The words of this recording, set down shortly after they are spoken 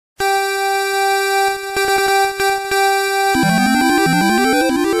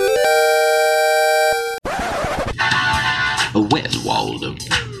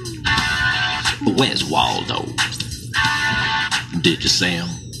Where's Waldo? Did you see him?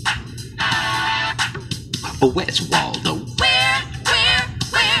 Where's Waldo?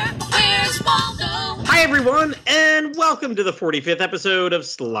 Where's Waldo? Hi everyone, and welcome to the 45th episode of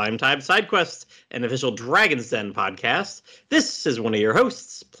Slime Time Side Quest, an official Dragon's Den podcast. This is one of your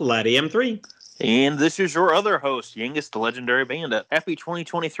hosts, Palladium3. And this is your other host, Yangus the Legendary Bandit. Happy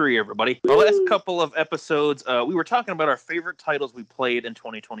 2023, everybody. The last couple of episodes, we were talking about our favorite titles we played in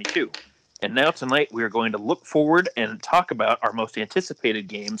 2022. And now tonight, we are going to look forward and talk about our most anticipated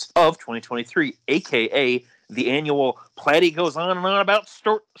games of 2023, a.k.a. the annual Platty Goes On and On About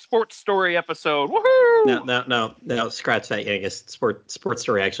Sports Story episode. Woohoo! No, scratch that, Yangus. Sports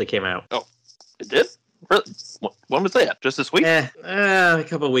Story actually came out. Oh, it did? Really? When was that? Just this week? A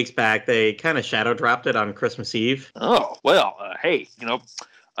couple of weeks back. They kind of shadow dropped it on Christmas Eve. Oh, well, hey,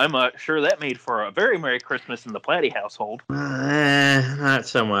 I'm sure that made for a very Merry Christmas in the Platty household. Not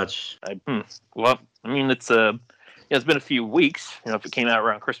so much. Well, I mean, it's been a few weeks, if it came out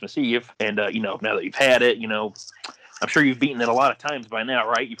around Christmas Eve, and, now that you've had it, I'm sure you've beaten it a lot of times by now,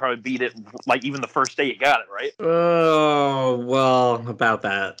 right? You probably beat it, like, even the first day you got it, right? Oh, well, about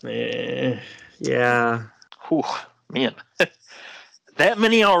that. Yeah. Whew, man. That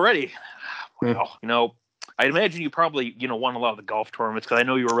many already. Well, I'd imagine you probably, won a lot of the golf tournaments, because I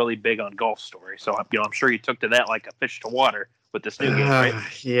know you were really big on Golf Story, so, I'm sure you took to that like a fish to water with this new game,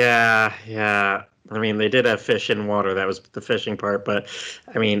 right? Yeah. I mean, they did have fish in water. That was the fishing part, but,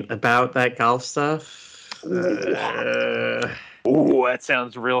 I mean, about that golf stuff... Ooh, that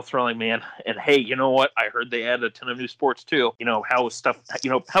sounds real thrilling, man. And hey, you know what? I heard they added a ton of new sports too. How was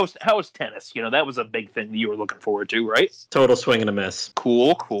tennis? That was a big thing that you were looking forward to, right? Total swing and a miss.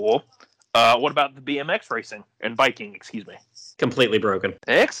 Cool. What about the BMX racing and biking, excuse me? Completely broken.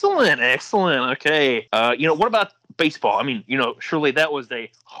 Excellent. Okay. What about baseball? I mean, surely that was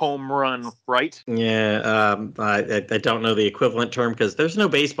a home run, right? Yeah, I don't know the equivalent term because there's no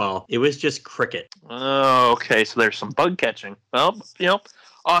baseball. It was just cricket. Oh, okay. So there's some bug catching. Well,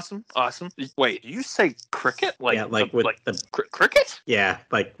 awesome. Wait, did you say cricket? Cricket? Yeah,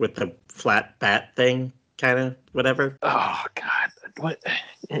 like with the flat bat thing, kind of, whatever. Oh, God. What?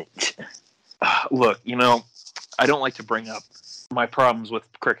 Look, I don't like to bring up my problems with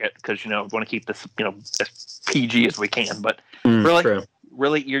cricket because, I want to keep this, as PG as we can. But really,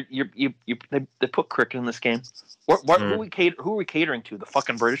 they put cricket in this game. Who are we catering to? The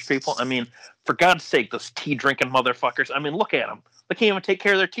fucking British people? I mean, for God's sake, those tea drinking motherfuckers. I mean, look at them. They can't even take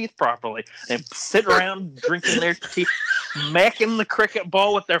care of their teeth properly. And sit around drinking their tea, smacking the cricket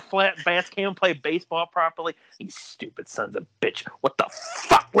ball with their flat bats. Can't even play baseball properly. These stupid sons of bitch. What the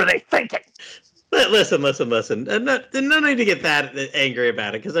fuck were they thinking? Listen. No need to get that angry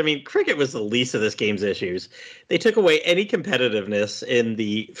about it, because, I mean, cricket was the least of this game's issues. They took away any competitiveness in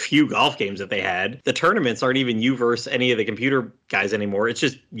the few golf games that they had. The tournaments aren't even you versus any of the computer guys anymore. It's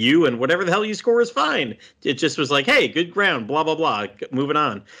just you, and whatever the hell you score is fine. It just was like, hey, good ground, blah, blah, blah, moving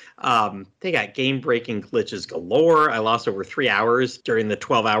on. They got game-breaking glitches galore. I lost over 3 hours during the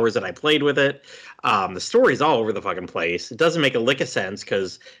 12 hours that I played with it. The story's all over the fucking place. It doesn't make a lick of sense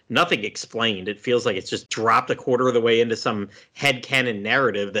because nothing explained. It feels like it's just dropped a quarter of the way into some headcanon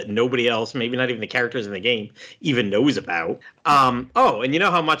narrative that nobody else, maybe not even the characters in the game, even knows about. And you know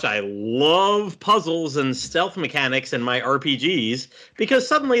how much I love puzzles and stealth mechanics in my RPGs, because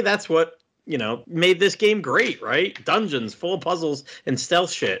suddenly that's what made this game great, right? Dungeons full of puzzles and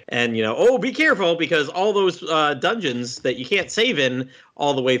stealth shit. And, be careful, because all those dungeons that you can't save in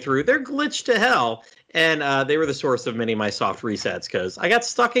all the way through, they're glitched to hell. And they were the source of many of my soft resets, because I got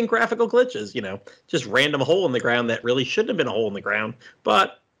stuck in graphical glitches, just random hole in the ground that really shouldn't have been a hole in the ground.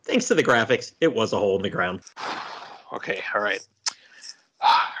 But thanks to the graphics, it was a hole in the ground. Okay, all right.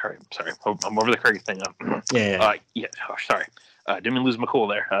 Sorry. I'm over the cricket thing. Yeah. Sorry. Didn't mean to lose my cool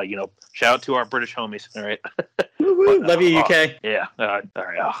there. Shout out to our British homies. All right. Love you, UK. Yeah. All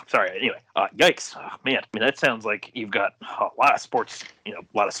right. Sorry. Anyway. Yikes. Oh, man. I mean, that sounds like you've got a lot of sports. A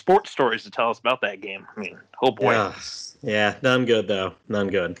lot of sports stories to tell us about that game. I mean, oh boy. Yeah. None good though. None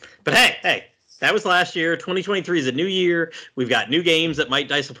good. But hey. That was last year. 2023 is a new year. We've got new games that might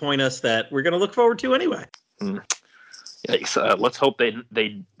disappoint us that we're going to look forward to anyway. Yikes. Let's hope they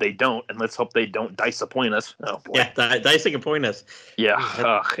don't, and let's hope they don't disappoint us. Oh boy. Yeah, dicing can point us. Yeah.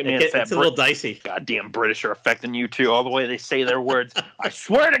 It's a little dicey. Goddamn British are affecting you too, all the way they say their words. I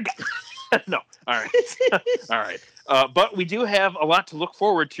swear to God. No. All right. All right. But we do have a lot to look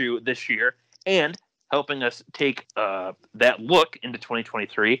forward to this year, and helping us take that look into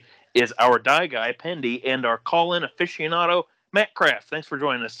 2023 is our Die Guy, Pendy, and our call-in aficionado, Matt Kraft. Thanks for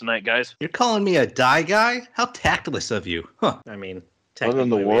joining us tonight, guys. You're calling me a die guy? How tactless of you. Huh. I mean, what in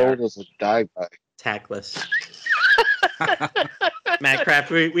the world is a die guy? Tactless. Matt Kraft,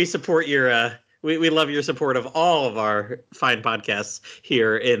 we support your we love your support of all of our fine podcasts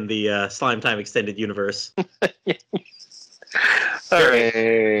here in the Slime Time Extended universe. All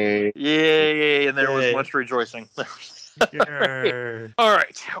right. Yay, and there was much rejoicing. All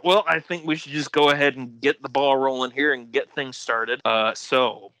right. Well, I think we should just go ahead and get the ball rolling here and get things started.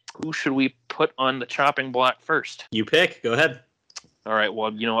 So who should we put on the chopping block first? You pick. Go ahead. All right.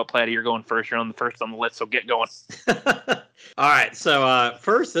 Well, you know what, Platty, you're going first. You're on the first on the list, so get going. All right. So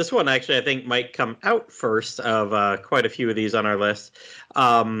first, this one actually I think might come out first of quite a few of these on our list.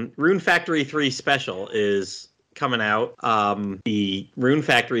 Rune Factory 3 Special is coming out. The Rune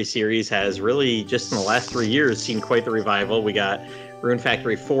Factory series has really, just in the last 3 years, seen quite the revival. We got Rune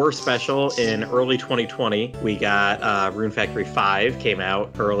Factory 4 Special in early 2020. We got Rune Factory 5 came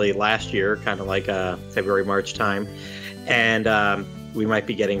out early last year, kind of like February, March time. And we might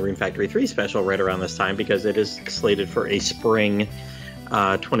be getting Rune Factory 3 Special right around this time because it is slated for a spring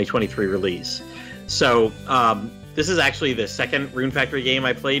 2023 release. So this is actually the second Rune Factory game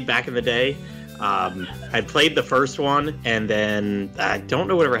I played back in the day. I played the first one, and then I don't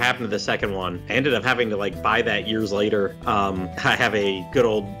know whatever happened to the second one. I ended up having to buy that years later. I have a good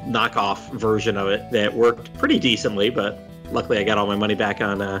old knockoff version of it that worked pretty decently, but luckily I got all my money back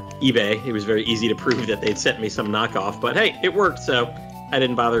on eBay. It was very easy to prove that they'd sent me some knockoff, but hey, it worked, so I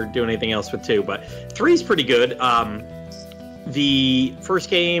didn't bother doing anything else with 2. But 3's pretty good. The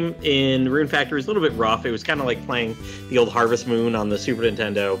first game in Rune Factory was a little bit rough. It was kind of like playing the old Harvest Moon on the Super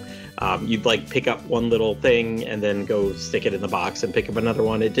Nintendo. You'd pick up one little thing and then go stick it in the box and pick up another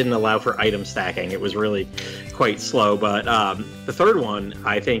one. It didn't allow for item stacking. It was really quite slow. But the third one,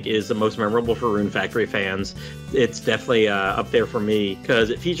 I think, is the most memorable for Rune Factory fans. It's definitely up there for me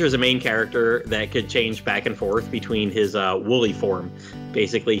because it features a main character that could change back and forth between his woolly form.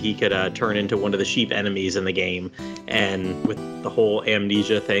 Basically, he could turn into one of the sheep enemies in the game. And with the whole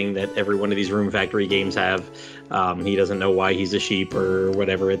amnesia thing that every one of these Rune Factory games have, he doesn't know why he's a sheep or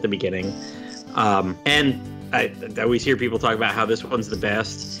whatever at the beginning. And I always hear people talk about how this one's the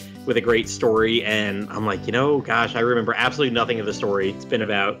best with a great story. And I'm like, gosh, I remember absolutely nothing of the story. It's been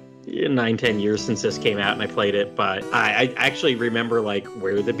about 9-10 years since this came out and I played it, but I actually remember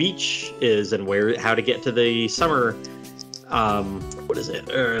where the beach is and how to get to the summer. What is it?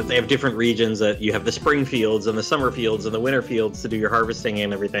 They have different regions that you have the spring fields and the summer fields and the winter fields to do your harvesting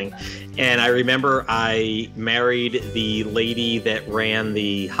and everything. And I remember I married the lady that ran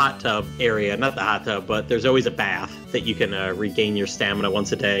the hot tub area, not the hot tub, but there's always a bath that you can regain your stamina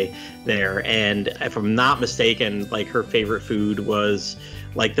once a day there. And if I'm not mistaken, her favorite food was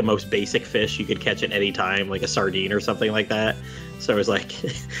the most basic fish you could catch at any time, like a sardine or something like that. So I was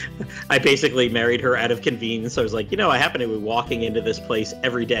I basically married her out of convenience. I was I happen to be walking into this place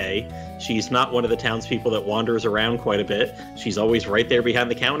every day. She's not one of the townspeople that wanders around quite a bit. She's always right there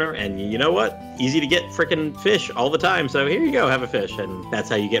behind the counter. And you know what? Easy to get frickin' fish all the time. So here you go, have a fish. And that's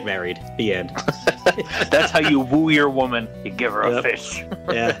how you get married. The end. That's how you woo your woman. You give her a fish.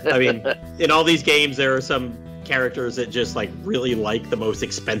 Yeah. I mean, in all these games, there are some characters that just really the most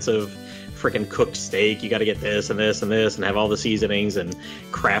expensive freaking cooked steak. You got to get this and this and this and have all the seasonings and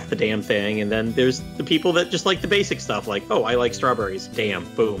craft the damn thing. And then there's the people that just like the basic stuff, oh, I like strawberries. Damn,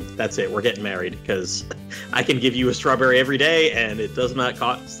 boom, that's it. We're getting married because I can give you a strawberry every day and it does not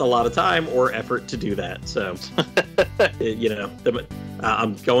cost a lot of time or effort to do that. So,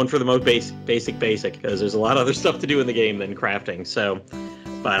 I'm going for the most basic because there's a lot of other stuff to do in the game than crafting. So,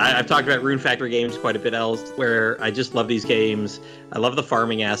 but I've talked about Rune Factory games quite a bit else, where I just love these games. I love the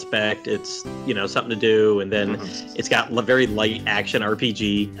farming aspect. It's, something to do. And then it's got very light action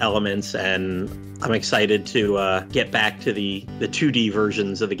RPG elements. And I'm excited to get back to the 2D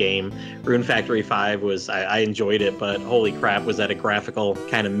versions of the game. Rune Factory 5 I enjoyed it, but holy crap, was that a graphical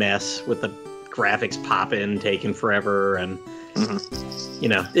kind of mess with the graphics popping, taking forever. And,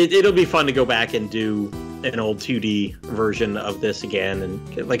 it'll be fun to go back and do an old 2D version of this again, and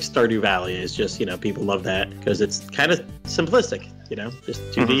Stardew Valley is just, people love that because it's kind of simplistic, just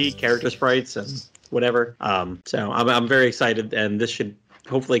 2D character sprites and whatever. So I'm very excited, and this should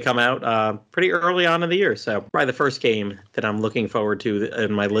hopefully come out pretty early on in the year. So probably the first game that I'm looking forward to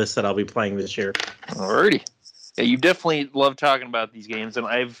in my list that I'll be playing this year. Alrighty. Yeah, you definitely love talking about these games, and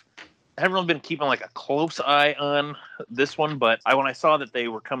I haven't really been keeping a close eye on this one, but when I saw that they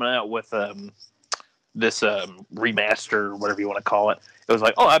were coming out with this remaster, whatever you want to call it, it was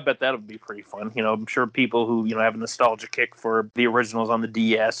I bet that would be pretty fun. I'm sure people who have a nostalgia kick for the originals on the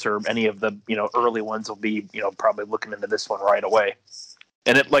DS or any of the early ones will be probably looking into this one right away.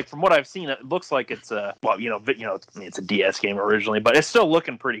 And it, like, from what I've seen, it looks like it's it's a DS game originally, but it's still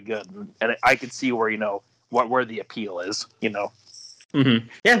looking pretty good, and I could see where where the appeal is. Mm-hmm.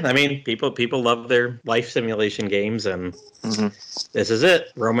 Yeah, I mean, people love their life simulation games, and this is it.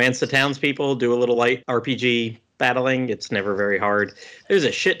 Romance the townspeople, do a little light RPG battling. It's never very hard. There's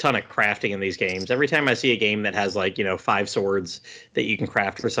a shit ton of crafting in these games. Every time I see a game that has 5 swords that you can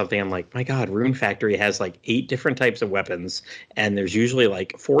craft for something, I'm like, my God, Rune Factory has 8 different types of weapons, and there's usually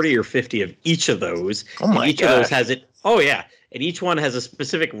 40 or 50 of each of those. Oh my each gosh. of those has it. Oh yeah, and each one has a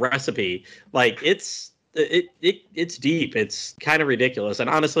specific recipe. It's deep. It's kind of ridiculous. And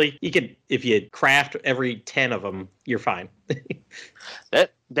honestly, if you craft every 10 of them, you're fine.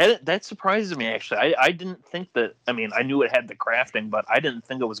 That surprises me, actually. I didn't think that. I mean, I knew it had the crafting, but I didn't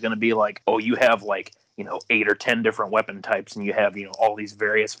think it was going to be you have 8 or 10 different weapon types, and you have all these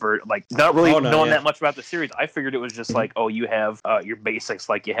various not really knowing that much about the series. I figured it was just you have your basics,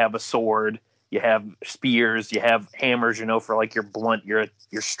 you have a sword, you have spears, you have hammers, for your blunt, your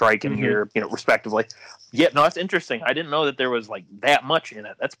strike, and your respectively. Yeah, no, that's interesting. I didn't know that there was that much in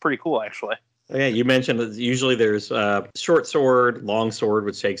it. That's pretty cool, actually. Yeah, you mentioned that usually there's short sword, long sword,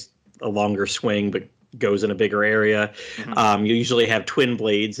 which takes a longer swing but goes in a bigger area. You usually have twin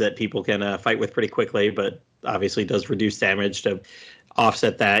blades that people can fight with pretty quickly, but obviously does reduce damage to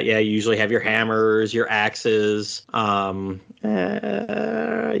offset that. Yeah, you usually have your hammers, your axes.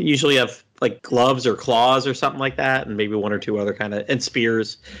 Usually have gloves or claws or something like that, and maybe 1 or 2 other and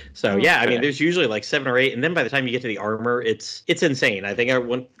spears. So yeah, I mean, there's usually 7 or 8, and then by the time you get to the armor, it's insane. I think at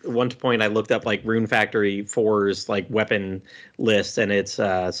one point I looked up Rune Factory 4's weapon list, and it's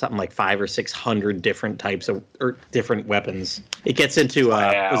something like 500 or 600 different types of or different weapons. It gets into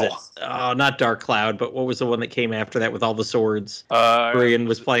was it not Dark Cloud, but what was the one that came after that with all the swords? Brian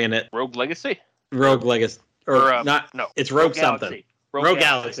was playing it. Rogue Legacy. Rogue Legacy, or not? No, it's Rogue something. Galaxy. Rogue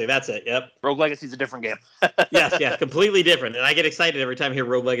Galaxy, that's it. Yep. Rogue Legacy is a different game. yes, completely different. And I get excited every time I hear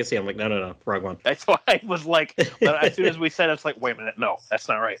Rogue Legacy. I'm like, no, wrong one. That's why I was as soon as we said it, it's wait a minute, no, that's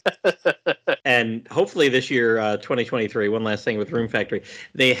not right. And hopefully this year, 2023, one last thing with Rune Factory,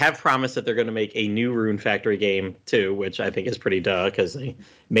 they have promised that they're going to make a new Rune Factory game too, which I think is pretty duh because they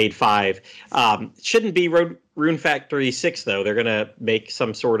made 5. Shouldn't be Rune Factory 6 though. They're going to make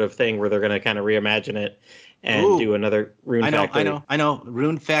some sort of thing where they're going to kind of reimagine it and do another Rune Factory. I know.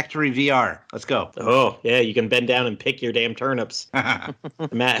 Rune Factory VR. Let's go. Oh, yeah, you can bend down and pick your damn turnips.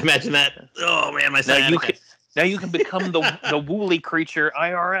 Imagine that. Oh, man, my sciatica. Now you can become the woolly creature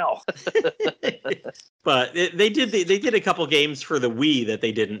IRL. But they did a couple games for the Wii that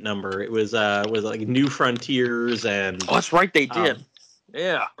they didn't number. It was New Frontiers and... Oh, that's right, they did.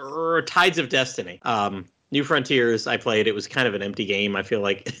 Yeah. Or Tides of Destiny. New Frontiers, I played. It was kind of an empty game. I feel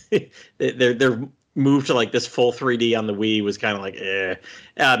like they're move to this full 3D on the Wii was kind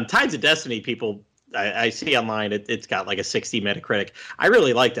of Tides of Destiny, people I see online, it's got a 60 Metacritic. I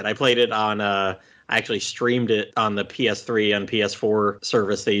really liked it. I played it on I actually streamed it on the PS3 and PS4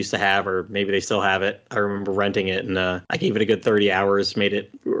 service they used to have, or maybe they still have it. I remember renting it, and I gave it a good 30 hours, we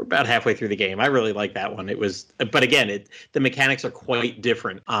were about halfway through the game. I really liked that one. But again, the mechanics are quite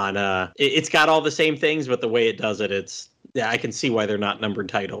different on it's got all the same things, but the way it does it, I can see why they're not numbered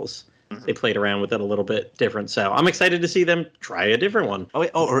titles. They played around with it a little bit different. So I'm excited to see them try a different one.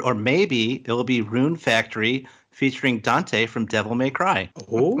 Or maybe it'll be Rune Factory featuring Dante from Devil May Cry.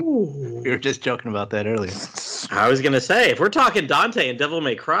 Oh. We were just joking about that earlier. I was going to say, if we're talking Dante and Devil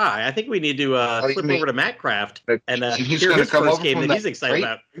May Cry, I think we need to flip over to Matt Craft and hear his first game that he's excited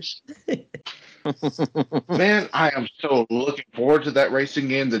about. Man, I am so looking forward to that racing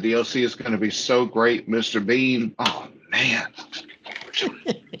game. The DLC is going to be so great. Mr. Bean. Oh, man.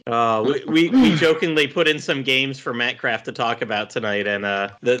 We jokingly put in some games for Matt Craft to talk about tonight, and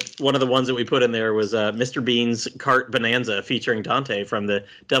one of the ones that we put in there was Mr. Bean's Kart Bonanza featuring Dante from the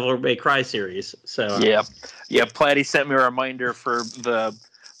Devil May Cry series. So yeah, Platty sent me a reminder for the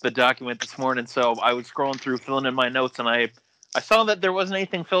document this morning, so I was scrolling through, filling in my notes, and I saw that there wasn't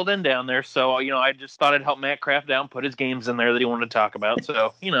anything filled in down there, so I just thought I'd help Matt Craft down, put his games in there that he wanted to talk about.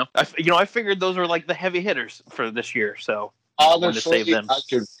 So I figured those were the heavy hitters for this year, so. Honestly, I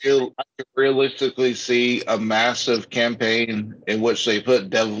could realistically see a massive campaign in which they put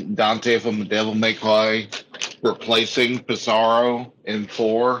Dante from Devil May Cry replacing Pizarro in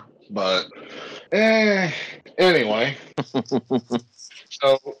 4. But anyway,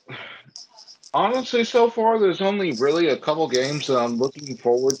 so honestly, so far there's only really a couple games that I'm looking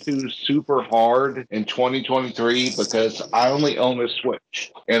forward to super hard in 2023 because I only own a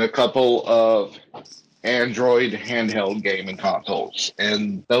Switch and a couple of Android handheld gaming consoles,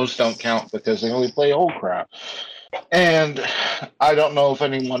 and those don't count because they only play old crap. And I don't know if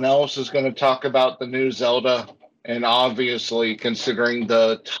anyone else is going to talk about the new Zelda. And obviously, considering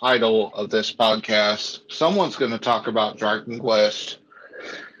the title of this podcast, someone's going to talk about Dragon Quest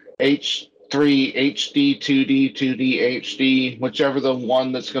H3 HD, 2D, 2D HD, whichever the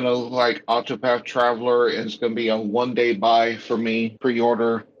one that's going to look like Octopath Traveler is going to be a one-day buy for me.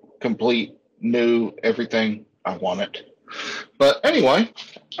 Pre-order, complete, new, everything. I want it. But anyway,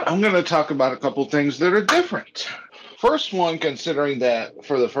 I'm going to talk about a couple things that are different. First one, considering that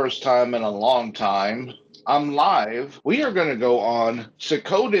for the first time in a long time, I'm live. We are going to go on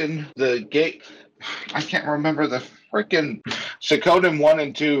Suikoden, the gate. I can't remember the freaking Suikoden 1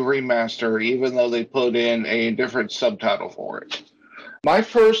 and 2 remaster, even though they put in a different subtitle for it. My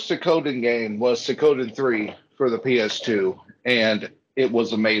first Suikoden game was Suikoden 3 for the PS2, and it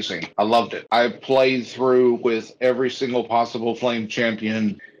was amazing. I loved it. I played through with every single possible Flame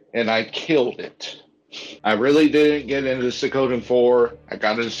champion, and I killed it. I really didn't get into Suikoden 4. I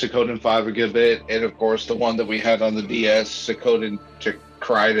got into Suikoden 5 a good bit, and of course the one that we had on the DS, Suikoden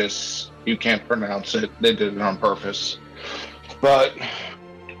Chikritis. You can't pronounce it. They did it on purpose. But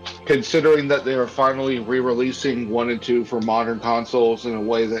considering that they are finally re-releasing 1 and 2 for modern consoles in a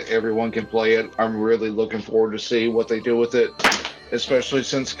way that everyone can play it, I'm really looking forward to see what they do with it, especially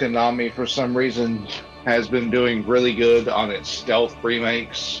since Konami, for some reason, has been doing really good on its stealth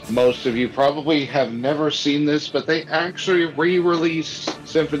remakes. Most of you probably have never seen this, but they actually re-released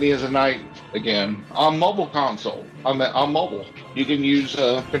Symphony of the Night again on mobile console. On mobile. You can use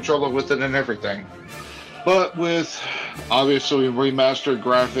a controller with it and everything. But with obviously remastered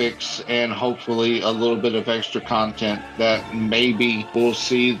graphics and hopefully a little bit of extra content that maybe we'll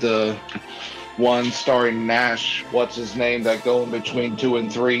see the one starring Nash, what's his name, that go in between 2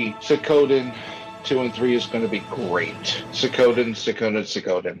 and 3. Suikoden 2 and 3 is going to be great.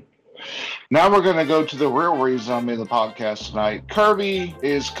 Suikoden. Now we're going to go to the real reason I'm in the podcast tonight. Kirby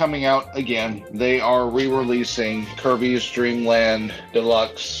is coming out again. They are re-releasing Kirby's Dream Land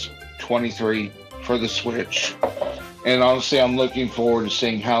Deluxe 23 for the Switch. And honestly, I'm looking forward to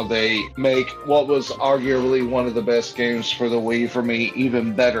seeing how they make what was arguably one of the best games for the Wii for me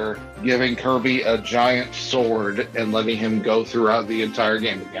even better, giving Kirby a giant sword and letting him go throughout the entire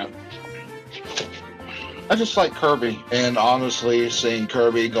game again. I just like Kirby, and honestly, seeing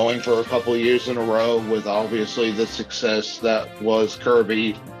Kirby going for a couple years in a row with obviously the success that was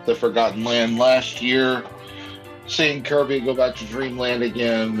Kirby, the Forgotten Land last year, seeing Kirby go back to Dreamland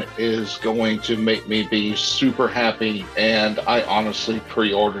again is going to make me be super happy, and I honestly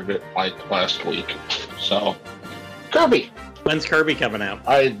pre-ordered it like last week. So, Kirby! When's Kirby coming out?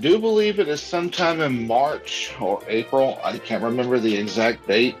 I do believe it is sometime in March or April. I can't remember the exact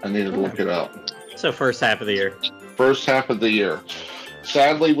date. I need to look it up. So first half of the year. First half of the year.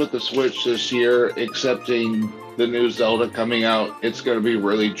 Sadly, with the Switch this year, excepting the new Zelda coming out, it's going to be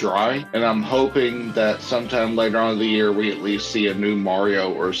really dry. And I'm hoping that sometime later on in the year, we at least see a new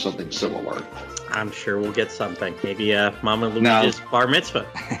Mario or something similar. I'm sure we'll get something. Maybe Mama Luigi's bar mitzvah.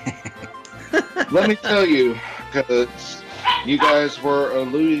 Let me tell you, because you guys were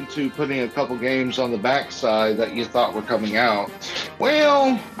alluding to putting a couple games on the backside that you thought were coming out.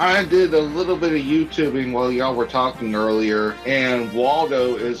 Well, I did a little bit of YouTubing while y'all were talking earlier, and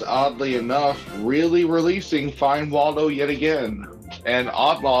Waldo is oddly enough really releasing Find Waldo yet again. And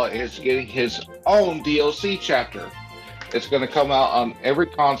Oddlaw is getting his own DLC chapter. It's going to come out on every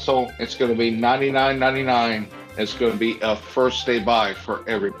console. It's going to be $99.99. It's going to be a first day buy for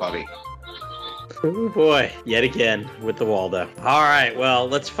everybody. Oh boy, yet again with the Waldo. All right, well,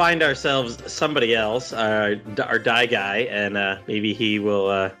 let's find ourselves somebody else, our Die Guy, and maybe he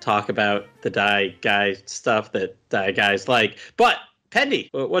will talk about the Die Guy stuff that Die Guys like. But, Pendy,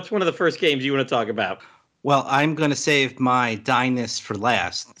 what's one of the first games you want to talk about? Well, I'm going to save my Dyness for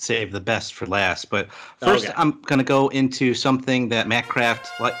last, save the best for last. But first, okay. I'm going to go into something that Matt Craft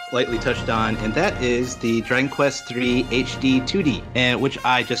lightly touched on, and that is the Dragon Quest III HD 2D, and which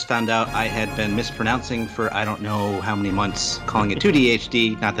I just found out I had been mispronouncing for I don't know how many months, calling it 2D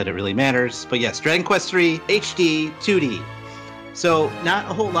HD, not that it really matters. But yes, Dragon Quest III HD 2D. So not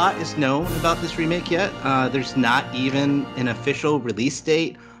a whole lot is known about this remake yet. There's not even an official release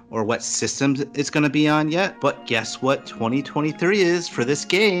date or what systems it's going to be on yet. But guess what 2023 is for this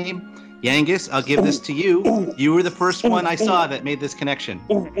game? Yangus, I'll give this to you. You were the first one I saw that made this connection.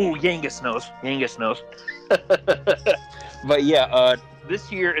 Yangus knows. But yeah, this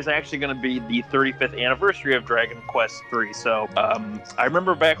year is actually going to be the 35th anniversary of Dragon Quest III. So I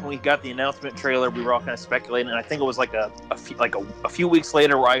remember back when we got the announcement trailer, we were all kind of speculating, and I think it was like a few weeks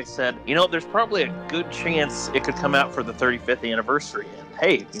later where I said, there's probably a good chance it could come out for the 35th anniversary. And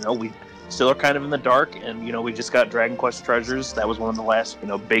hey, we still are kind of in the dark. And, you know, we just got Dragon Quest Treasures. That was one of the last, you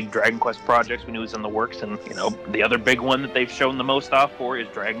know, big Dragon Quest projects we knew was in the works. And, you know, the other big one that they've shown the most off for is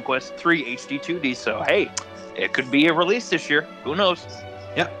Dragon Quest 3 HD 2D. So, hey, it could be a release this year. Who knows?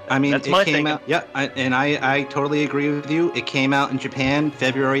 Yeah, I mean, That's it my came thinking. out. Yeah, I totally agree with you. It came out in Japan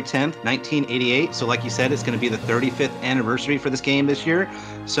February 10th, 1988. So, like you said, it's going to be the 35th anniversary for this game this year.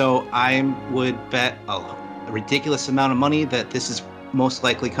 So, I would bet a ridiculous amount of money that this is most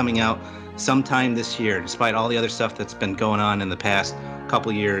likely coming out sometime this year, despite all the other stuff that's been going on in the past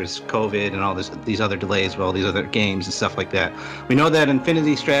couple years, COVID and all these other delays with all these other games and stuff like that. We know that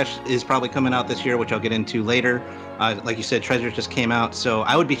Infinity Strash is probably coming out this year, which I'll get into later. Like you said, Treasures just came out, so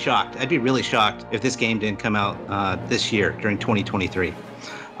I would be shocked. I'd be really shocked if this game didn't come out this year during 2023.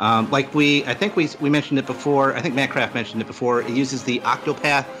 I think we mentioned it before. I think Mattcraft mentioned it before. It uses the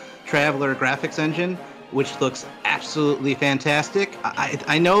Octopath Traveler graphics engine, which looks absolutely fantastic.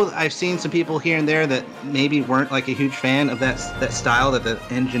 I know I've seen some people here and there that maybe weren't like a huge fan of that style that the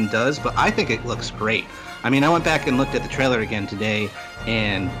engine does, but I think it looks great. I mean, I went back and looked at the trailer again today,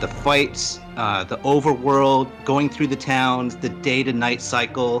 and the fights, the overworld, going through the towns, the day-to-night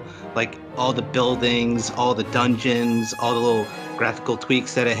cycle, like all the buildings, all the dungeons, all the little graphical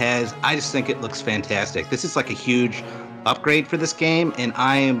tweaks that it has. I just think it looks fantastic. This is like a huge upgrade for this game, and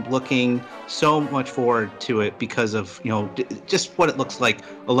I am looking so much forward to it because of, you know, just what it looks like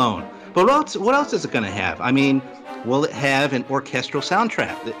alone. But what else is it going to have? I mean, will it have an orchestral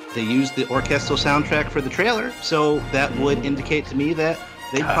soundtrack? They used the orchestral soundtrack for the trailer, so that would indicate to me that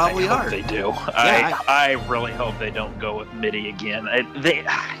they probably I hope are. They do. Yeah, I really hope they don't go with MIDI again.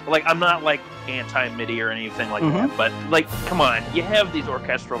 I'm not like anti-MIDI or anything like that, but like, come on, you have these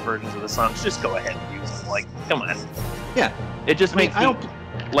orchestral versions of the songs. Just go ahead and use them. Like, come on. Yeah, it just makes me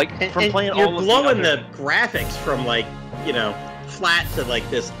like from playing you're all of blowing the graphics from like, you know, flat to like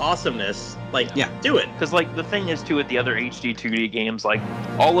this awesomeness. Like, yeah, do it. Because like the thing is too with the other HD 2D games, like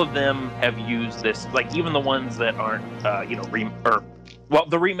all of them have used this. Like even the ones that aren't,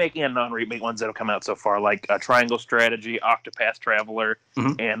 the remake and non-remake ones that have come out so far, like Triangle Strategy, Octopath Traveler,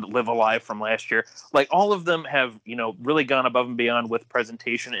 and Live Alive from last year. Like all of them have, you know, really gone above and beyond with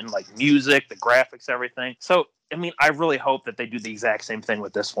presentation and like music, the graphics, everything. So I mean, I really hope that they do the exact same thing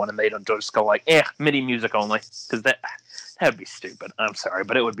with this one, and they don't just go like, MIDI music only, because that'd be stupid. I'm sorry,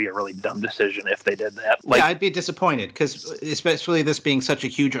 but it would be a really dumb decision if they did that. Like, yeah, I'd be disappointed, because especially this being such a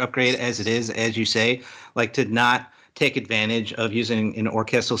huge upgrade as it is, as you say, like to not take advantage of using an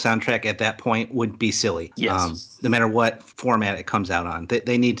orchestral soundtrack at that point would be silly. Yes. No matter what format it comes out on,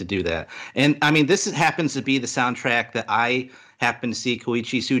 they need to do that. And I mean, this happens to be the soundtrack that I happened to see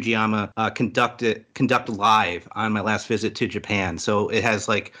Koichi Sugiyama conduct live on my last visit to Japan. So it has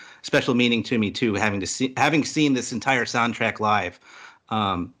like special meaning to me too, having seen this entire soundtrack live.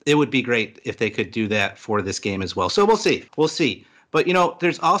 It would be great if they could do that for this game as well. So we'll see. But, you know,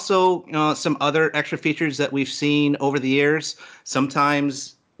 there's also, you know, some other extra features that we've seen over the years.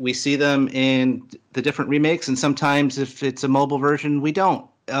 Sometimes we see them in the different remakes, and sometimes if it's a mobile version, we don't,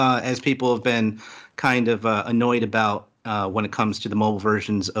 as people have been kind of annoyed about when it comes to the mobile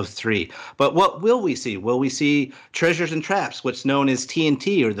versions of 3. But what will we see? Will we see Treasures and Traps, what's known as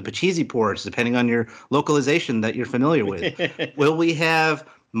TNT or the Pachisi ports, depending on your localization that you're familiar with? Will we have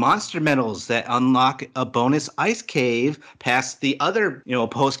monster medals that unlock a bonus ice cave past the other, you know,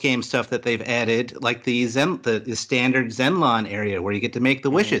 post-game stuff that they've added, like the standard Zenlon area where you get to make the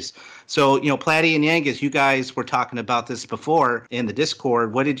wishes? So, you know, Platty and Yangus, you guys were talking about this before in the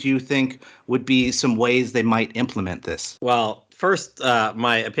Discord. What did you think would be some ways they might implement this? Well, first,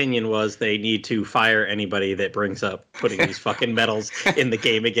 my opinion was they need to fire anybody that brings up putting these fucking medals in the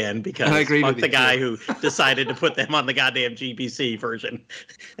game again, because fuck the guy who decided to put them on the goddamn GPC version,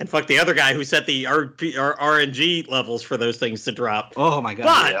 and fuck the other guy who set the RNG levels for those things to drop. Oh my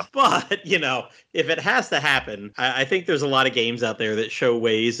god! But you know, if it has to happen, I think there's a lot of games out there that show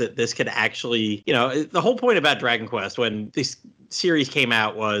ways that this could actually, you know, the whole point about Dragon Quest when this series came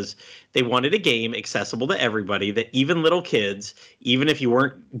out was they wanted a game accessible to everybody, that even little kids, even if you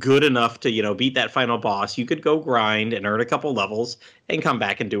weren't good enough to, you know, beat that final boss, you could go grind and earn a couple levels and come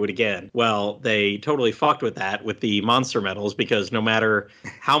back and do it again. Well, they totally fucked with that with the monster medals, because no matter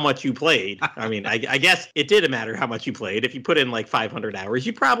how much you played, I mean, I guess it didn't matter how much you played. If you put in like 500 hours,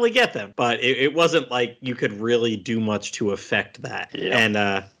 you probably get them. But it wasn't like you could really do much to affect that. Yeah. And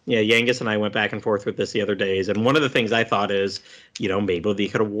Yangus and I went back and forth with this the other days. And one of the things I thought is, you know, maybe they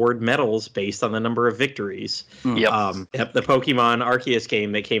could award medals based on the number of victories. The Pokemon Arceus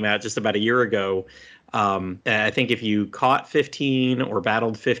game that came out just about a year ago, I think if you caught 15 or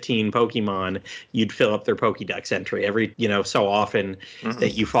battled 15 Pokemon, you'd fill up their Pokédex entry every, so often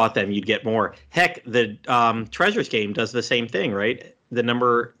that you fought them, you'd get more. Heck, the Treasures game does the same thing, right? The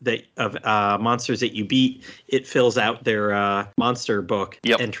number of monsters that you beat, it fills out their monster book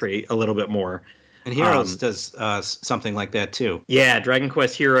entry a little bit more. And Heroes does something like that too. Yeah, Dragon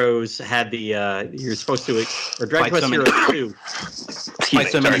Quest Heroes had the you're supposed to, or Dragon Quest Heroes 2. Fight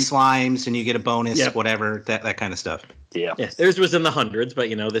so many slimes and you get a bonus, whatever, that kind of stuff. Yeah. Theirs was in the hundreds, but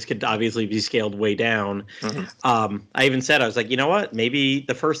this could obviously be scaled way down. I even said, I was like, you know what? Maybe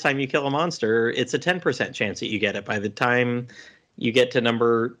the first time you kill a monster, it's a 10% chance that you get it. By the time you get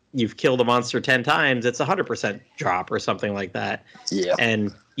to you've killed a monster 10 times, it's 100% drop or something like that. Yeah.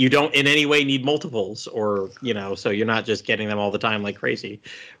 And you don't in any way need multiples or, so you're not just getting them all the time like crazy,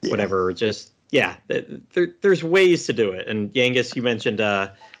 whatever. Just, there's ways to do it. And Yangus, you mentioned,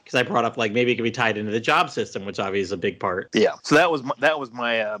 because I brought up maybe it could be tied into the job system, which obviously is a big part. Yeah. So that was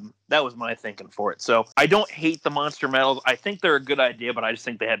my thinking for it. So I don't hate the monster medals. I think they're a good idea, but I just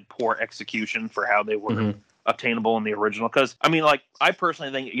think they had poor execution for how they were obtainable in the original. Because I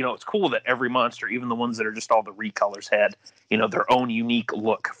personally think it's cool that every monster, even the ones that are just all the recolors, had their own unique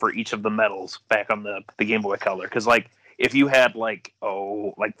look for each of the medals back on the Game Boy Color. Because if you had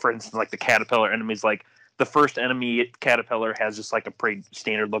for instance the caterpillar enemies, the first enemy caterpillar has just a pretty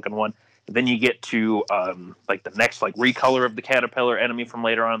standard looking one. Then you get to the next recolor of the caterpillar enemy from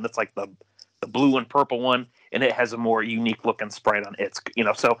later on, that's the blue and purple one, and it has a more unique looking sprite on its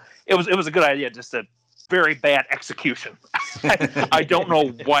so it was a good idea, just a very bad execution. I don't know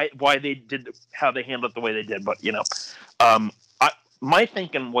why they did how they handled it the way they did, but my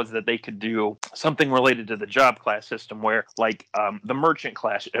thinking was that they could do something related to the job class system where, the merchant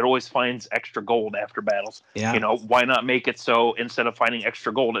class, it always finds extra gold after battles. Yeah. Why not make it so instead of finding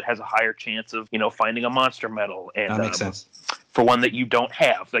extra gold, it has a higher chance of, finding a monster medal. And, that makes sense. For one that you don't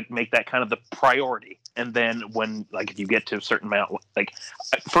have, make that kind of the priority. And then when, if you get to a certain amount,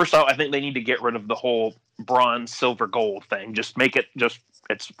 first off, I think they need to get rid of the whole bronze, silver, gold thing. Just make it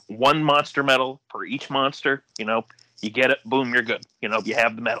it's one monster medal per each monster, You get it, boom, you're good. You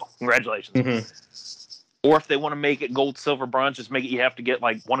have the medal. Congratulations. Or if they want to make it gold, silver, bronze, just make it you have to get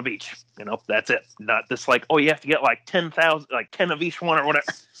one of each. That's it. Not this you have to get 10,000, 10 of each one or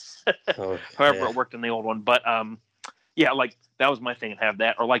whatever. However it worked in the old one. But that was my thing, to have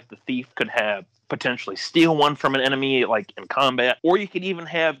that. Or the thief could have potentially steal one from an enemy in combat. Or you could even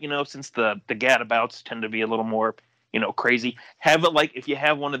have, since the gadabouts tend to be a little more crazy, have it if you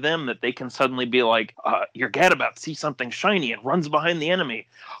have one of them that they can suddenly be your gadabout sees something shiny and runs behind the enemy.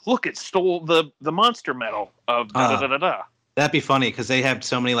 Look, it stole the monster medal of da-da-da-da-da. That'd be funny because they have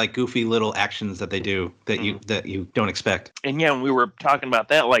so many goofy little actions that they do that you don't expect. And when we were talking about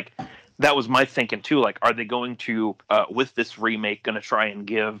that, that was my thinking too. Are they going to, with this remake, going to try and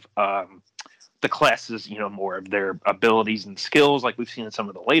give the classes, more of their abilities and skills like we've seen in some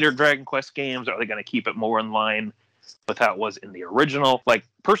of the later Dragon Quest games? Are they going to keep it more in line with how it was in the original?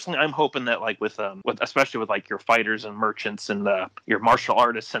 Personally, I'm hoping that with especially with your fighters and merchants and your martial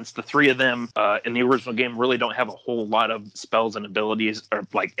artists, since the three of them in the original game really don't have a whole lot of spells and abilities, or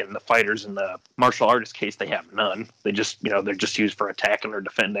in the fighters and the martial artist case, they have none. They just they're just used for attacking or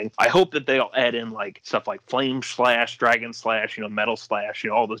defending. I hope that they'll add in stuff like flame slash, dragon slash, metal slash,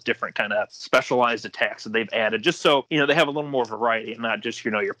 all those different kind of specialized attacks that they've added, just so they have a little more variety and not just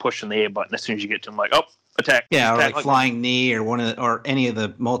you're pushing the A button as soon as you get to them attack. Yeah, attack, or flying knee, or any of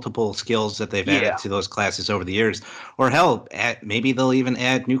the multiple skills that they've added to those classes over the years. Or hell, maybe they'll even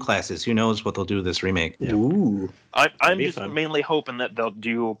add new classes. Who knows what they'll do with this remake? Yeah. Ooh, I'm just mainly hoping that they'll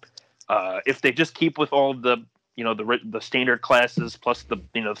do, if they just keep with all the the standard classes plus the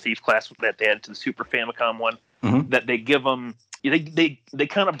thief class that they added to the Super Famicom one, that they give them. They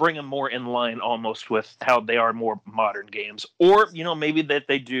kind of bring them more in line almost with how they are more modern games, or maybe that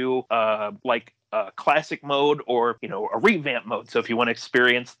they do classic mode or a revamp mode. So if you want to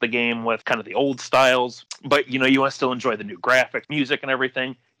experience the game with kind of the old styles, but you want to still enjoy the new graphics, music, and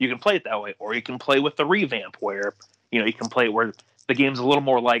everything, you can play it that way. Or you can play with the revamp where you can play it where the game's a little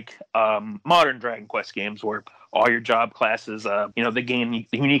more like modern Dragon Quest games where all your job classes, they gain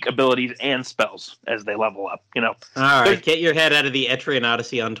unique abilities and spells as they level up. All right, get your head out of the Etrian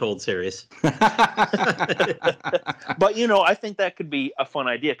Odyssey Untold series. But I think that could be a fun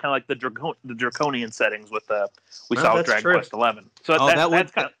idea, kind of like the draconian settings with we saw with Dragon Quest 11. So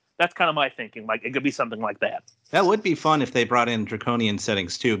that's kind of my thinking. It could be something like that. That would be fun if they brought in draconian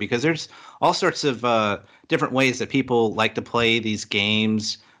settings too, because there's all sorts of different ways that people like to play these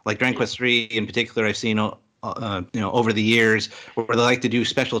games. Like Dragon Quest 3 in particular, I've seen over the years, where they like to do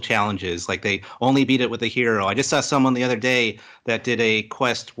special challenges. Like they only beat it with a hero. I just saw someone the other day that did a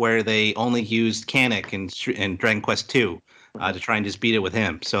quest where they only used Kanik in Dragon Quest II. To try and just beat it with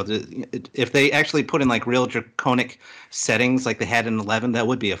him. So if they actually put in like real draconic settings like they had in 11, that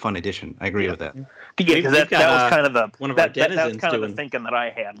would be a fun addition. I agree with that. Yeah, because that was kind of the thinking that I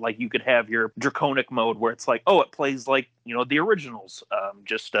had. Like you could have your draconic mode where it's like, oh, it plays like the originals.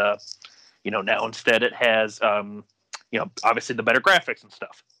 Now instead it has obviously the better graphics and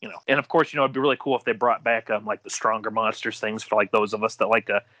stuff. And of course it'd be really cool if they brought back like the stronger monsters things for like those of us that like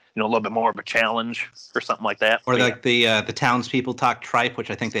a little bit more of a challenge or something like that. Or like the townspeople talk tripe, which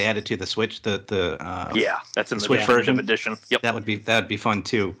I think they added to the Switch. That's in the Switch version edition. Yep, that'd be fun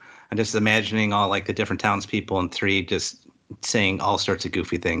too. I'm just imagining all like the different townspeople in 3 just saying all sorts of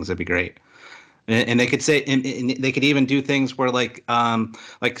goofy things. That'd be great. And they could say, and they could even do things where like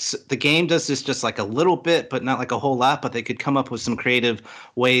the game does this just like a little bit, but not like a whole lot. But they could come up with some creative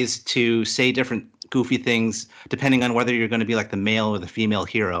ways to say different goofy things depending on whether you're going to be like the male or the female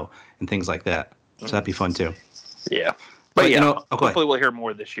hero and things like that. So that'd be fun too. Yeah. But hopefully we'll hear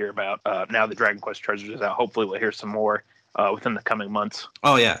more this year about now that Dragon Quest Treasures is out. Hopefully we'll hear some more within the coming months.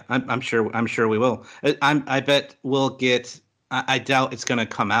 Oh yeah, I'm sure we will. I bet we'll get. I doubt it's going to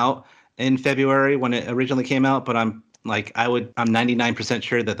come out in February when it originally came out, but I'm 99%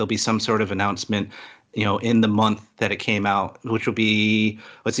 sure that there'll be some sort of announcement, in the month that it came out, which will be,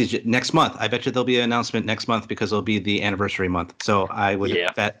 next month. I bet you there'll be an announcement next month because it'll be the anniversary month. So I would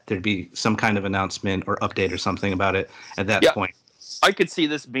bet there'd be some kind of announcement or update or something about it at that point. I could see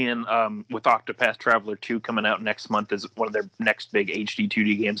this being with Octopath Traveler 2 coming out next month as one of their next big HD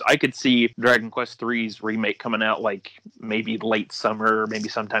 2D games. I could see Dragon Quest 3's remake coming out like maybe late summer, maybe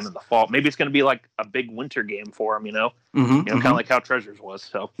sometime in the fall. Maybe it's going to be like a big winter game for them, kind of like how Treasures was.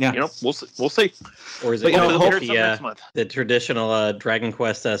 So, we'll see. Or is it the traditional Dragon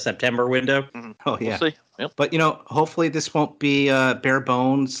Quest September window? Mm-hmm. Oh yeah. We'll see. Yep. But hopefully this won't be bare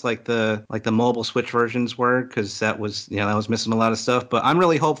bones like the mobile Switch versions were, because that was missing a lot of stuff. But I'm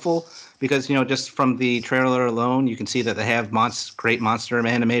really hopeful because just from the trailer alone, you can see that they have great monster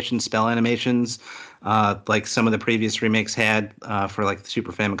animations, spell animations, like some of the previous remakes had for like the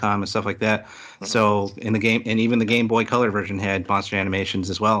Super Famicom and stuff like that. Mm-hmm. So in the game, and even the Game Boy Color version had monster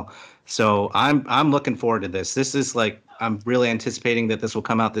animations as well. So I'm looking forward to this. This is I'm really anticipating that this will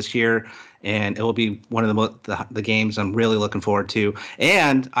come out this year, and it will be one of the games I'm really looking forward to.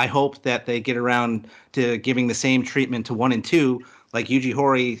 And I hope that they get around to giving the same treatment to 1 and 2, like Yuji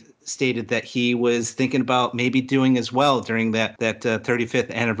Horii stated that he was thinking about maybe doing as well during that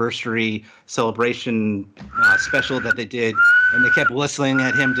 35th anniversary celebration special that they did, and they kept whistling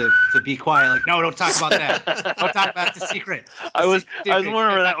at him to be quiet. Like, no, don't talk about that. Don't talk about the secret. I was wondering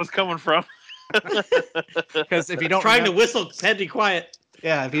where that was coming from. Because if you don't to whistle, Ted, be quiet.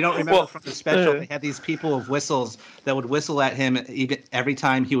 Yeah, if you don't remember from the special, they had these people of whistles that would whistle at him even every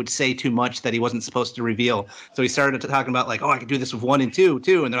time he would say too much that he wasn't supposed to reveal. So he started talking about like, I could do this with 1 and 2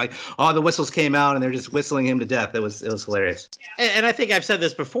 too, and they're like, the whistles came out and they're just whistling him to death. It was hilarious. And I think I've said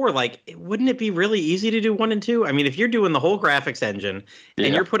this before. Like, wouldn't it be really easy to do 1 and 2? I mean, if you're doing the whole graphics engine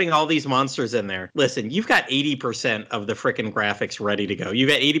and you're putting all these monsters in there, listen, you've got 80% of the frickin' graphics ready to go. You've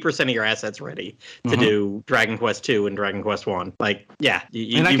got 80% of your assets ready to do Dragon Quest 2 and Dragon Quest 1. Like, yeah,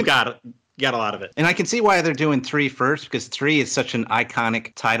 you've got a lot of it. And I can see why they're doing 3 first, because 3 is such an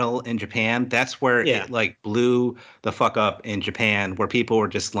iconic title in Japan. That's where it blew the fuck up in Japan, where people were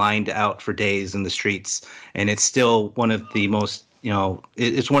just lined out for days in the streets. And it's still one of the most,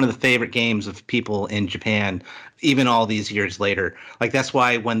 it's one of the favorite games of people in Japan, even all these years later. Like, that's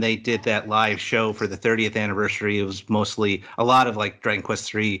why when they did that live show for the 30th anniversary, it was mostly a lot of like Dragon Quest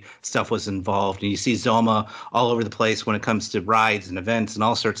 3 stuff was involved. And you see Zoma all over the place when it comes to rides and events and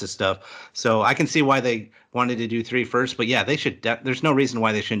all sorts of stuff. So I can see why they wanted to do 3 first. But yeah, they should. There's no reason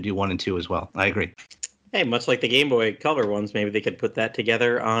why they shouldn't do 1 and 2 as well. I agree. Hey, much like the Game Boy Color ones, maybe they could put that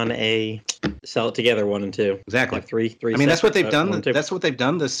together on sell it together 1 and 2. Exactly. Like three. I mean, that's what they've done. That's what they've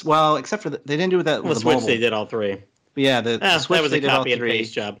done. Except for they didn't do that with the Switch. mobile. They did all 3. But yeah, the Switch, that was they a did all copy and 3.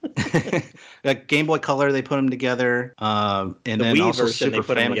 paste job. Game Boy Color, they put them together, and the then Wii also version, Super they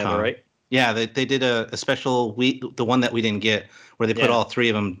put Famicom. them together, right? Yeah, they did a special Wii, the one that we didn't get, where they put all 3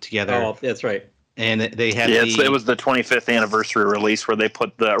 of them together. Oh, that's right. And they had it was the 25th anniversary release where they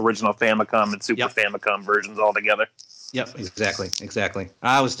put the original Famicom and Super Famicom versions all together. Yep, exactly.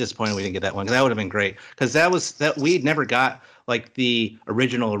 I was disappointed we didn't get that one, because that would have been great. Because we never got like the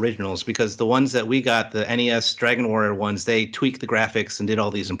originals, because the ones that we got, the NES Dragon Warrior ones, they tweaked the graphics and did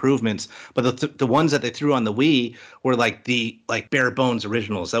all these improvements. But the ones that they threw on the Wii were like the bare bones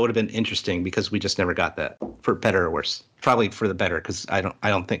originals. That would have been interesting because we just never got that, for better or worse. Probably for the better, because I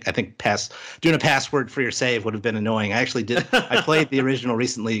think doing a password for your save would have been annoying. I played the original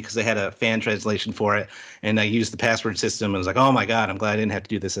recently because they had a fan translation for it, and I used the password system and was like, oh my god, I'm glad I didn't have to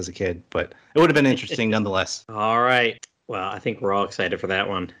do this as a kid. But it would have been interesting nonetheless. All right. Well, I think we're all excited for that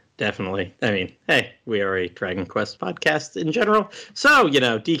one. Definitely. I mean, hey, we are a Dragon Quest podcast in general. So,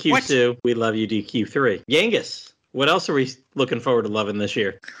 DQ2, we love you, DQ3. Yangus, what else are we looking forward to loving this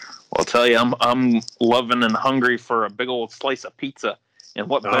year? Well, I'll tell you, I'm loving and hungry for a big old slice of pizza. And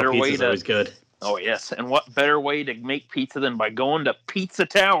what better way to... always good. Oh, yes. And what better way to make pizza than by going to Pizza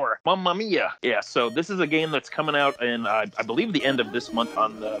Tower? Mamma mia. Yeah, so this is a game that's coming out in, I believe, the end of this month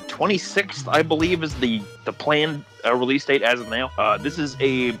on the 26th, I believe, is the planned release date as of now. This is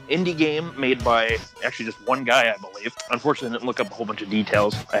a indie game made by actually just one guy, I believe. Unfortunately, I didn't look up a whole bunch of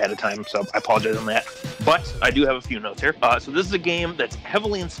details ahead of time, so I apologize on that. But I do have a few notes here. So this is a game that's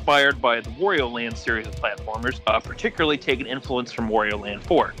heavily inspired by the Wario Land series of platformers, particularly taking influence from Wario Land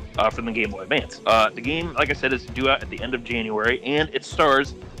 4 from the Game Boy Advance. The game, like I said, is due out at the end of January, and it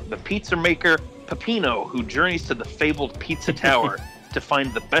stars the pizza maker Peppino, who journeys to the fabled Pizza Tower to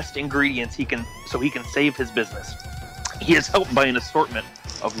find the best ingredients he can save his business. He is helped by an assortment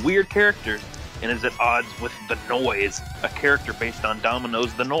of weird characters and is at odds with the Noise, a character based on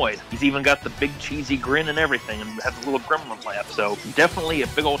Domino's The Noid. He's even got the big cheesy grin and everything, and has a little gremlin laugh, so definitely a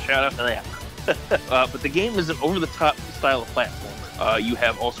big old shout out to that. But the game is an over-the-top style of platformer. You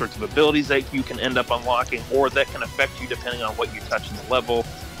have all sorts of abilities that you can end up unlocking, or that can affect you depending on what you touch in the level.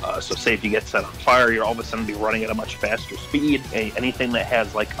 So say if you get set on fire, you'll all of a sudden be running at a much faster speed. Anything that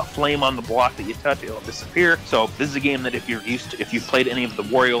has like a flame on the block that you touch, it'll disappear. So this is a game that if you've played any of the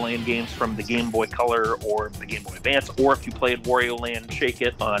Wario Land games from the Game Boy Color or the Game Boy Advance, or if you played Wario Land Shake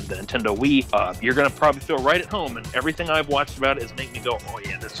It on the Nintendo Wii, you're going to probably feel right at home. And everything I've watched about it is making me go, oh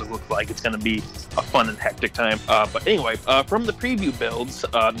yeah, this looks like it's going to be a fun and hectic time. But anyway, from the preview builds,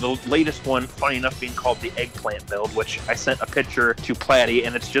 the latest one, funny enough, being called the Eggplant build, which I sent a picture to Platty,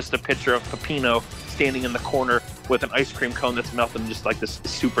 and it's just a picture of Peppino standing in the corner with an ice cream cone that's melting, just like this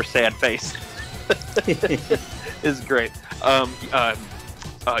super sad face. It's great.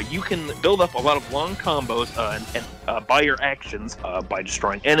 You can build up a lot of long combos and by your actions, by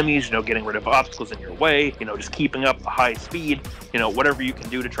destroying enemies, getting rid of obstacles in your way, just keeping up a high speed, whatever you can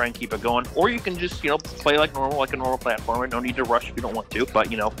do to try and keep it going. Or you can just, play like a normal platformer. No need to rush if you don't want to. But,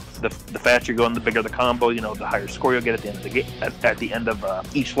 the faster you're going, the bigger the combo, the higher score you'll get at the end of the game, at the end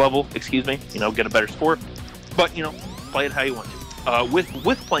of each level, get a better score. But, play it how you want to.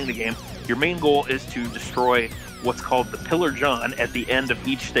 With playing the game, your main goal is to destroy what's called the Pillar John at the end of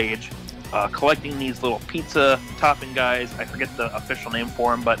each stage, collecting these little pizza topping guys. I forget the official name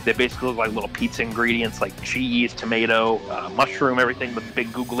for them, but they basically look like little pizza ingredients like cheese, tomato, mushroom, everything with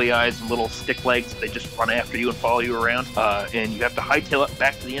big googly eyes and little stick legs. They just run after you and follow you around, and you have to hightail it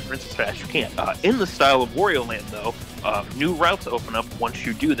back to the entrance as fast as you can. In the style of Wario Land, though, new routes open up once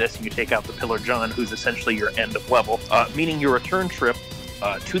you do this and you take out the Pillar John, who's essentially your end of level, meaning your return trip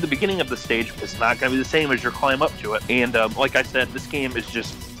to the beginning of the stage is not going to be the same as your climb up to it. And like I said, this game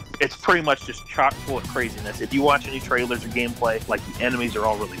is it's pretty much just chock full of craziness. If you watch any trailers or gameplay, like, the enemies are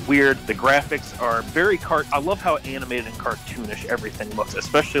all really weird. The graphics are very I love how animated and cartoonish everything looks,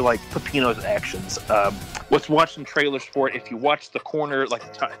 especially like Peppino's actions. What's watching trailers for it, if you watch the corner, like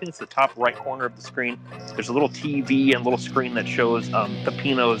I think it's the top right corner of the screen, there's a little TV and a little screen that shows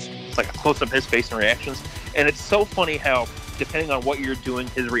Peppino's, like a close up of his face and reactions. And it's so funny how, depending on what you're doing,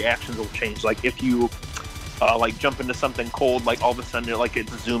 his reactions will change. Like if you jump into something cold, like all of a sudden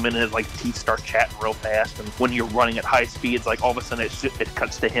it's zoom in and his teeth start chatting real fast. And when you're running at high speeds, like all of a sudden it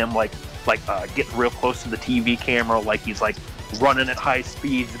cuts to him getting real close to the TV camera, like he's running at high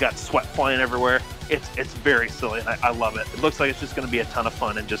speeds. He's got sweat flying everywhere. It's very silly, and I love it. It looks like it's just going to be a ton of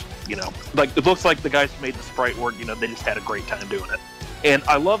fun, and just it looks like the guys who made the sprite work. They just had a great time doing it. And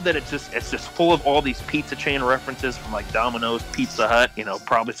I love that it's just full of all these pizza chain references from Domino's, Pizza Hut,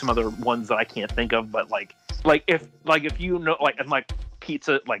 probably some other ones that I can't think of, but if you know,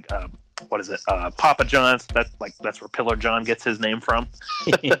 pizza, what is it? Papa John's. That's where Pillar John gets his name from.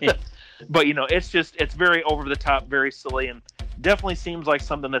 But it's very over the top, very silly, and definitely seems like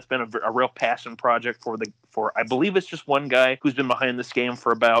something that's been a real passion project for I believe it's just one guy who's been behind this game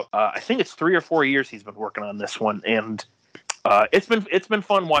for about I think it's 3 or 4 years he's been working on this one, and it's been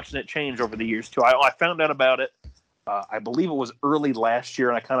fun watching it change over the years too. I found out about it I believe it was early last year,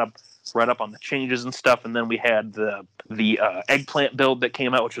 and I kind of read up on the changes and stuff. And then we had the eggplant build that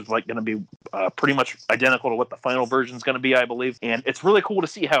came out, which was like going to be pretty much identical to what the final version is going to be, I believe. And it's really cool to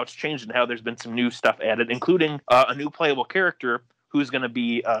see how it's changed and how there's been some new stuff added, including a new playable character who's going to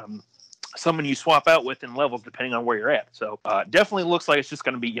be someone you swap out with in levels depending on where you're at. So definitely looks like it's just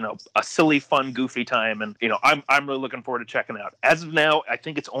going to be, a silly, fun, goofy time. And, I'm really looking forward to checking it out. As of now, I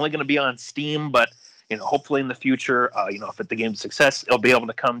think it's only going to be on Steam, but hopefully in the future, if the game's a success, it'll be able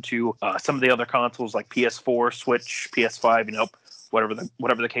to come to some of the other consoles like PS4, Switch, PS5,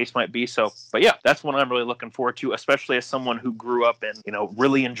 whatever the case might be. So, but yeah, that's what I'm really looking forward to, especially as someone who grew up and,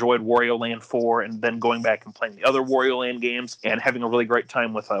 really enjoyed Wario Land 4 and then going back and playing the other Wario Land games and having a really great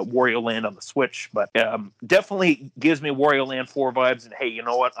time with Wario Land on the Switch. But definitely gives me Wario Land 4 vibes. And hey, you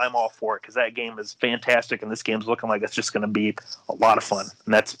know what? I'm all for it because that game is fantastic and this game's looking like it's just going to be a lot of fun.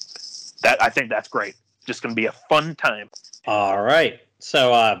 And I think that's great. Just going to be a fun time. All right.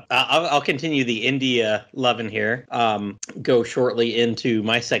 So I'll continue the India loving here. Go shortly into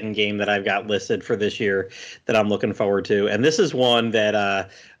my second game that I've got listed for this year that I'm looking forward to. And this is one that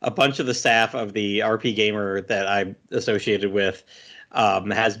a bunch of the staff of the RP Gamer that I'm associated with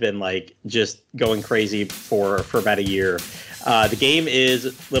has been like just going crazy for about a year. The game is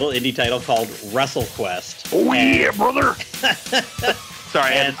a little indie title called WrestleQuest. Oh, yeah, brother.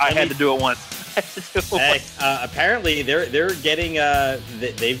 Sorry, I had to do it once. Hey, apparently they're getting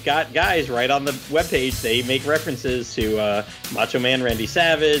they've got guys right on the webpage. They make references to Macho Man Randy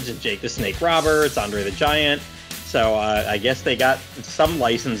Savage and Jake the Snake Roberts, Andre the Giant. So I guess they got some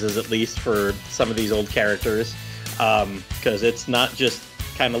licenses at least for some of these old characters, because it's not just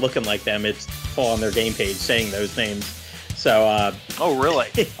kind of looking like them. It's full on their game page saying those names. So oh really?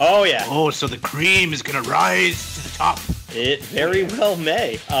 Oh yeah. Oh, so the cream is gonna rise to the top. It very well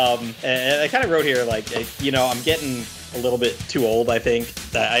may. And I kind of wrote here, like, I'm getting a little bit too old, I think.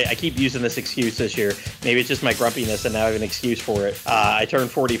 I keep using this excuse this year. Maybe it's just my grumpiness, and now I have an excuse for it. I turned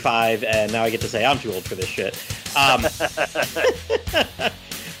 45, and now I get to say I'm too old for this shit.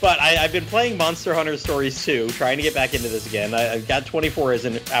 But I've been playing Monster Hunter Stories 2, trying to get back into this again. I've got 24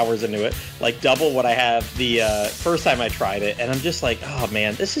 hours into it, like double what I have the first time I tried it. And I'm just like, oh,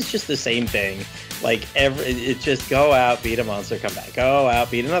 man, this is just the same thing. Like, it's just go out, beat a monster, come back. Go out,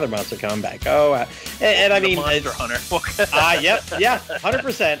 beat another monster, come back. Go out. And I mean... Monster Hunter. Yep, yeah,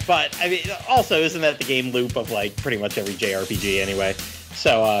 100%. But, I mean, also, isn't that the game loop of, like, pretty much every JRPG anyway?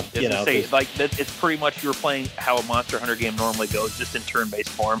 So, it's pretty much you're playing how a Monster Hunter game normally goes, just in turn-based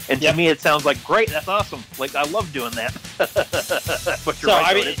form. And to me, it sounds like, great, that's awesome. Like, I love doing that. But you're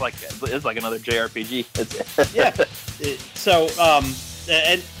right, it's like another JRPG.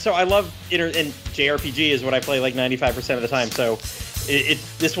 So I love and JRPG is what I play like 95% of the time. So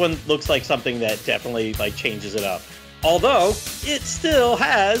this one looks like something that definitely like changes it up. Although it still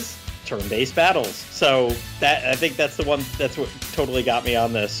has turn-based battles. So I think that's what totally got me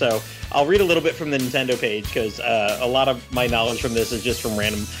on this. So I'll read a little bit from the Nintendo page because a lot of my knowledge from this is just from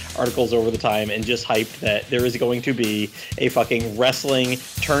random articles over the time and just hyped that there is going to be a fucking wrestling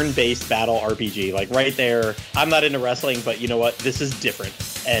turn-based battle RPG. Like right there, I'm not into wrestling, but you know what? This is different.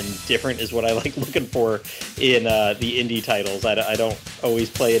 And different is what I like looking for in the indie titles. I don't always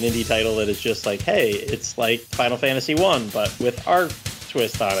play an indie title that is just like, hey, it's like Final Fantasy 1, but with our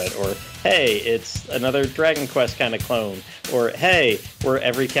twist on it, or hey, it's another Dragon Quest kind of clone, or hey, we're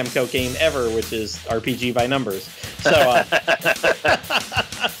every Kemco game ever, which is RPG by numbers. So,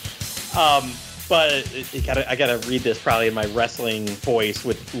 but I gotta read this probably in my wrestling voice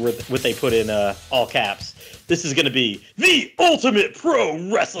with what they put in all caps. This is going to be the ultimate pro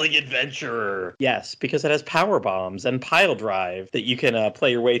wrestling adventure. Yes, because it has power bombs and pile drive that you can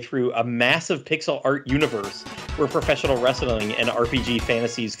play your way through a massive pixel art universe where professional wrestling and RPG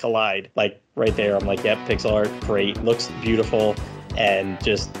fantasies collide. Like right there, I'm like, yep, pixel art, great, looks beautiful. And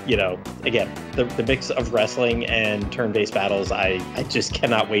just, again, the mix of wrestling and turn-based battles, I just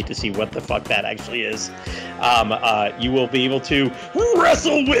cannot wait to see what the fuck that actually is. You will be able to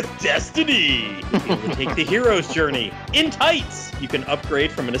wrestle with destiny. You'll be able to take the hero's journey in tights. You can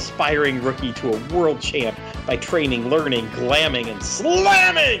upgrade from an aspiring rookie to a world champ by training, learning, glamming, and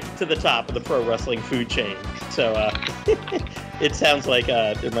slamming to the top of the pro wrestling food chain. So it sounds like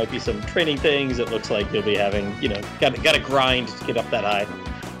there might be some training things. It looks like you'll be having, got to grind to get up that high.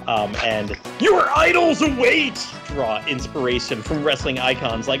 And your idols await! Draw inspiration from wrestling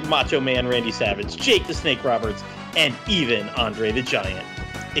icons like Macho Man Randy Savage, Jake the Snake Roberts, and even Andre the Giant.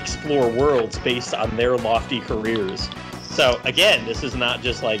 Explore worlds based on their lofty careers. So again, this is not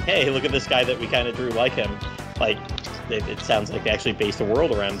just like, hey, look at this guy that we kind of drew like him. Like, it sounds like they actually based a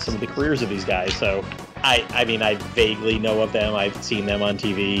world around some of the careers of these guys. So I mean, I vaguely know of them. I've seen them on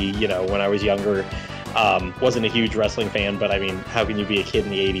TV, when I was younger. Wasn't a huge wrestling fan, but I mean, how can you be a kid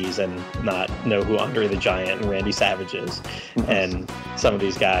in the 80s and not know who Andre the Giant and Randy Savage is and some of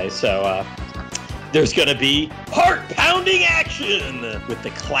these guys? So there's going to be heart-pounding action with the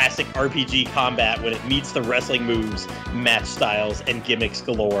classic RPG combat when it meets the wrestling moves, match styles, and gimmicks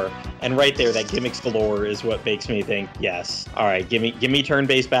galore. And right there, that gimmicks galore is what makes me think, yes, all right, give me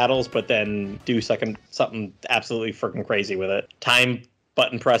turn-based battles, but then do something absolutely freaking crazy with it. Time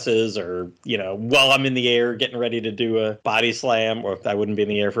button presses, or while I'm in the air getting ready to do a body slam, or I wouldn't be in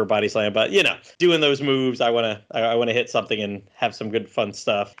the air for a body slam, but doing those moves, I want to hit something and have some good fun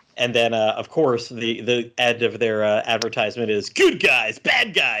stuff. And then of course the end of their advertisement is good guys,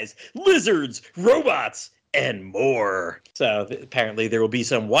 bad guys, lizards, robots, and more. So apparently there will be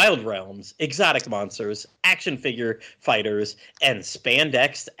some wild realms, exotic monsters, action figure fighters, and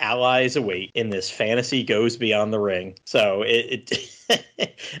spandex allies await in this fantasy goes beyond the ring. So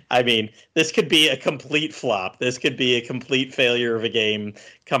I mean, this could be a complete flop. This could be a complete failure of a game,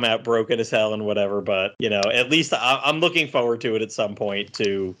 come out broken as hell and whatever. But, at least I'm looking forward to it at some point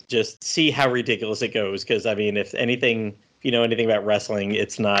to just see how ridiculous it goes. Because, I mean, if you know anything about wrestling,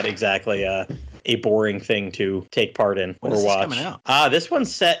 it's not exactly a boring thing to take part in or watch. Coming out? This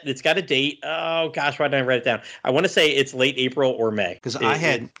one's set. It's got a date. Oh gosh, why didn't I write it down? I want to say it's late April or May. Because I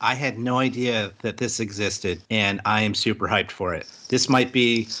had no idea that this existed, and I am super hyped for it. This might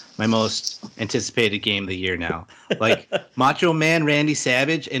be my most anticipated game of the year now. Like Macho Man Randy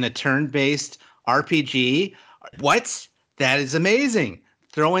Savage in a turn-based RPG. What? That is amazing.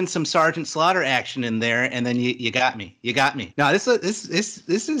 Throw in some Sergeant Slaughter action in there, and then you got me. You got me. No, this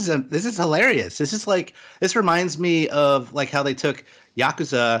is hilarious. This reminds me of like how they took the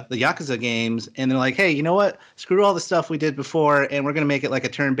Yakuza games, and they're like, hey, you know what? Screw all the stuff we did before, and we're gonna make it like a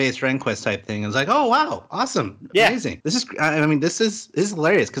turn-based Dragon Quest type thing. I was like, oh wow, awesome, amazing. This is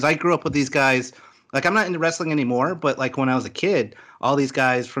hilarious because I grew up with these guys. Like, I'm not into wrestling anymore, but like when I was a kid, all these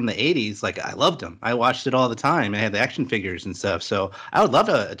guys from the 80s, like I loved them. I watched it all the time. I had the action figures and stuff. So I would love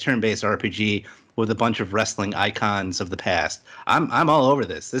a turn-based RPG with a bunch of wrestling icons of the past. I'm all over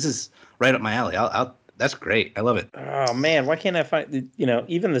this. This is right up my alley. That's great. I love it. Oh man, why can't I find?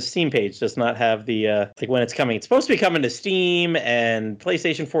 Even the Steam page does not have the like when it's coming. It's supposed to be coming to Steam and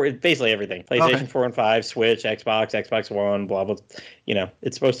PlayStation 4. Basically everything. PlayStation 4 and 5, Switch, Xbox One, blah blah.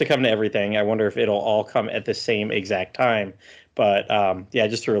 It's supposed to come to everything. I wonder if it'll all come at the same exact time. But I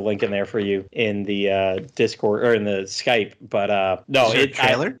just threw a link in there for you in the Discord or in the Skype. But no, is there a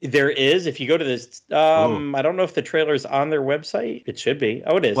trailer? There is. If you go to this, I don't know if the trailer's on their website. It should be.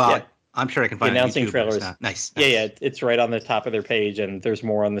 Oh, it is. Well, yeah. I'm sure I can find announcing YouTube, trailers. Nice. Yeah, it's right on the top of their page, and there's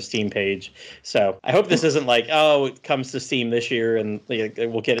more on the Steam page. So I hope this isn't like, it comes to Steam this year, and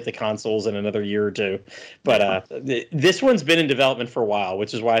we'll get it to consoles in another year or two. But this one's been in development for a while,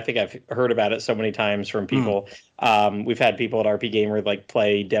 which is why I think I've heard about it so many times from people. We've had people at RP Gamer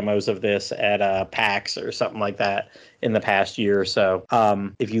play demos of this at PAX or something like that in the past year or so.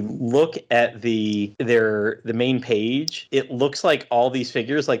 If you look at the main page, it looks like all these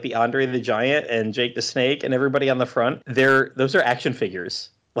figures, like the Andre the Giant and Jake the Snake and everybody on the front, those are action figures.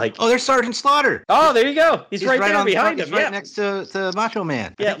 There's Sergeant Slaughter. Oh, there you go. He's right there behind him. He's right next to Macho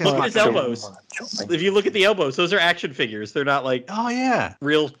Man. Yeah, look at his elbows. If you look at the elbows, those are action figures. They're not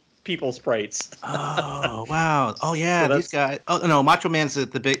real people sprites. Oh wow. Oh yeah, these guys. Oh no, Macho Man's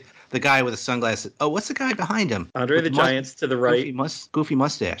the guy with the sunglasses. Oh, what's the guy behind him? Andre the Giant's to the right. Goofy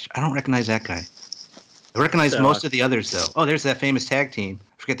mustache. I don't recognize that guy. I recognize most of the others, though. Oh, there's that famous tag team.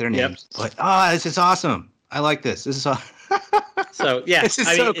 I forget their names. Yep. But, this is awesome. I like this. This is awesome. So, yeah. This is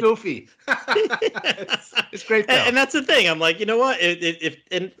so goofy. It's great, though. And that's the thing. I'm like, you know what?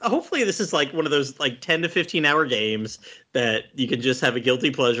 And hopefully this is like one of those 10 to 15 hour games that you can just have a guilty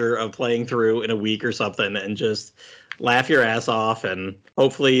pleasure of playing through in a week or something and just laugh your ass off, and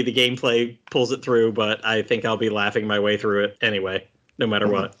hopefully the gameplay pulls it through, but I think I'll be laughing my way through it anyway, no matter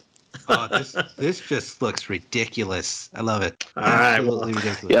what. This just looks ridiculous. I love it. All right.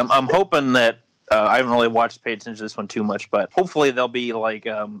 Ridiculous. Yeah, I'm hoping that I haven't really pay attention to this one too much, but hopefully there'll be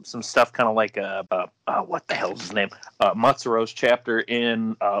some stuff kind of like what the hell's his name? Matsuro's chapter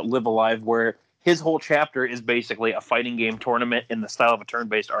in Live Alive, where his whole chapter is basically a fighting game tournament in the style of a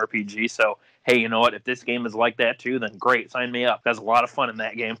turn-based RPG. So, hey, you know what? If this game is like that too, then great, sign me up. There's a lot of fun in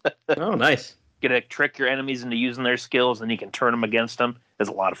that game. Oh, nice. Get to trick your enemies into using their skills, and you can turn them against them. There's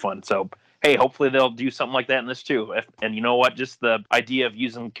a lot of fun. So, hey, hopefully they'll do something like that in this too. And you know what? Just the idea of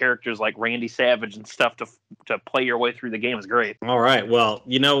using characters like Randy Savage and stuff to play your way through the game is great. All right. Well,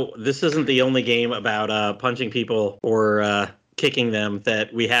 this isn't the only game about punching people or kicking them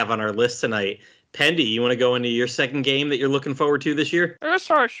that we have on our list tonight. Pendy, you want to go into your second game that you're looking forward to this year? Yes,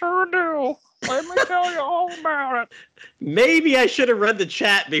 I sure do. Let me tell you all about it. Maybe I should have read the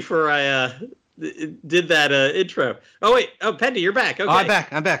chat before I did that intro. Oh, wait. Oh, Pendy, you're back. Okay. Oh, I'm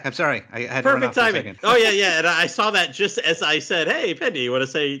back. I'm sorry. I had perfect timing. Oh, yeah. And I saw that just as I said, hey, Pendy, you want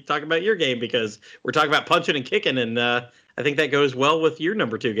to talk about your game? Because we're talking about punching and kicking, and I think that goes well with your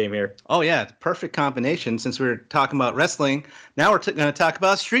number 2 game here. Oh, yeah. Perfect combination. Since we're talking about wrestling, now we're going to talk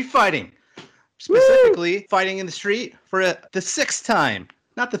about street fighting. Specifically, fighting in the street for the 6th time.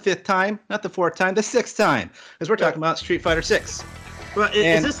 Not the 5th time, not the 4th time, the 6th time. Because we're talking about Street Fighter 6. Well,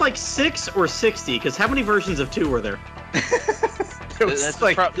 is this like 6 or 60? Because how many versions of 2 were there? This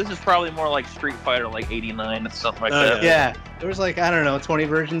is probably more like Street Fighter, like 89 or something like that. Yeah, there was 20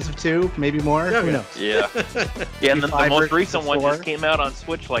 versions of 2, maybe more. Yeah, Who knows? Yeah. Yeah, and the most recent one just came out on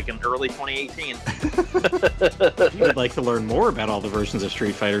Switch like in early 2018. If you would like to learn more about all the versions of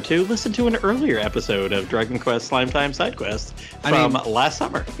Street Fighter 2, listen to an earlier episode of Dragon Quest Slime Time Side Quest from last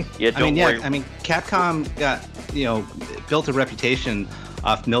summer. Yeah, don't worry. Capcom got, built a reputation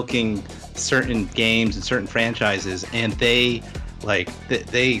off milking certain games and certain franchises, and they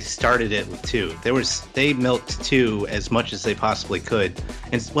started it with 2. They milked 2 as much as they possibly could,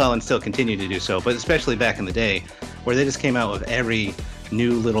 and still continue to do so. But especially back in the day, where they just came out with every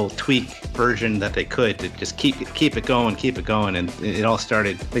new little tweak version that they could to just keep it going, and it all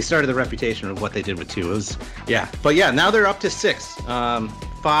started. They started the reputation of what they did with 2. It was but now they're up to 6.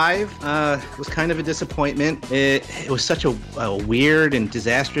 5 was kind of a disappointment. It was such a weird and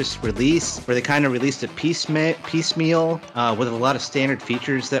disastrous release where they kind of released it piecemeal with a lot of standard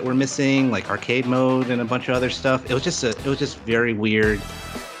features that were missing, like arcade mode and a bunch of other stuff. It was just very weird.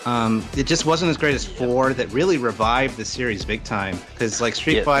 It just wasn't as great as 4 that really revived the series big time, because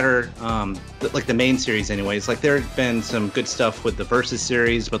Street Fighter, the main series anyways, there had been some good stuff with the Versus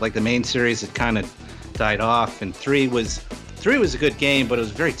series, but the main series had kind of died off, and 3 was a good game, but it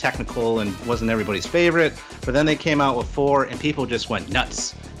was very technical and wasn't everybody's favorite. But then they came out with 4, and people just went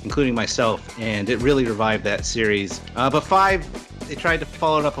nuts, including myself, and it really revived that series. But 5, they tried to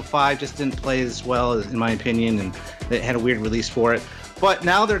follow it up with 5, just didn't play as well, in my opinion, and they had a weird release for it. But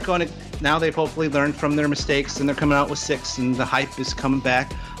now they've hopefully learned from their mistakes, and they're coming out with 6, and the hype is coming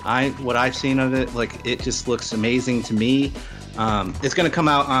back. What I've seen of it, it just looks amazing to me. It's going to come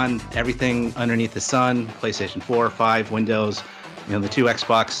out on everything underneath the sun, PlayStation 4, 5, Windows, the 2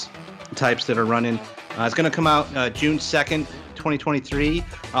 Xbox types that are running. It's going to come out June 2nd, 2023.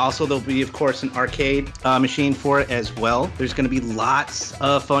 Also, there'll be, of course, an arcade machine for it as well. There's going to be lots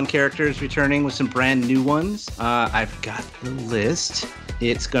of fun characters returning with some brand new ones. I've got the list.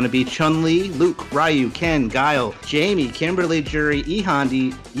 It's going to be Chun-Li, Luke, Ryu, Ken, Guile, Jamie, Kimberly, Jury,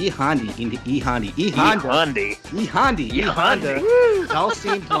 E-Hondi,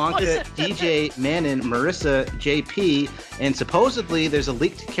 Dalcine, Blanca, DJ, Manon, Marissa, JP, and supposedly there's a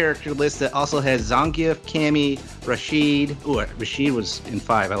leaked character list that also has Zangief, Cammy, Rashid. Ooh, Rashid was in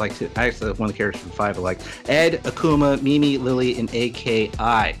 5. I liked it. Actually, one of the characters from 5 I liked. Ed, Akuma, Mimi, Lily, and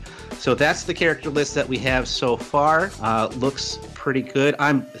AKI. So that's the character list that we have so far. Looks pretty good.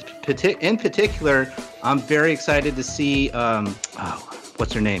 In particular, I'm very excited to see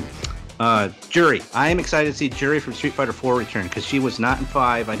what's her name? Jury. I am excited to see Jury from Street Fighter 4 return, because she was not in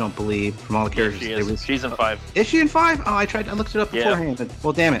 5, I don't believe, from all the characters. She's in 5. Is she in 5? Oh, I looked it up beforehand. But,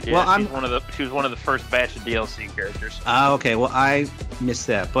 well, damn it. Yeah, she was one of the first batch of DLC characters. Okay. Well, I missed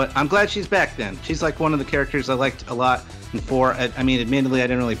that, but I'm glad she's back then. She's one of the characters I liked a lot in 4. Admittedly, I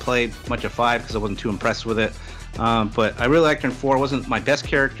didn't really play much of 5 because I wasn't too impressed with it. But I really liked her in 4. Wasn't my best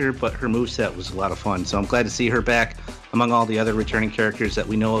character, but her moveset was a lot of fun. So I'm glad to see her back among all the other returning characters that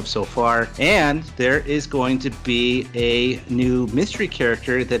we know of so far. And there is going to be a new mystery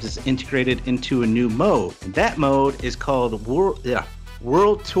character that is integrated into a new mode. And that mode is called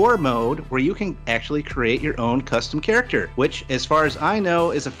World Tour mode, where you can actually create your own custom character, which, as far as I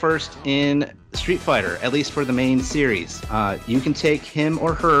know, is a first in Street Fighter, at least for the main series. You can take him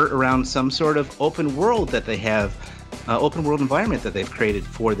or her around some sort of open world that they have, open world environment that they've created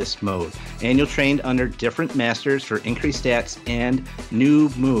for this mode, and you'll train under different masters for increased stats and new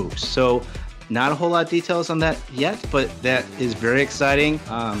moves. So not a whole lot of details on that yet, but that is very exciting.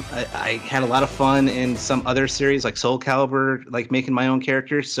 I had a lot of fun in some other series like Soul Calibur, making my own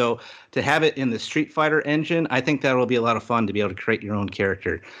characters. So to have it in the Street Fighter engine, I think that will be a lot of fun to be able to create your own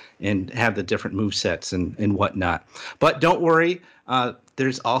character and have the different movesets and whatnot. But don't worry,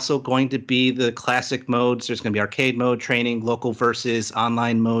 there's also going to be the classic modes. There's going to be arcade mode, training, local versus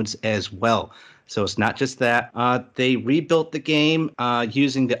online modes as well. So it's not just that. They rebuilt the game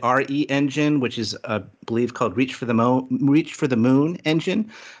using the RE engine, which is, I believe, called Reach for the Moon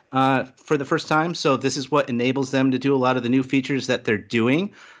engine for the first time. So this is what enables them to do a lot of the new features that they're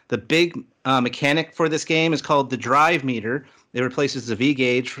doing. The big mechanic for this game is called the drive meter. It replaces the V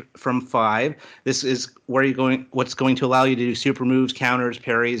gauge from 5. This is where what's going to allow you to do super moves, counters,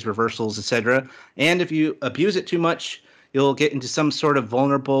 parries, reversals, etc. And if you abuse it too much, you'll get into some sort of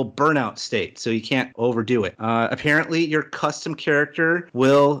vulnerable burnout state, so you can't overdo it. Apparently, your custom character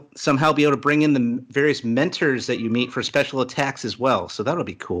will somehow be able to bring in the various mentors that you meet for special attacks as well, so that'll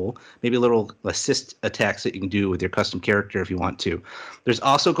be cool. Maybe a little assist attacks that you can do with your custom character if you want to. There's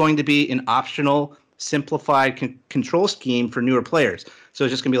also going to be an optional simplified control scheme for newer players. So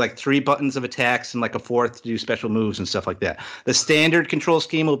it's just going to be like 3 buttons of attacks and like a 4th to do special moves and stuff like that. The standard control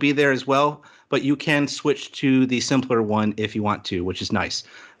scheme will be there as well, but you can switch to the simpler one if you want to, which is nice.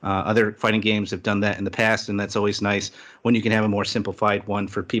 Other fighting games have done that in the past, and that's always nice when you can have a more simplified one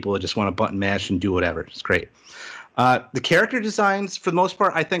for people who just want to button mash and do whatever. It's great. The character designs, for the most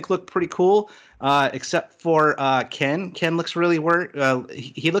part, I think look pretty cool, except for Ken. Ken looks really weird.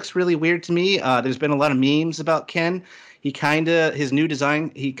 He looks really weird to me. There's been a lot of memes about Ken. His new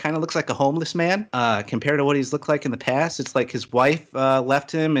design, he kind of looks like a homeless man compared to what he's looked like in the past. It's like his wife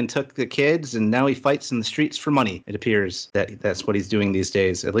left him and took the kids, and now he fights in the streets for money. It appears that's what he's doing these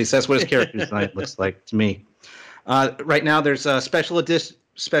days. At least that's what his character design looks like to me. Right now, there's special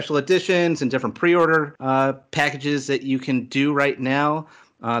editions and different pre-order packages that you can do right now.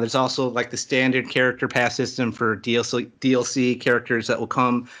 There's also like the standard character pass system for DLC characters that will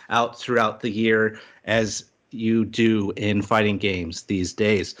come out throughout the year as you do in fighting games these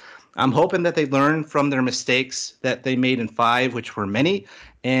days. I'm hoping that they learn from their mistakes that they made in 5, which were many,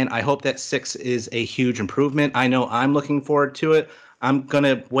 and I hope that 6 is a huge improvement. I know I'm looking forward to it. I'm going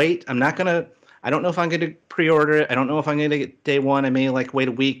to wait. I don't know if I'm going to pre-order it. I don't know if I'm going to get day one. I may wait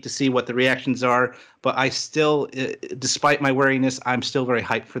a week to see what the reactions are, but I still, despite my wariness, I'm still very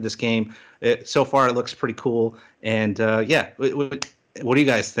hyped for this game. So far, it looks pretty cool. And what do you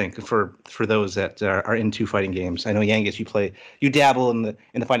guys think for those that are into fighting games? I know Yangus, you dabble in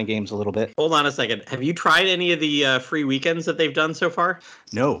the fighting games a little bit. Hold on a second. Have you tried any of the free weekends that they've done so far?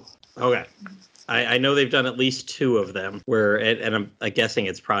 No. Okay. I know they've done at least 2 of them and I'm guessing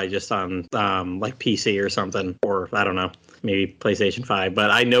it's probably just on like PC or something, or I don't know, maybe PlayStation 5.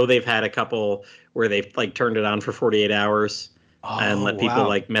 But I know they've had a couple where they've like turned it on for 48 hours. And let people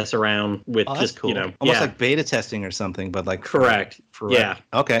like mess around with just cool. Almost like beta testing or something, but like correct. Yeah.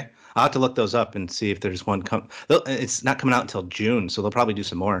 Okay. I'll have to look those up and see if there's one it's not coming out until June, so they'll probably do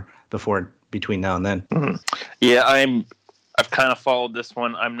some more between now and then. Mm-hmm. Yeah, I've kind of followed this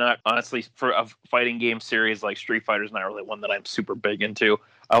one. I'm not, honestly, for a fighting game series like Street Fighter is not really one that I'm super big into.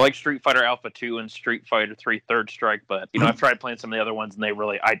 I like Street Fighter Alpha 2 and Street Fighter 3 Third Strike, but I've tried playing some of the other ones and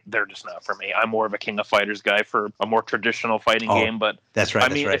they're just not for me. I'm more of a King of Fighters guy for a more traditional fighting game, but that's right.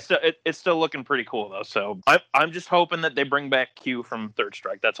 It's still looking pretty cool though. So I'm just hoping that they bring back Q from Third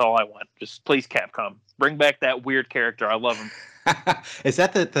Strike. That's all I want. Just please, Capcom, bring back that weird character. I love him. Is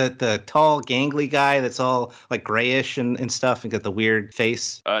that the tall, gangly guy that's all like grayish and stuff and got the weird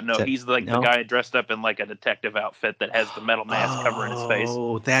face? No, he's like the guy dressed up in like a detective outfit that has the metal mask covering his face.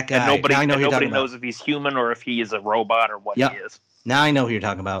 Oh, that guy. And nobody knows if he's human or if he is a robot or what he is. Now I know who you're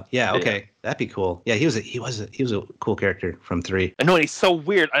talking about. Yeah, okay. Yeah. That'd be cool. Yeah, he was a cool character from 3. I know, and he's so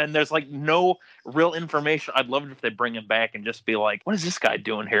weird, and there's like no real information. I'd love it if they bring him back and just be like, what is this guy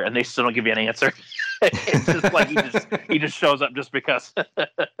doing here? And they still don't give you an answer. It's just like he just shows up just because.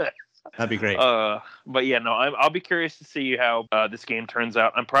 That'd be great. But yeah, no, I'll be curious to see how this game turns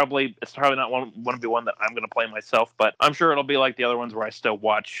out. It's probably not one of the one that I'm going to play myself, but I'm sure it'll be like the other ones where I still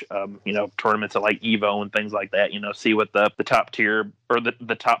watch, tournaments at like Evo and things like that. See what the top tier or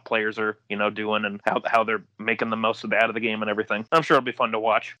the top players are, doing and how they're making the most out of the game and everything. I'm sure it'll be fun to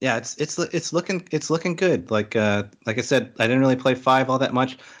watch. Yeah, it's looking good. Like I said, I didn't really play 5 all that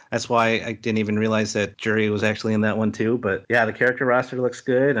much. That's why I didn't even realize that Jury was actually in that one too. But yeah, the character roster looks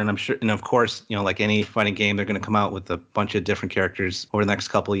good, and I'm sure, and of course, like any fighting game, they're going to come out with a bunch of different characters over the next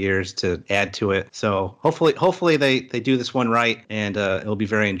couple of years to add to it. So hopefully they do this one right, and it'll be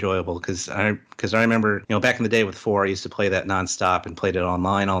very enjoyable. Because I remember, back in the day with 4, I used to play that nonstop and played it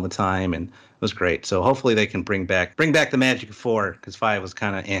online all the time, and it was great. So hopefully they can bring back the magic of 4, because 5 was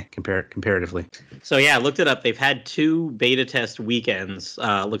kind of comparatively. So yeah, I looked it up. They've had 2 beta test weekends.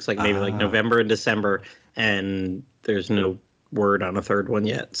 Looks like maybe like November and December, and there's no word on a third one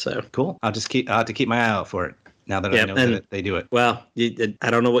yet. So cool. I'll have to keep my eye out for it now that I know that they do it. Well, I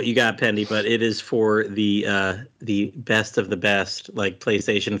don't know what you got, Pendy, but it is for the best of the best, like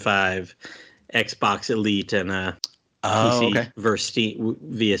PlayStation 5. Xbox Elite and PC versus Steam,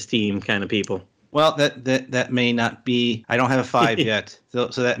 via Steam kind of people. Well, that may not be. I don't have a 5 yet, so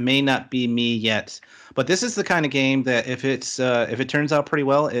that may not be me yet. But this is the kind of game that if it turns out pretty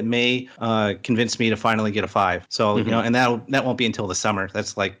well, it may convince me to finally get a 5. So and that won't be until the summer.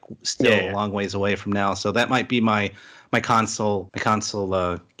 That's like still a long ways away from now. So that might be my console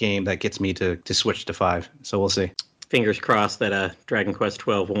game that gets me to switch to 5. So we'll see. Fingers crossed that Dragon Quest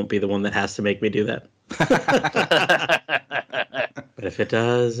 12 won't be the one that has to make me do that. But if it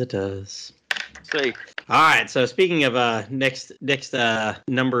does, it does. See. All right. So speaking of next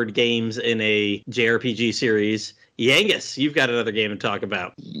numbered games in a JRPG series, Yangus, you've got another game to talk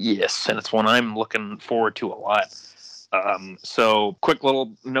about. Yes, and it's one I'm looking forward to a lot. So quick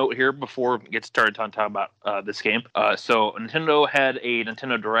little note here before we get started on talking about this game. So Nintendo had a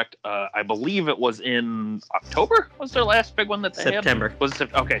Nintendo Direct. I believe it was in October. Was their last big one that they September. had? Was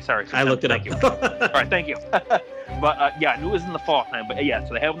it? Okay, sorry. September. I looked it up. Thank you. All right, thank you. But I knew it was in the fall time. But yeah,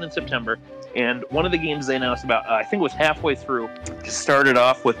 so they have one in September. And one of the games they announced about, I think it was halfway through, just started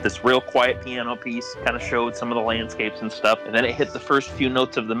off with this real quiet piano piece, kind of showed some of the landscapes and stuff, and then it hit the first few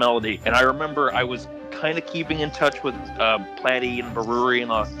notes of the melody. And I remember I was kind of keeping in touch with Platty and Baruri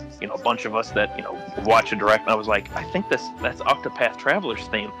and a bunch of us that watch a direct. And I was like, I think that's Octopath Traveler's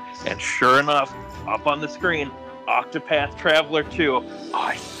theme. And sure enough, up on the screen, Octopath Traveler 2. Oh,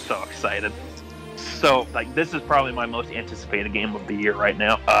 I'm so excited. So, this is probably my most anticipated game of the year right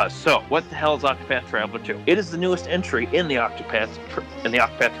now. So, what the hell is Octopath Traveler 2? It is the newest entry in the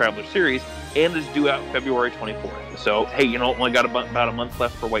Octopath Traveler series, and is due out February 24th. So, hey, only got about a month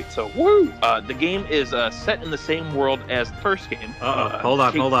left for wait. So, woo! The game is set in the same world as the first game. Hold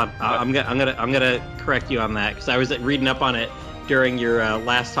on. I'm gonna correct you on that because I was reading up on it during your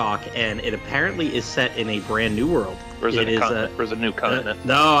last talk, and it apparently is set in a brand new world. Or is it a new continent?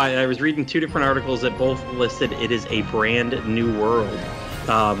 No, I was reading 2 different articles that both listed it is a brand new world.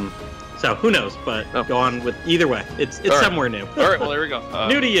 So who knows? But go on with either way. It's somewhere new. All right, well there we go.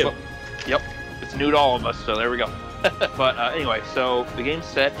 New to you. Well, yep, it's new to all of us. So there we go. But anyway, so the game's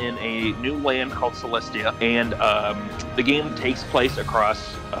set in a new land called Celestia, and the game takes place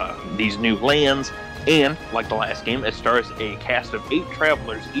across these new lands. And, like the last game, it stars a cast of 8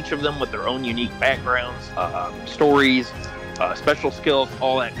 travelers, each of them with their own unique backgrounds, stories, special skills,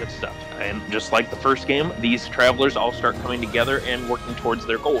 all that good stuff. And just like the first game, these travelers all start coming together and working towards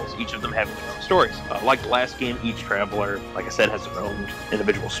their goals, each of them having their own stories. Like the last game, each traveler, like I said, has their own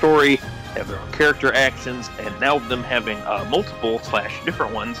individual story, have their own character actions, and now them having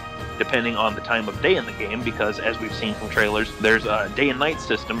multiple/different ones depending on the time of day in the game, because as we've seen from trailers, there's a day and night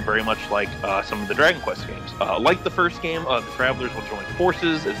system very much like some of the Dragon Quest games. Like the first game, the travelers will join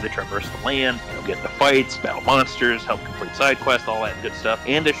forces as they traverse the land, get into fights, battle monsters, help complete side quests, all that good stuff.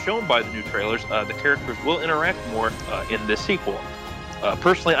 And as shown by the new trailers, the characters will interact more in this sequel.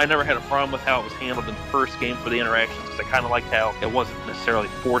 Personally, I never had a problem with how it was handled in the first game for the interactions, because I kind of liked how it wasn't necessarily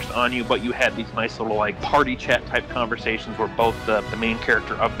forced on you, but you had these nice little party chat type conversations where both the main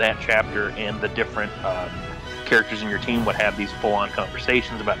character of that chapter and the different characters in your team would have these full-on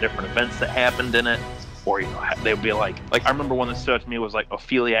conversations about different events that happened in it. Or, they would be like I remember one that stood out to me was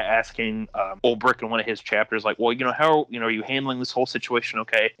Ophelia asking Ulbrich in one of his chapters, well, how, are you handling this whole situation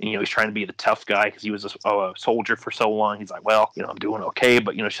okay? And, he's trying to be the tough guy because he was a soldier for so long. He's like, well, I'm doing okay.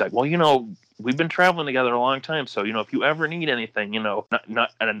 But, she's like, well, we've been traveling together a long time. So, if you ever need anything,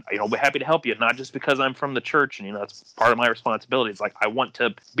 we're happy to help you. Not just because I'm from the church and, that's part of my responsibility. It's I want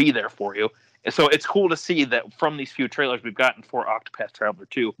to be there for you. And so it's cool to see that from these few trailers we've gotten for Octopath Traveler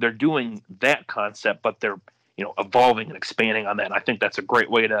 2, they're doing that concept, but they're, evolving and expanding on that. And I think that's a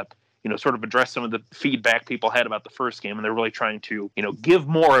great way to, sort of address some of the feedback people had about the first game. And they're really trying to, give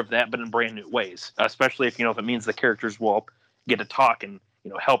more of that, but in brand new ways, especially if, if it means the characters will get to talk and,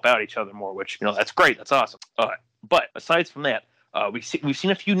 help out each other more, which, that's great. That's awesome. But aside from that, we've seen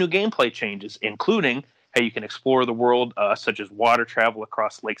a few new gameplay changes, including how you can explore the world, such as water travel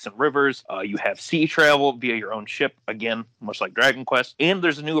across lakes and rivers. You have sea travel via your own ship, again, much like Dragon Quest. And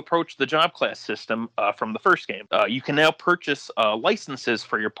there's a new approach to the job class system from the first game. You can now purchase licenses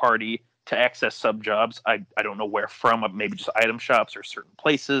for your party to access sub-jobs. I don't know where from, maybe just item shops or certain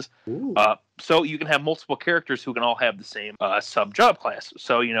places. So you can have multiple characters who can all have the same sub-job class.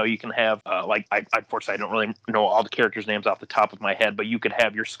 So, you can have, unfortunately, I don't really know all the characters' names off the top of my head, but you could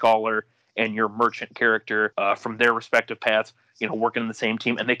have your scholar and your merchant character from their respective paths, working in the same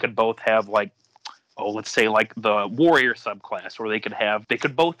team, and they could both have let's say like the warrior subclass, or they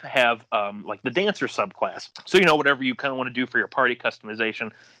could both have like the dancer subclass. So, whatever you kind of want to do for your party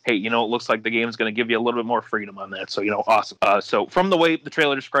customization, hey, it looks like the game is going to give you a little bit more freedom on that. So, awesome. So from the way the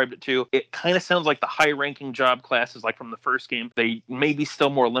trailer described it too, it kind of sounds like the high ranking job classes like from the first game. They may be still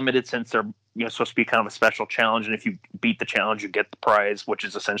more limited since they're supposed to be kind of a special challenge, and if you beat the challenge, you get the prize, which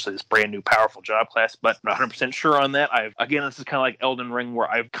is essentially this brand new powerful job class. But I'm not 100% sure on that. This is kind of like Elden Ring, where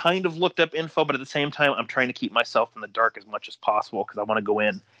I've kind of looked up info, but at the same time, I'm trying to keep myself in the dark as much as possible because I want to go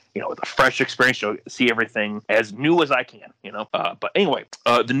in, with a fresh experience, to see everything as new as I can, But anyway,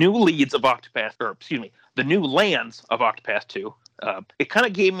 the new leads of the new lands of Octopath 2. It kind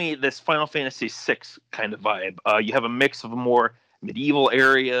of gave me this Final Fantasy VI kind of vibe. You have a mix of more medieval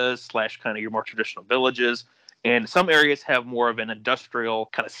areas / kind of your more traditional villages, and some areas have more of an industrial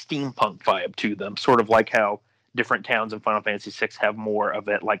kind of steampunk vibe to them, sort of like how different towns in Final Fantasy VI have more of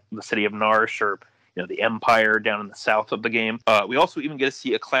it, like the city of Narshe or the Empire down in the south of the game. We also even get to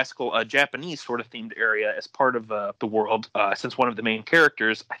see a classical Japanese sort of themed area as part of the world, since one of the main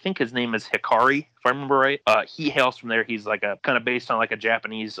characters, I think his name is Hikari, if I remember right. He hails from there. He's like a kind of based on like a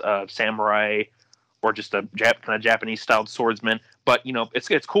Japanese samurai, or just a kind of Japanese-styled swordsman. But,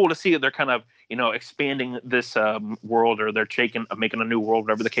 it's cool to see that they're kind of, expanding this world, or they're making a new world,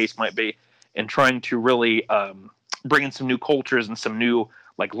 whatever the case might be, and trying to really bring in some new cultures and some new,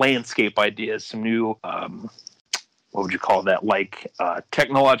 like, landscape ideas, some new, what would you call that, like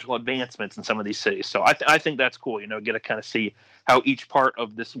technological advancements in some of these cities. So I think that's cool, get to kind of see how each part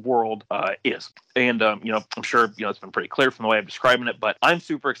of this world is. And, I'm sure, it's been pretty clear from the way I'm describing it, but I'm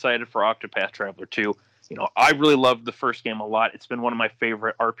super excited for Octopath Traveler 2. I really loved the first game a lot. It's been one of my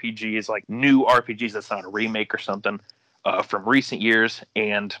favorite RPGs, like new RPGs that's not a remake or something, from recent years.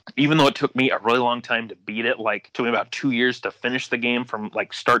 And even though it took me a really long time to beat it, like it took me about 2 years to finish the game from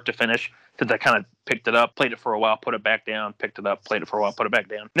like start to finish, since I kind of picked it up, played it for a while, put it back down, picked it up, played it for a while, put it back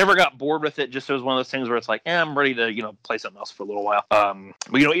down. Never got bored with it. Just it was one of those things where it's like, I'm ready to, play something else for a little while. But,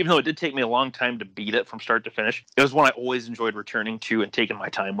 even though it did take me a long time to beat it from start to finish, it was one I always enjoyed returning to and taking my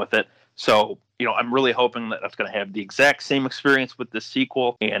time with it. So, I'm really hoping that that's going to have the exact same experience with this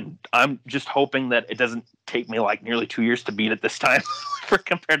sequel. And I'm just hoping that it doesn't take me like nearly 2 years to beat it this time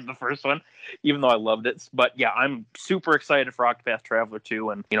compared to the first one, even though I loved it. But yeah, I'm super excited for Octopath Traveler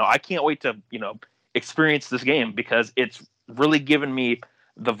 2. And, I can't wait to, experience this game because it's really given me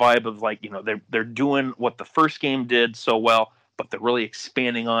the vibe of like, they're doing what the first game did so well, but they're really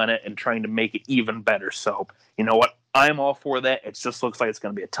expanding on it and trying to make it even better. So, you know what? I'm all for that. It just looks like it's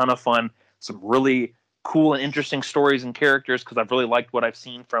going to be a ton of fun. Some really cool and interesting stories and characters, because I've really liked what I've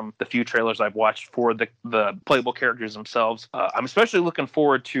seen from the few trailers I've watched for the playable characters themselves. I'm especially looking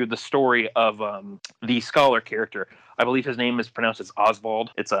forward to the story of the scholar character. I believe his name is pronounced as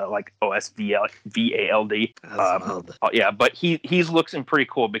Oswald. It's like Osvald. Yeah, but he's looking pretty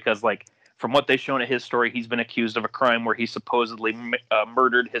cool because like from what they've shown of his story, he's been accused of a crime where he supposedly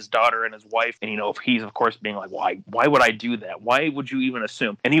murdered his daughter and his wife. And, he's, of course, being like, why would I do that? Why would you even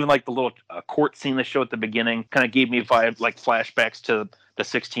assume? And even like the little court scene they show at the beginning kind of gave me vibe, like flashbacks to the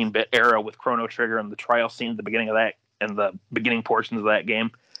 16-bit era with Chrono Trigger and the trial scene at the beginning of that and the beginning portions of that game.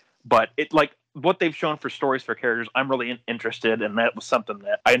 But it like what they've shown for stories for characters, I'm really interested. And that was something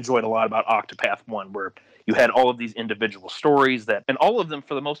that I enjoyed a lot about Octopath 1, where you had all of these individual stories and all of them,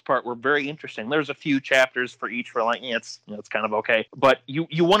 for the most part, were very interesting. There's a few chapters for each where like, it's kind of okay. But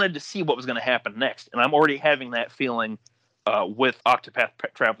you wanted to see what was going to happen next. And I'm already having that feeling with Octopath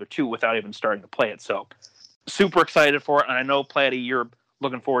Traveler 2 without even starting to play it. So super excited for it. And I know, Platty, you're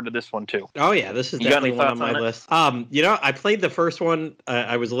looking forward to this one too. Oh yeah, this is definitely one on my list. I played the first one.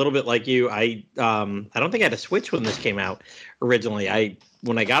 I was a little bit like you. I don't think I had a Switch when this came out originally.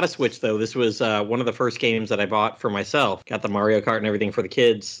 When I got a Switch, though, this was one of the first games that I bought for myself. Got the Mario Kart and everything for the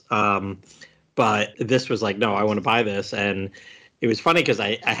kids. But this was like, no, I want to buy this. And it was funny because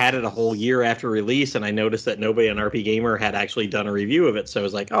I had it a whole year after release, and I noticed that nobody on RP Gamer had actually done a review of it. So I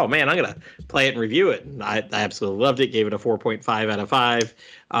was like, oh, man, I'm going to play it and review it. And I absolutely loved it, gave it a 4.5 out of 5.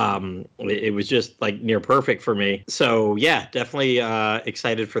 It was just like near perfect for me. So, yeah, definitely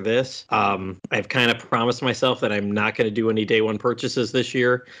excited for this. I've kind of promised myself that I'm not going to do any day one purchases this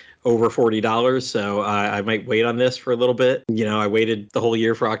year over $40. So I might wait on this for a little bit. I waited the whole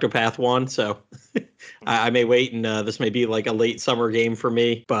year for Octopath 1. So I may wait, and this may be like a late summer game for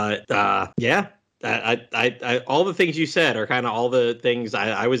me. But yeah, I all the things you said are kind of all the things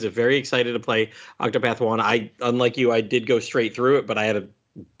I was very excited to play Octopath 1. Unlike you, I did go straight through it, but I had a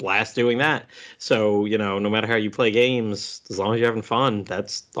blast doing that. So, no matter how you play games, as long as you're having fun,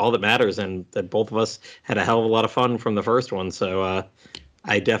 that's all that matters. And that both of us had a hell of a lot of fun from the first one. So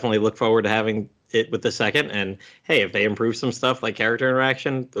I definitely look forward to having it with the second. And hey, if they improve some stuff like character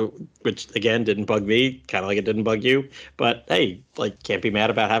interaction, which again didn't bug me, kind of like it didn't bug you, but hey, like can't be mad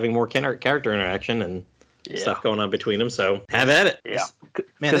about having more character interaction and stuff going on between them. So have at it. Yeah,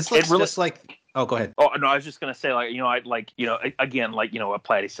 man, this looks just like. Oh, go ahead. Oh, no, I was just going to say, like, I like, again, like, what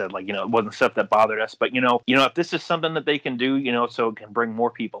Platty said, like, it wasn't stuff that bothered us, but, if this is something that they can do, so it can bring more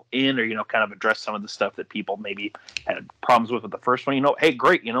people in or, kind of address some of the stuff that people maybe had problems with the first one, hey,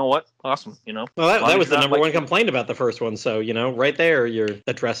 great, you know what? Awesome, Well, that was the number one complaint about the first one. So, right there, you're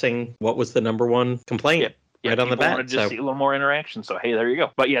addressing what was the number one complaint right on the bat. Wanted to see a little more interaction. So, hey, there you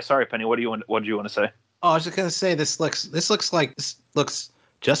go. But yeah, sorry, Penny, what did you want to say? Oh, I was just going to say, this looks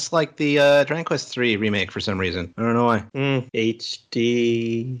just like the Dragon Quest 3 remake for some reason. I don't know why.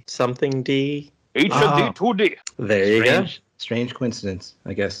 HD something D. HD 2D. There you go. Strange coincidence,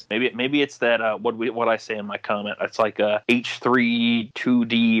 I guess. Maybe it's that what I say in my comment. It's like H3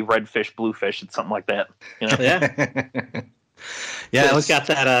 2D redfish bluefish. It's something like that. Yeah. Yeah, it's got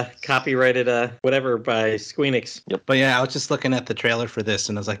that copyrighted whatever by Squeenix. Yep. But yeah, I was just looking at the trailer for this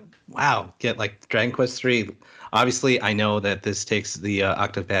and I was like, wow, get like Dragon Quest 3. Obviously, I know that this takes the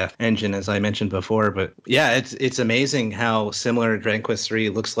Octopath engine, as I mentioned before, but yeah, it's amazing how similar Dragon Quest 3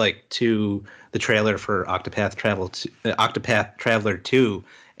 looks like to the trailer for Octopath Traveler 2.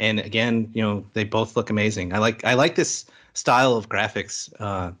 And again, they both look amazing. I like this style of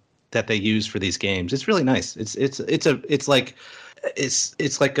graphics that they use for these games. It's really nice. It's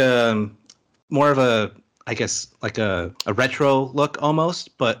like more of a, I guess, like a retro look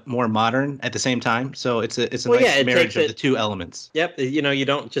almost, but more modern at the same time. So it's a nice marriage of the two elements. Yep. You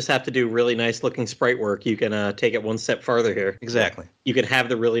don't just have to do really nice looking sprite work. You can take it one step farther here. Exactly. You can have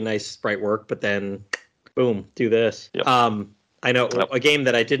the really nice sprite work, but then boom, do this. Yep. I know a game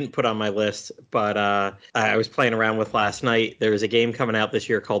that I didn't put on my list, but I was playing around with last night. There's a game coming out this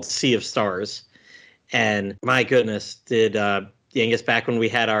year called Sea of Stars. And my goodness, did Yangus, back when we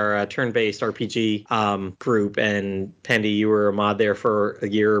had our turn-based RPG group, and Pendy, you were a mod there for a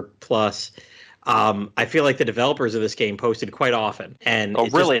year plus. I feel like the developers of this game posted quite often. And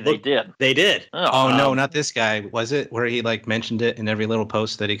they did? They did. Oh, no, not this guy. Was it where he like mentioned it in every little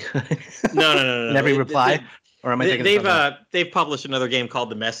post that he could? No. In every reply? Or am I thinking they've published another game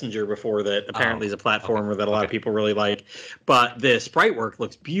called The Messenger before that apparently is a platformer that a lot of people really like. But the sprite work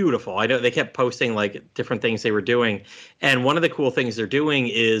looks beautiful. I know they kept posting like different things they were doing. And one of the cool things they're doing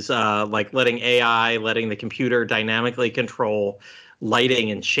is like letting the computer dynamically control lighting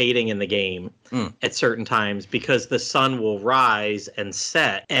and shading in the game at certain times, because the sun will rise and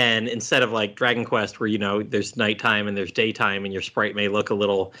set. And instead of like Dragon Quest where, there's nighttime and there's daytime and your sprite may look a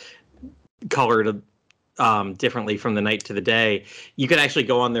little colored differently from the night to the day, you can actually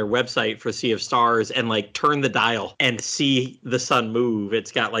go on their website for Sea of Stars and like turn the dial and see the sun move.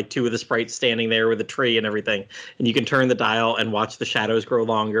 It's got like two of the sprites standing there with a tree and everything, and you can turn the dial and watch the shadows grow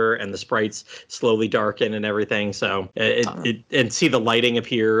longer and the sprites slowly darken and everything. So and see the lighting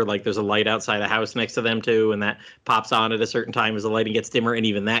appear, like there's a light outside a house next to them too, and that pops on at a certain time as the lighting gets dimmer, and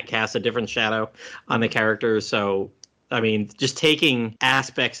even that casts a different shadow on the characters. So I mean, just taking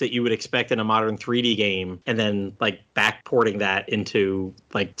aspects that you would expect in a modern 3D game and then like backporting that into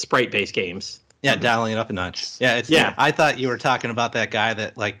like sprite-based games. Yeah, dialing it up a notch. Yeah, I thought you were talking about that guy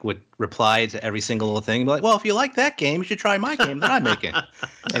that like would reply to every single little thing, like, "Well, if you like that game, you should try my game that I'm making."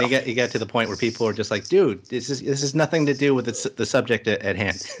 And you get to the point where people are just like, "Dude, this is nothing to do with the subject at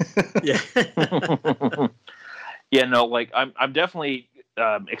hand." Yeah. Yeah, no, like I'm definitely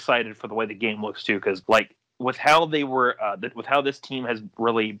excited for the way the game looks too, because like, with how they were, with how this team has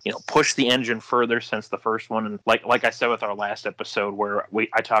really, pushed the engine further since the first one, and like I said with our last episode, where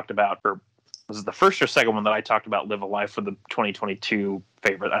I talked about, or was it the first or second one that I talked about, Live a Life for the 2022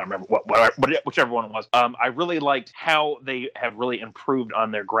 favorite? I don't remember whichever one it was. I really liked how they have really improved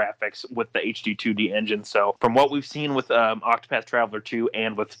on their graphics with the HD 2D engine. So from what we've seen with Octopath Traveler 2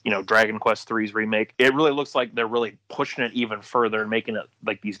 and with Dragon Quest 3's remake, it really looks like they're really pushing it even further and making it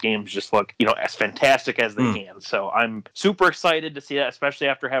like these games just look as fantastic as they can. So I'm super excited to see that, especially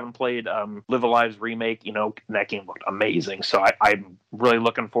after having played Live Alive's remake. That game looked amazing. So I'm really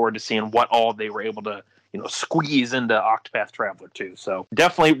looking forward to seeing what all they were able to squeeze into Octopath Traveler 2. So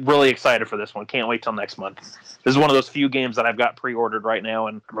definitely really excited for this one. Can't wait till next month. This is one of those few games that I've got pre-ordered right now,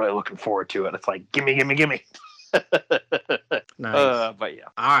 and I'm really looking forward to it. It's like, gimme. Nice. But yeah.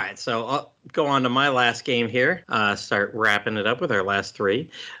 All right, so I'll go on to my last game here. Start wrapping it up with our last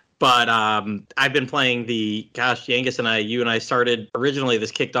three. But I've been playing Yangus and you and I started, originally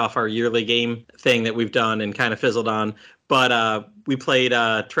this kicked off our yearly game thing that we've done and kind of fizzled on. But we played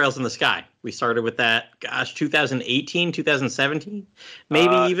Trails in the Sky. We started with that, 2018, 2017,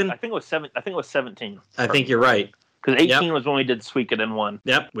 maybe even. I think it was 17. I think you're right. Because 18 was when we did Suikoden 1.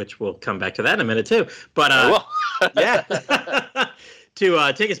 Yep, which we'll come back to that in a minute too. But yeah,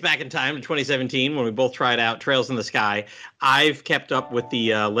 to take us back in time to 2017 when we both tried out Trails in the Sky, I've kept up with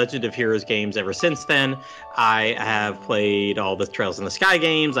the Legend of Heroes games ever since then. I have played all the Trails in the Sky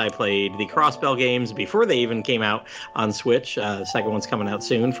games. I played the Crossbell games before they even came out on Switch. The second one's coming out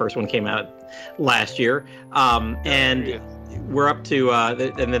soon. First one came out last year. And we're up to,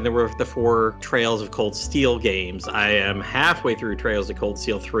 and then there were the 4 Trails of Cold Steel games. I am halfway through Trails of Cold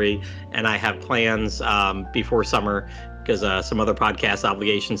Steel 3, and I have plans before summer, because some other podcast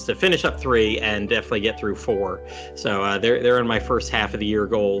obligations, to finish up 3 and definitely get through 4. So they're in my first half of the year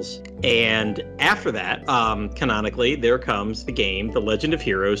goals. And after that, canonically, there comes the game, The Legend of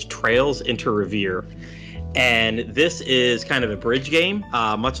Heroes Trails into Revere. And this is kind of a bridge game,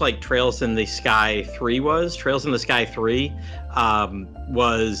 much like Trails in the Sky 3 was. Trails in the Sky 3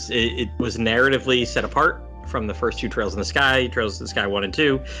 was narratively set apart from the first 2 Trails in the Sky. Trails in the Sky 1 and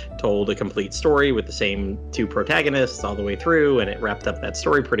 2 told a complete story with the same 2 protagonists all the way through, and it wrapped up that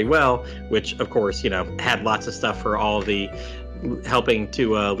story pretty well, which, of course, had lots of stuff for all of the helping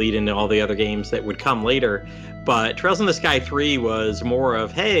to lead into all the other games that would come later. But Trails in the Sky 3 was more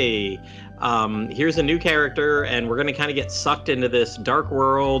of, hey, here's a new character, and we're going to kind of get sucked into this dark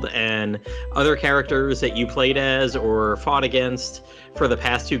world, and other characters that you played as or fought against for the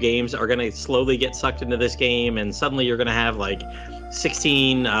past 2 games are going to slowly get sucked into this game, and suddenly you're going to have like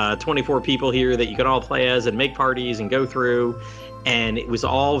 16, 24 people here that you can all play as and make parties and go through. And it was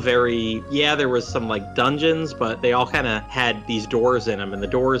all very, there was some like dungeons, but they all kind of had these doors in them, and the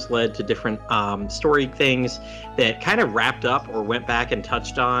doors led to different story things that kind of wrapped up or went back and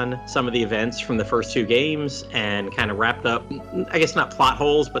touched on some of the events from the first 2 games, and kind of wrapped up, I guess not plot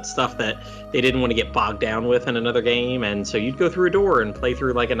holes, but stuff that they didn't want to get bogged down with in another game. And so you'd go through a door and play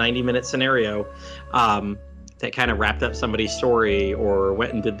through like a 90-minute scenario that kind of wrapped up somebody's story, or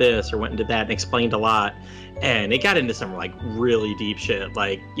went and did this or went and did that, and explained a lot. And it got into some like really deep shit,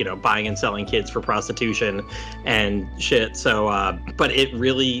 like, buying and selling kids for prostitution and shit. So, but it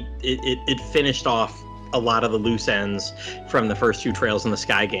really, it finished off a lot of the loose ends from the first 2 Trails in the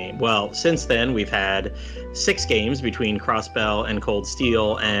Sky game. Well, since then, we've had 6 games between Crossbell and Cold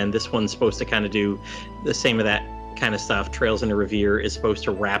Steel, and this one's supposed to kind of do the same of that kind of stuff. Trails into Revere is supposed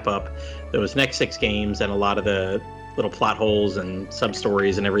to wrap up those next 6 games and a lot of the little plot holes and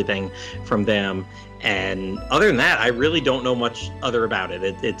sub-stories and everything from them. And other than that, I really don't know much other about it.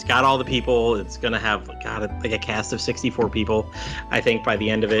 It's got all the people. It's going to have like a cast of 64 people, I think, by the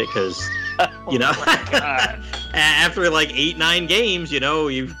end of it, because, after like 8-9 games,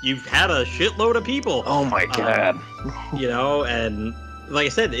 you've had a shitload of people. Oh my God. And like I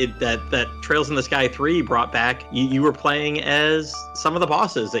said, that Trails in the Sky 3 brought back, you were playing as some of the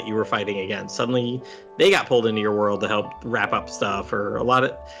bosses that you were fighting against. Suddenly they got pulled into your world to help wrap up stuff, or a lot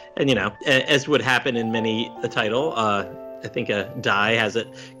of, and as would happen in many a title, I think a Die has it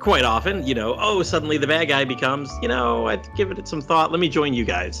quite often, suddenly the bad guy becomes, I'd give it some thought. Let me join you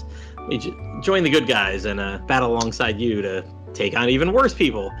guys. Let me join the good guys and battle alongside you to take on even worse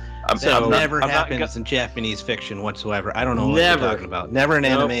people. That never happens in Japanese fiction whatsoever. I don't know what you're talking about. Never an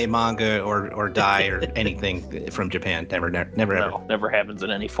anime, manga, or Die or anything from Japan. Never, ever. Never happens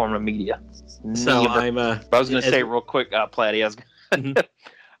in any form of media. So I was going to say real quick, Platty, I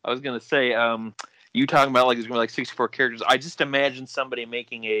was going to say, you talking about like there's going to be like 64 characters. I just imagine somebody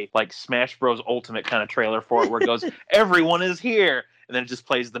making a like Smash Bros. Ultimate kind of trailer for it, where it goes, everyone is here, and then it just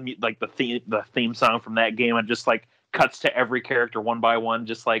plays the theme song from that game, and just like cuts to every character one by one,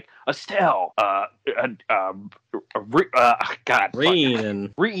 just like Estelle,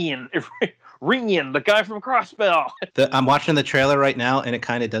 Reen, the guy from Crossbell. I'm watching the trailer right now, and it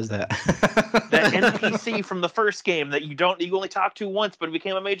kind of does that. That NPC from the first game that you only talked to once, but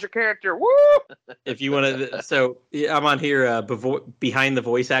became a major character. Woo! If you want to, so I'm on here,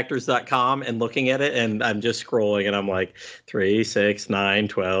 behindthevoiceactors.com, and looking at it, and I'm just scrolling, and I'm like 3, 6, 9,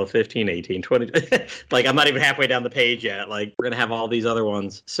 12, 15, 18, 20. Like, I'm not even halfway down the page yet. Like, we're going to have all these other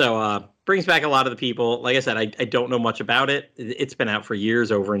ones. So, brings back a lot of the people. Like I said, I don't know much about it. It's been out for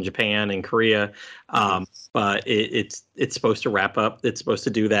years over in Japan and Korea, but it's supposed to wrap up. It's supposed to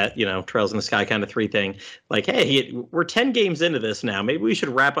do that, Trails in the Sky kind of 3 thing. Like, hey, we're 10 games into this now. Maybe we should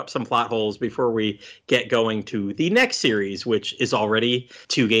wrap up some plot holes before we get going to the next series, which is already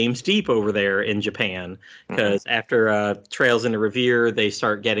 2 games deep over there in Japan. Because after Trails into Revere, they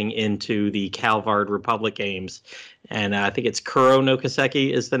start getting into the Calvard Republic games. And I think it's Kuro no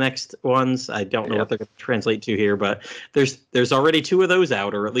Kiseki is the next one. ones. I don't know what they're going to translate to here, but there's already 2 of those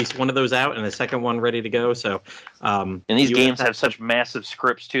out, or at least one of those out, and a second one ready to go. So, and these games have such massive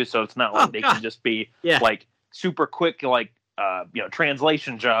scripts too, so it's not like can just be like super quick, like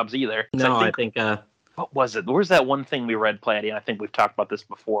translation jobs either. No, I think what was it? Where's that one thing we read, Platty? I think we've talked about this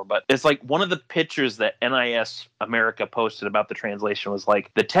before, but it's like one of the pictures that NIS America posted about the translation was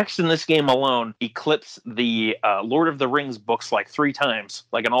like the text in this game alone eclipsed the Lord of the Rings books like 3 times,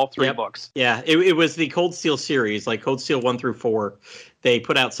 like in all 3 books. Yeah, it was the Cold Steel series, like Cold Steel 1 through 4. They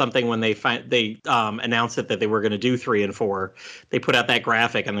put out something when they announced it that they were going to do 3 and 4. They put out that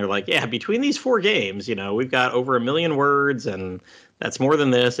graphic and they're like, yeah, between these 4 games, we've got over 1 million words, and that's more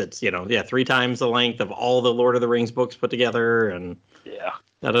than this. It's 3 times the length of all the Lord of the Rings books put together, and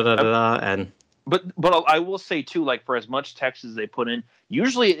and. But I will say too, like for as much text as they put in,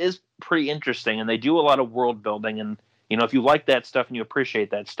 usually it is pretty interesting, and they do a lot of world building. And if you like that stuff and you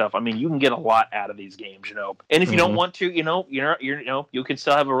appreciate that stuff, I mean, you can get a lot out of these games, And if you don't want to, you can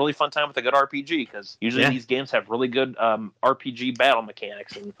still have a really fun time with a good RPG, because usually these games have really good RPG battle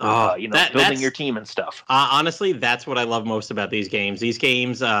mechanics and building your team and stuff. Honestly, that's what I love most about these games. These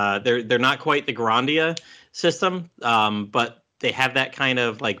games, they're not quite the Grandia system, but they have that kind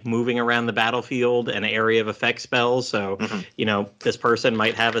of like moving around the battlefield and area of effect spells. So, this person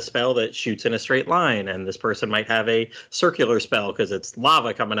might have a spell that shoots in a straight line, and this person might have a circular spell because it's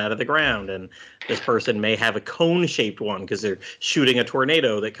lava coming out of the ground, and this person may have a cone-shaped one because they're shooting a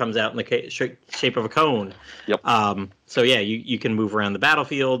tornado that comes out in the shape of a cone. Yep. So yeah, you can move around the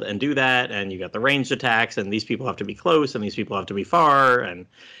battlefield and do that, and you got the ranged attacks, and these people have to be close, and these people have to be far, and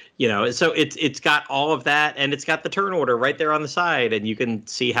so it's got all of that, and it's got the turn order right there on the side, and you can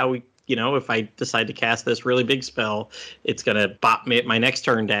see how if I decide to cast this really big spell, it's gonna bop me at my next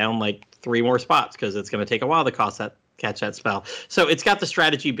turn down like 3 more spots because it's gonna take a while to catch that spell. So it's got the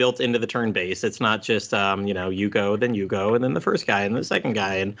strategy built into the turn base. It's not just you go, then you go, and then the first guy and the second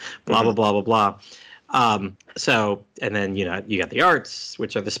guy, and blah blah blah blah blah. So, and then, you got the arts,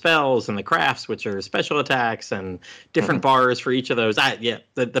 which are the spells, and the crafts, which are special attacks, and different bars for each of those.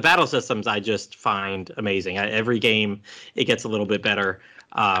 The battle systems I just find amazing. Every game, it gets a little bit better.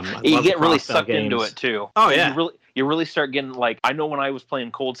 You get really sucked into it too. Oh yeah. You really start getting like, I know when I was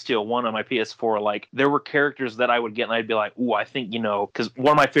playing Cold Steel 1 on my PS4, like there were characters that I would get and I'd be like, ooh, I think, because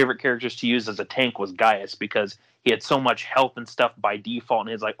one of my favorite characters to use as a tank was Gaius, because he had so much health and stuff by default. And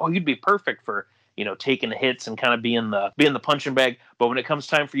he's like, oh, you'd be perfect for, taking the hits and kind of being the punching bag. But when it comes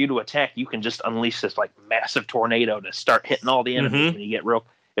time for you to attack, you can just unleash this like massive tornado to start hitting all the enemies when you get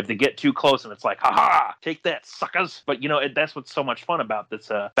if they get too close, and it's like, ha, take that, suckers. But, that's what's so much fun about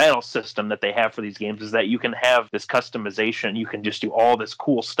this battle system that they have for these games, is that you can have this customization. You can just do all this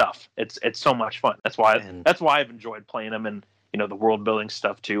cool stuff. It's so much fun. That's why I've enjoyed playing them, and, the world building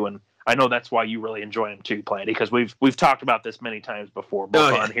stuff too. And I know that's why you really enjoy them too, Planty, because we've talked about this many times before,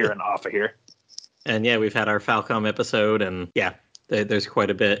 both on here and off of here. And yeah, we've had our Falcom episode, and there's quite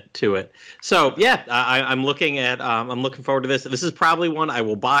a bit to it. So yeah, I'm looking forward to this. This is probably one I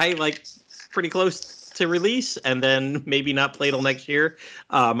will buy like pretty close to release, and then maybe not play till next year.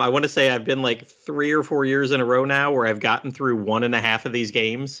 I want to say I've been like 3 or 4 years in a row now where I've gotten through 1.5 of these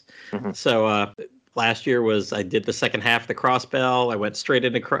games. So last year I did the second half of the Crossbell. I went straight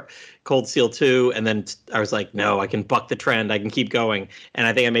into Cold Steel 2, and then I was like, no, I can buck the trend. I can keep going. And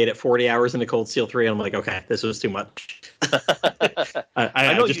I think I made it 40 hours into Cold Steel 3, and I'm like, okay, this was too much.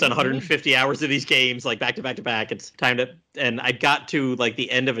 I've just done 150 hours of these games, like back to back to back. It's time to, and I got to like the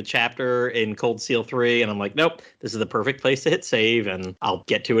end of a chapter in Cold Steel 3, and I'm like, nope, this is the perfect place to hit save, and I'll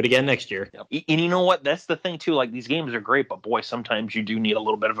get to it again next year. Yep. And you know what? That's the thing too. Like, these games are great, but boy, sometimes you do need a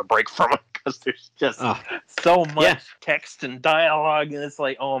little bit of a break from them, because there's just so much text and dialogue, and it's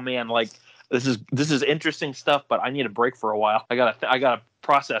like, oh man, like this is interesting stuff, but I need a break for a while. I gotta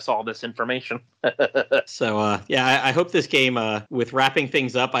process all this information. So I hope this game, with wrapping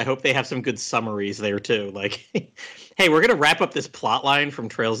things up, I hope they have some good summaries there too. Like, hey, we're gonna wrap up this plot line from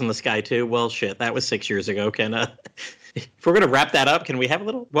Trails in the Sky 2. Well, shit, that was 6 years ago. If we're gonna wrap that up, can we have a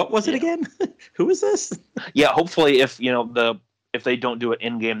little? What was it again? Who is this? Yeah, hopefully, if they don't do it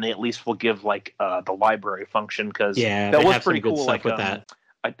in game, they at least will give like the library function, because that was pretty cool. Like with that.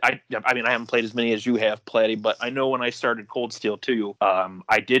 I mean, I haven't played as many as you have, Platty, but I know when I started Cold Steel 2,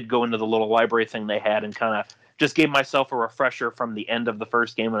 I did go into the little library thing they had and kind of just gave myself a refresher from the end of the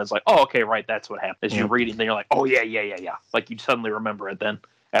first game, and it's like, oh, okay, right, that's what happened. As you read it, then you're like, oh yeah. Like, you suddenly remember it then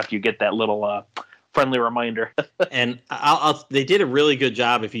after you get that little friendly reminder. And they did a really good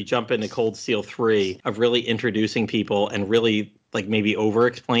job, if you jump into Cold Steel 3, of really introducing people and really like maybe over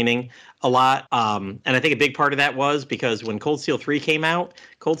explaining a lot. And I think a big part of that was because when Cold Steel 3 came out,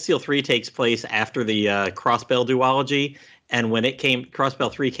 Cold Steel 3 takes place after the Crossbell duology. And when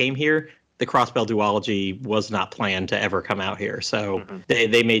Crossbell 3 came here, the Crossbell duology was not planned to ever come out here. So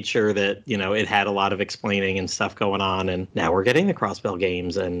they made sure that, it had a lot of explaining and stuff going on. And now we're getting the Crossbell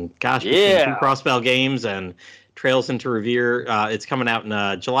games. And gosh, between 2 Crossbell games and Trails into Revere, it's coming out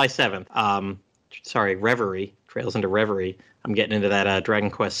in July 7th. Reverie. Trails into Reverie. I'm getting into that Dragon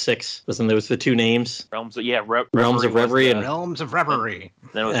Quest 6. Wasn't those the 2 names? Realms of Reverie and Realms of Reverie.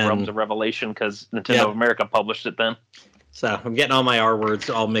 Then it was Realms of Revelation because Nintendo of America published it then. So I'm getting all my R words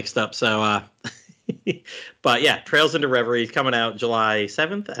all mixed up. So, but yeah, Trails into Reverie is coming out July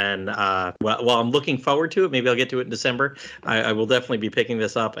 7th. And while I'm looking forward to it, maybe I'll get to it in December. I will definitely be picking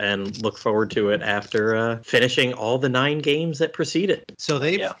this up and look forward to it after finishing all the 9 games that precede it. So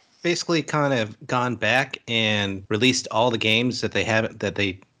they've basically kind of gone back and released all the games that they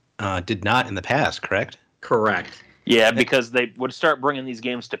did not in the past, correct? Correct. Yeah, because they would start bringing these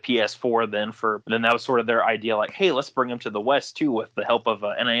games to PS4 then that was sort of their idea, like, hey, let's bring them to the West too with the help of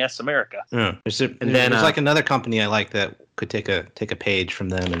NIS America. Yeah. There's like another company I like that could take a page from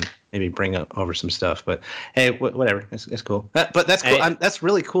them and maybe bring over some stuff. But hey, whatever, it's cool. But that's cool. That's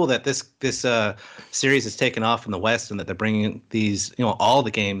really cool that this series is taken off in the West and that they're bringing these all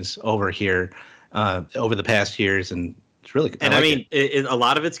the games over here over the past years and. It's really, a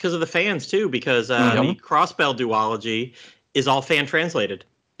lot of it's because of the fans too, because the Crossbell duology is all fan translated.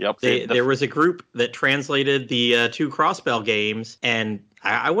 Yep. There was a group that translated the 2 Crossbell games, and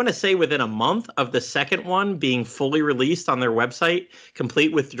I want to say within a month of the second one being fully released on their website,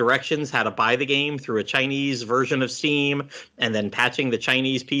 complete with directions how to buy the game through a Chinese version of Steam, and then patching the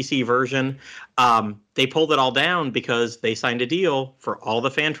Chinese PC version. They pulled it all down because they signed a deal for all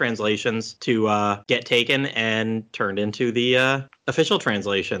the fan translations to get taken and turned into the official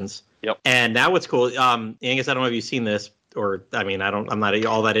translations. Yep. And now what's cool, Angus, I don't know if you've seen this, I'm not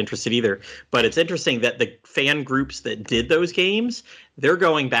all that interested either, but it's interesting that the fan groups that did those games, they're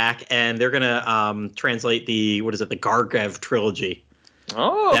going back and they're going to translate the Gargev trilogy.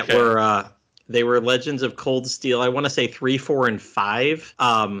 Oh, okay. They were Legends of Cold Steel. I want to say 3, 4, and 5.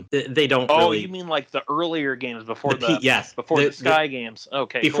 They don't. Oh, you mean like the earlier games before the Sky games?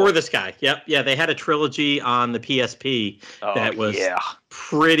 Okay, before the Sky. Yep, yeah. They had a trilogy on the PSP that was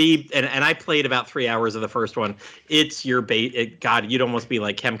pretty. And I played about 3 hours of the first one. It's your God, you'd almost be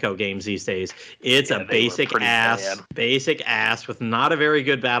like Chemco games these days. It's a basic ass with not a very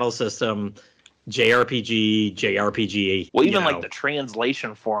good battle system. JRPG. Well, even like the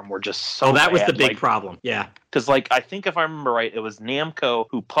translation form were just so. Oh, that was bad. the big problem. Yeah, because I think if I remember right, it was Namco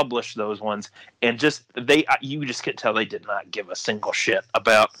who published those ones, and you just could tell they did not give a single shit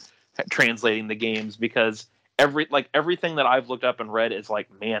about translating the games because everything that I've looked up and read is like,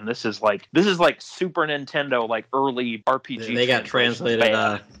 man, this is like Super Nintendo early RPG. They got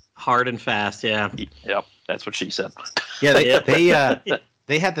translated hard and fast. Yeah. Yep, that's what she said. Yeah,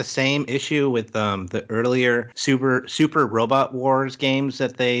 they had the same issue with the earlier Super Robot Wars games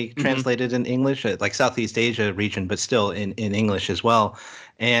that they translated in English, like Southeast Asia region, but still in English as well.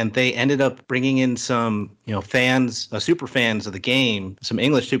 And they ended up bringing in some, fans, super fans of the game, some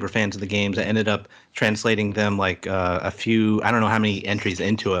English super fans of the games that ended up translating them a few, I don't know how many entries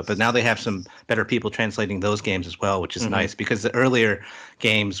into it, but now they have some better people translating those games as well, which is nice because the earlier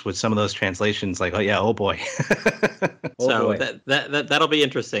games with some of those translations, oh boy. So that'll be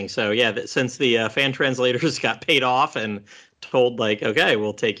interesting. So yeah, since the fan translators got paid off and told okay,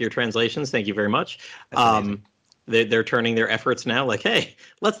 we'll take your translations. Thank you very much. They're turning their efforts now hey,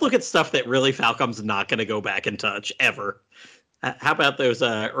 let's look at stuff that really Falcom's not going to go back and touch ever. How about those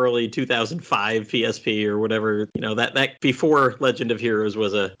early 2005 PSP or whatever, that before Legend of Heroes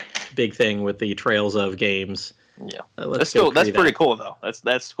was a big thing with the Trails of games. Yeah. That's pretty cool though.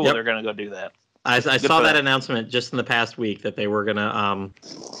 That's cool. Yep. They're going to go do that. I saw that announcement just in the past week that they were going to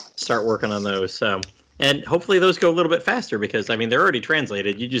start working on those. So, and hopefully those go a little bit faster because they're already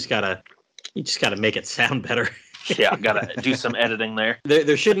translated. You just got to make it sound better. Yeah, gotta do some editing there.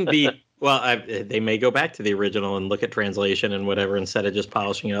 There shouldn't be. Well, they may go back to the original and look at translation and whatever instead of just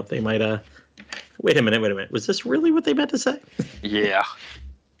polishing it up. They might. Wait a minute. Was this really what they meant to say? Yeah,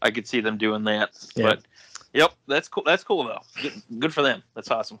 I could see them doing that. Yeah. But yep, that's cool. That's cool though. Good for them.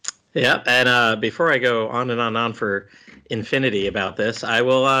 That's awesome. Yeah, and before I go on and on for infinity about this, I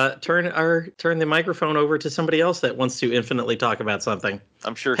will turn the microphone over to somebody else that wants to infinitely talk about something.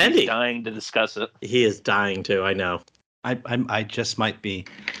 I'm sure he's dying to discuss it. He is dying to. I know. I just might be.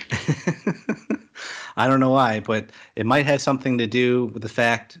 I don't know why, but it might have something to do with the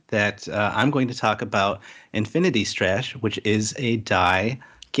fact that I'm going to talk about Infinity Strash, which is a die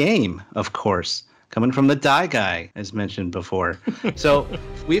game, of course, coming from the Die Guy, as mentioned before. So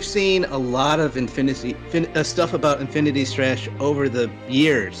we've seen a lot of stuff about Infinity Strash over the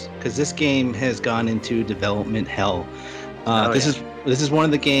years, because this game has gone into development hell. This is one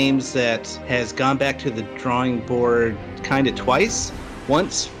of the games that has gone back to the drawing board kind of twice.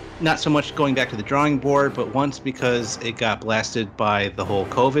 Once, not so much going back to the drawing board, but once because it got blasted by the whole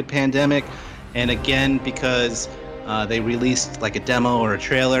COVID pandemic, and again because they released like a demo or a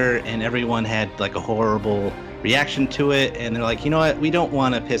trailer and everyone had like a horrible reaction to it, and they're like, you know what, we don't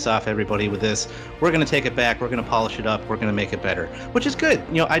want to piss off everybody with this. We're going to take it back, we're going to polish it up, we're going to make it better, which is good.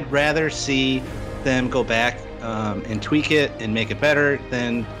 You know, I'd rather see them go back and tweak it and make it better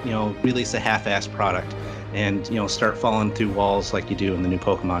than, you know, release a half-assed product and, you know, start falling through walls like you do in the new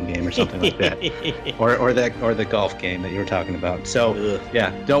Pokemon game or something like that, or the golf game that you were talking about. So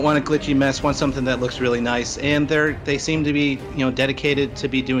yeah, don't want a glitchy mess. Want something that looks really nice, and they seem to be, you know, dedicated to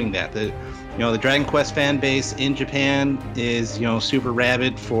be doing that. The Dragon Quest fan base in Japan is, you know, super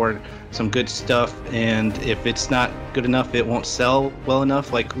rabid for some good stuff, and if it's not good enough, it won't sell well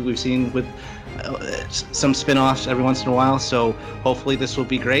enough, like we've seen with some spin-offs every once in a while. So hopefully this will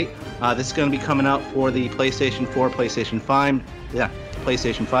be great. This is going to be coming out for the PlayStation 4, PlayStation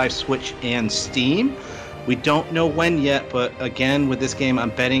 5, Switch, and Steam. We don't know when yet, but again, with this game,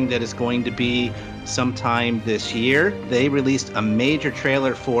 I'm betting that it's going to be sometime this year. They released a major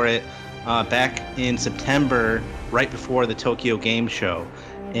trailer for it back in September, right before the Tokyo Game Show.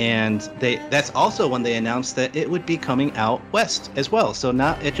 And that's also when they announced that it would be coming out west as well. So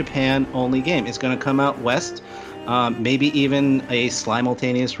not a Japan only game. It's going to come out west. Maybe even a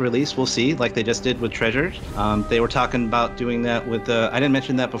simultaneous release. We'll see, like they just did with Treasures. They were talking about doing that with I didn't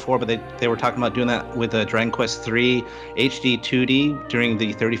mention that before, but they were talking about doing that with Dragon Quest 3 HD 2D during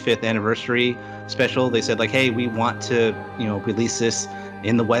the 35th anniversary special. They said like, hey, we want to, you know, release this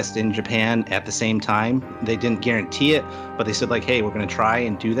in the West, in Japan at the same time. They didn't guarantee it, but they said like, hey, we're going to try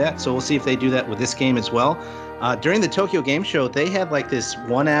and do that. So we'll see if they do that with this game as well. During the Tokyo Game Show, they had like this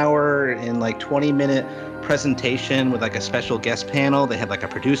 1 hour and like 20-minute presentation with like a special guest panel. They had like a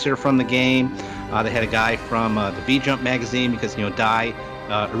producer from the game. They had a guy from the V-Jump magazine, because, you know, Die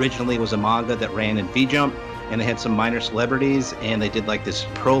originally was a manga that ran in V-Jump, and they had some minor celebrities, and they did like this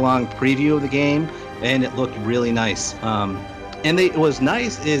prolonged preview of the game, and it looked really nice. And what was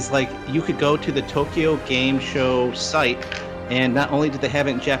nice is like you could go to the Tokyo Game Show site, and not only did they have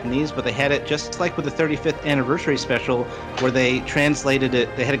it in Japanese, but they had it just like with the 35th anniversary special, where they translated it.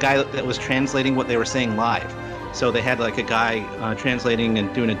 They had a guy that was translating what they were saying live. So they had like a guy translating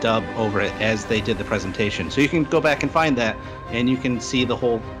and doing a dub over it as they did the presentation. So you can go back and find that, and you can see the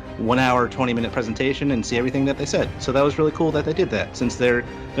whole 1 hour, 20-minute presentation and see everything that they said. So that was really cool that they did that, since they're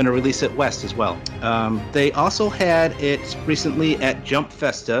going to release it west as well. They also had it recently at Jump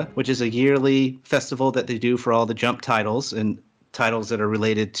Festa, which is a yearly festival that they do for all the Jump titles and titles that are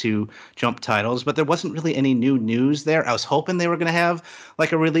related to Jump titles, but there wasn't really any new news there. I was hoping they were going to have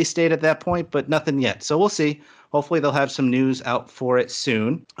like a release date at that point, but nothing yet. So we'll see. Hopefully they'll have some news out for it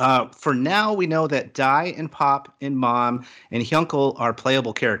soon. For now, we know that Dai and Pop and Mom and Hyunkel are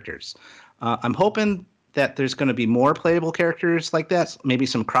playable characters. I'm hoping that there's going to be more playable characters like that, maybe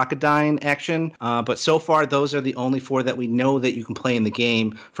some Crocodile action. But so far, those are the only 4 that we know that you can play in the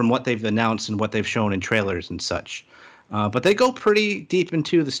game from what they've announced and what they've shown in trailers and such. But they go pretty deep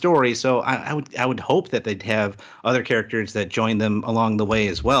into the story, so I would hope that they'd have other characters that join them along the way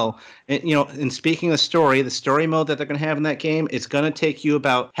as well. And, you know, and speaking of story, the story mode that they're going to have in that game, it's going to take you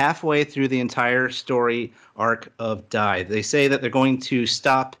about halfway through the entire story arc of Die. They say that they're going to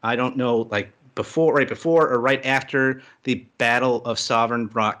stop, I don't know, like right before or right after the Battle of Sovereign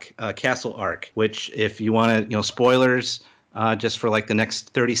Rock Castle arc, which, if you want to, you know, spoilers just for like the next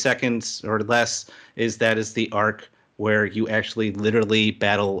 30 seconds or less, is the arc where you actually literally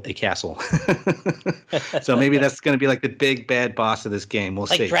battle a castle. So maybe that's going to be like the big bad boss of this game. We'll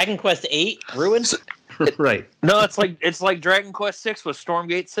see. Like Dragon Quest VIII Ruins? Right. No, it's like Dragon Quest VI with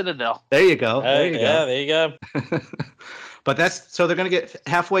Stormgate Citadel. There you go. There you go. But so they're going to get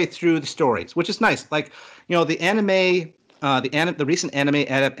halfway through the stories, which is nice. Like, you know, the recent anime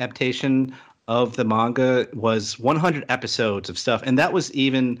adaptation of the manga was 100 episodes of stuff, and that was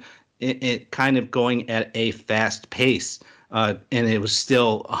even it kind of going at a fast pace. and it was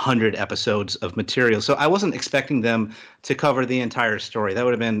still 100 episodes of material. So I wasn't expecting them to cover the entire story.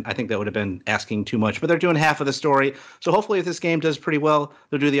 I think that would have been asking too much, but they're doing half of the story. So hopefully if this game does pretty well,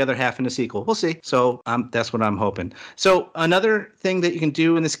 they'll do the other half in a sequel. We'll see. So that's what I'm hoping. So another thing that you can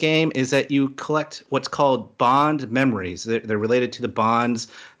do in this game is that you collect what's called bond memories. They're related to the bonds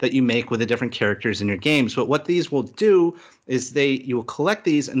that you make with the different characters in your games. But what these will do is you will collect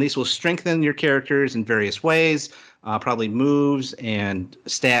these, and these will strengthen your characters in various ways, probably moves and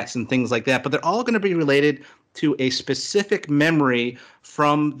stats and things like that. But they're all going to be related to a specific memory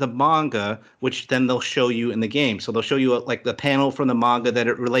from the manga, which then they'll show you in the game. So they'll show you like the panel from the manga that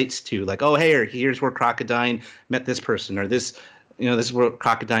it relates to, like, oh, hey, here's where Crocodile met this person, or this, this is where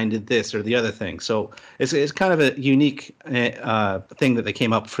Crocodile did this or the other thing. So it's kind of a unique thing that they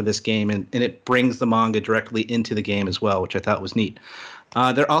came up for this game, and it brings the manga directly into the game as well, which I thought was neat.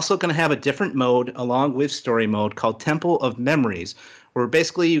 They're also going to have a different mode along with story mode called Temple of Memories, where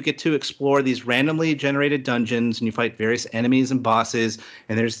basically you get to explore these randomly generated dungeons and you fight various enemies and bosses,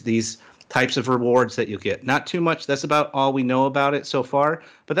 and there's these types of rewards that you'll get. Not too much. That's about all we know about it so far,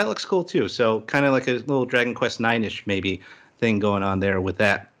 but that looks cool too. So kind of like a little Dragon Quest IX-ish maybe thing going on there with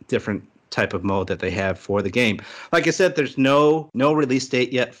that different type of mode that they have for the game. Like I said, there's no release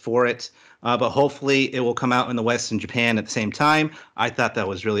date yet for it, but hopefully it will come out in the West and Japan at the same time. I thought that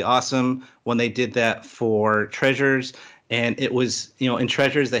was really awesome when they did that for Treasures. And it was, in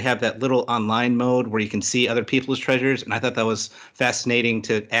Treasures, they have that little online mode where you can see other people's treasures. And I thought that was fascinating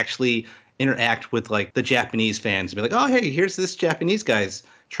to actually interact with like the Japanese fans and be like, oh, hey, here's this Japanese guy's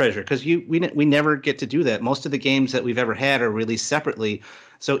treasure. Because we never get to do that. Most of the games that we've ever had are released separately.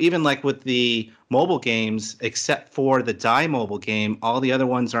 So even like with the mobile games, except for the Dai mobile game, all the other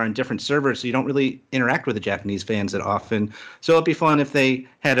ones are on different servers. So you don't really interact with the Japanese fans that often. So it'd be fun if they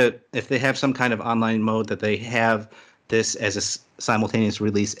have some kind of online mode that they have this as a simultaneous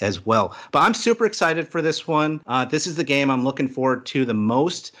release as well. But I'm super excited for this one. This is the game I'm looking forward to the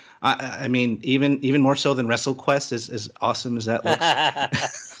most. I mean, even more so than WrestleQuest, as awesome as that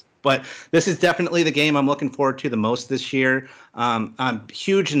looks. But this is definitely the game I'm looking forward to the most this year. I'm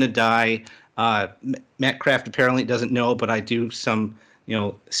huge into Dai. Matt Kraft apparently doesn't know, but I do some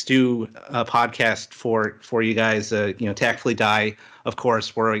Stu podcast for you guys, Tactfully Dai, of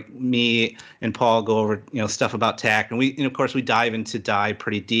course, where me and Paul go over, stuff about TAC. And we, of course, we dive into Dai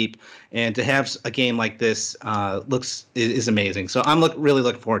pretty deep. And to have a game like this is amazing. So I'm really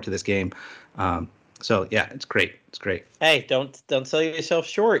looking forward to this game. So yeah, it's great. It's great. Hey, don't sell yourself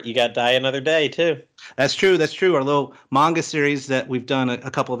short. You got Dai Another Day too. That's true. Our little manga series that we've done a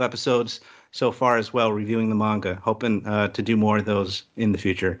couple of episodes so far as well, reviewing the manga, hoping to do more of those in the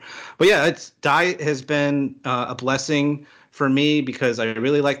future. But yeah, Dai has been a blessing for me because I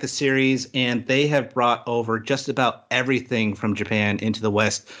really like the series, and they have brought over just about everything from Japan into the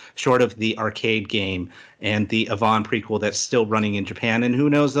West, short of the arcade game and the Yvonne prequel that's still running in Japan. And who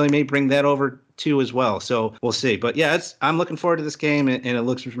knows, they may bring that over too as well. So we'll see. But yeah, I'm looking forward to this game, and it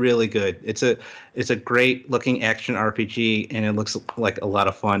looks really good. It's a great looking action RPG, and it looks like a lot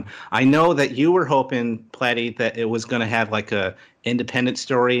of fun. I know that you were hoping, Platty, that it was going to have like a independent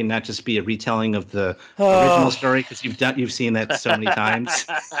story and not just be a retelling of the original story, because you've seen that so many times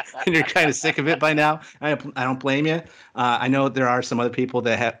and you're kind of sick of it by now. I don't blame you. I know there are some other people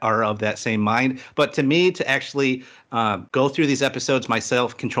that are of that same mind, but to me, to actually go through these episodes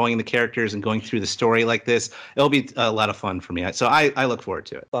myself, controlling the characters and going through the story like this, it'll be a lot of fun for me. So I look forward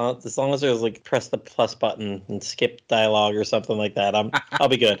to it. As long as there's like press the plus button and skip dialogue or something like that, I'll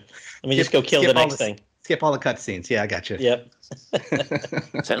be good. Let me just go kill the next thing. Skip all the cutscenes. Yeah, I got you. Yep.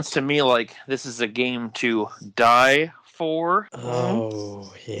 Sounds to me like this is a game to die for.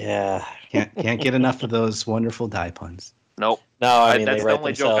 Oh yeah. Can't get enough of those wonderful Dai puns. Nope. No, I mean, that's the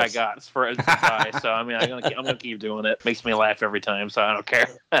only joke I got for Dai. So I mean, I'm gonna keep doing it. Makes me laugh every time, so I don't care.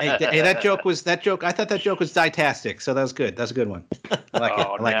 hey, that joke. I thought that joke was Dai-tastic, so that was good. That's a good one. I like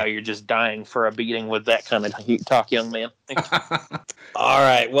it. Now you're just dying for a beating with that kind of talk, young man. All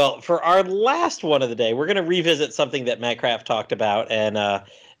right. Well, for our last one of the day, we're going to revisit something that Matt Kraft talked about and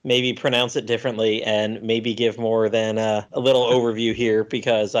maybe pronounce it differently and maybe give more than a little overview here,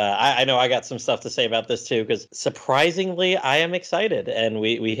 because I know I got some stuff to say about this too, because surprisingly, I am excited. And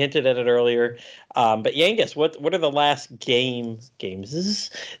we hinted at it earlier. But Yangus, what are the last games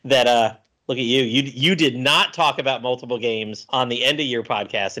that look at you. You did not talk about multiple games on the end of your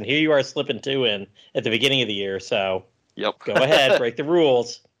podcast, and here you are slipping two in at the beginning of the year. So yep. Go ahead, break the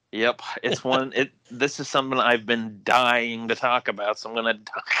rules. Yep, it's one. This is something I've been dying to talk about, so I'm gonna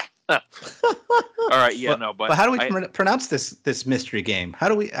All right, yeah, but how do we pronounce this mystery game? I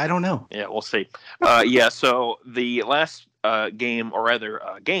don't know. Yeah, we'll see. So the last game, or rather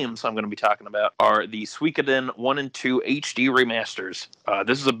games I'm going to be talking about are the Suikoden 1 and 2 HD remasters.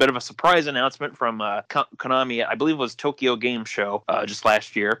 This is a bit of a surprise announcement from Konami. I believe it was Tokyo Game Show just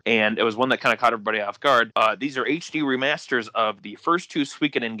last year, and it was one that kind of caught everybody off guard. These are HD remasters of the first two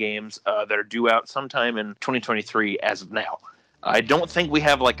Suikoden games that are due out sometime in 2023 as of now. I don't think we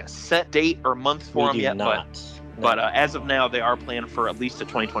have like a set date or month for them yet, but as of now, they are planned for at least a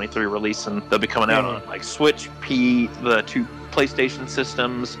 2023 release, and they'll be coming out on like Switch, the two PlayStation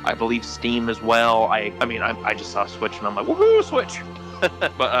systems, I believe Steam as well. I mean, I just saw Switch, and I'm like, woohoo, Switch!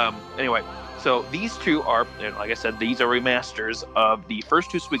 But anyway, so these two are, like I said, these are remasters of the first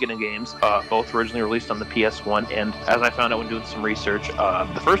two Suikoden games, both originally released on the PS1. And as I found out when doing some research,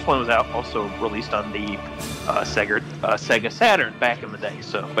 the first one was also released on the Sega Saturn back in the day.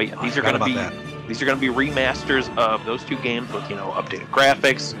 So, but yeah, these are going to be remasters of those two games with updated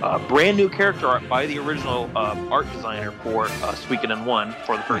graphics, brand new character art by the original art designer for Suikoden 1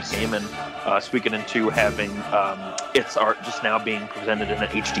 for the first game, and Suikoden 2 having its art just now being presented in an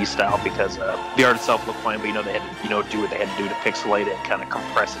HD style because the art itself looked fine, but they had to do what they had to do to pixelate it and kind of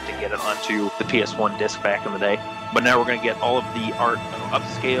compress it to get it onto the PS1 disc back in the day. But now we're going to get all of the art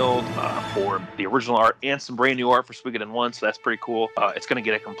upscaled for the original art and some brand new art for Suikoden 1, so that's pretty cool. It's going to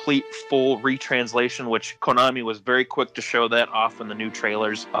get a complete, full retranslation, which Konami was very quick to show that off in the new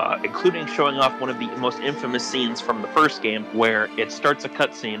trailers, including showing off one of the most infamous scenes from the first game, where it starts a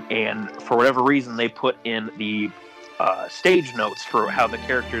cutscene, and for whatever reason, they put in the stage notes for how the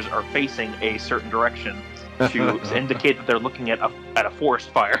characters are facing a certain direction to indicate that they're looking at a forest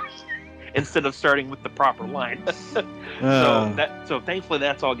fire. Instead of starting with the proper line. So thankfully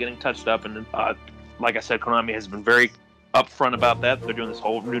that's all getting touched up, and like I said, Konami has been very upfront about that. They're doing this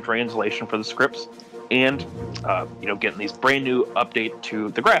whole new translation for the scripts, and getting these brand new update to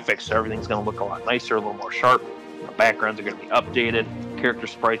the graphics, so everything's going to look a lot nicer, a little more sharp. The backgrounds are going to be updated. Character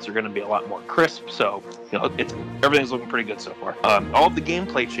sprites are going to be a lot more crisp. So everything's looking pretty good so far. All of the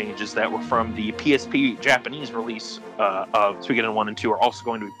gameplay changes that were from the PSP Japanese release of Suikoden 1 and 2 are also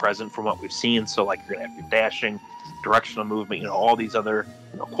going to be present from what we've seen. So like you're going to have your dashing, directional movement, all these other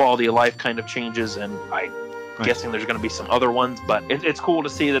quality of life kind of changes, and I'm guessing there's going to be some other ones, but it's cool to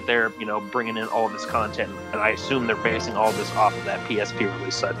see that they're bringing in all of this content, and I assume they're basing all of this off of that PSP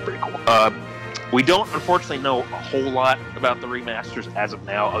release, so that's pretty cool. We don't, unfortunately, know a whole lot about the remasters as of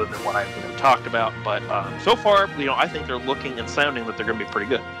now, other than what I've talked about. But so far, I think they're looking and sounding that they're going to be pretty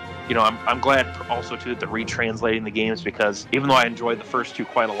good. I'm glad also too that they're retranslating the games, because even though I enjoyed the first two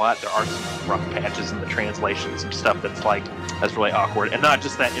quite a lot, there are some rough patches in the translation, some stuff that's really awkward, and not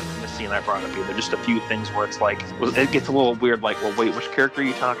just that infamous scene I brought up either. Just a few things where it's like it gets a little weird. Like, well, wait, which character are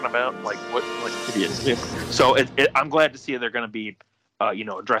you talking about? Like, what? Like, idiot. So I'm glad to see they're going to be.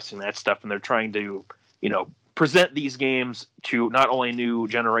 Addressing that stuff, and they're trying to, present these games to not only a new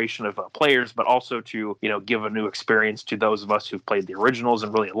generation of players, but also to, give a new experience to those of us who've played the originals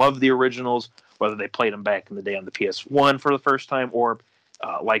and really love the originals, whether they played them back in the day on the PS1 for the first time, or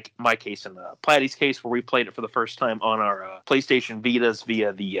like my case and Platty's case, where we played it for the first time on our PlayStation Vitas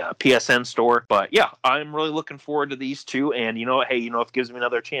via the PSN store. But yeah, I'm really looking forward to these two. And if it gives me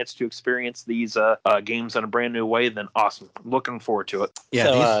another chance to experience these games in a brand new way, then awesome. I'm looking forward to it. Yeah,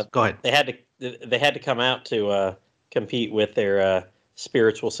 so, go ahead. They had to come out to compete with their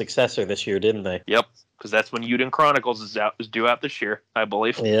spiritual successor this year, didn't they? Yep. Because that's when Eiyuden Chronicles is due out this year, I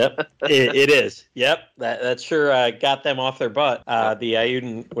believe. Yep, it is. Yep, that sure got them off their butt. The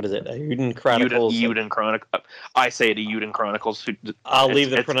Eiyuden, what is it? Eiyuden Chronicles. Eiyuden Chronicles. I say it Eiyuden Chronicles. I'll leave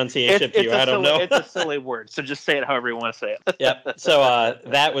the pronunciation to you. I don't know. It's a silly word, so just say it however you want to say it. Yep. So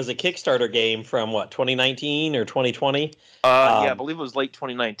that was a Kickstarter game from 2019 or 2020? Yeah, I believe it was late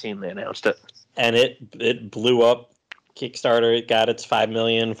 2019 they announced it. And it blew up. Kickstarter, it got its 5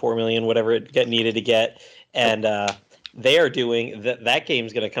 million, 4 million, whatever it needed to get, and they are doing that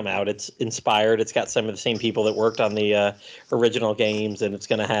game's going to come out. It's inspired. It's got some of the same people that worked on the original games, and it's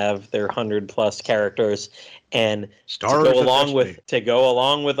going to have their 100+ characters. And to go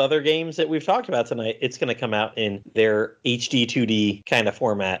along with other games that we've talked about tonight, it's going to come out in their HD 2D kind of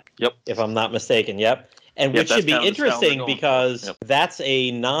format. Yep, if I'm not mistaken. Yep, and which should be interesting because that's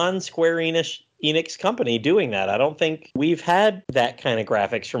a non-Square Enix company doing that. I don't think we've had that kind of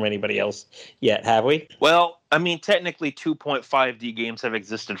graphics from anybody else yet, have we? Well, I mean, technically 2.5D games have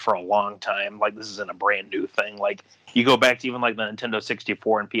existed for a long time. Like, this isn't a brand new thing. Like, you go back to even like the Nintendo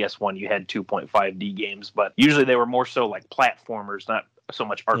 64 and PS1, you had 2.5D games, but usually they were more so like platformers, not so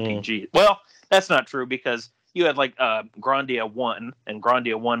much RPG. Well, that's not true, because you had like Grandia 1, and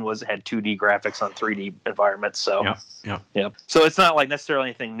Grandia 1 had 2D graphics on 3D environments. So yeah. So it's not like necessarily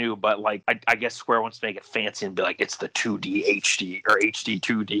anything new, but like I guess Square wants to make it fancy and be like it's the 2D HD or HD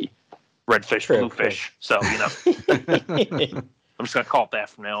 2D Redfish, Bluefish. So I'm just gonna call it that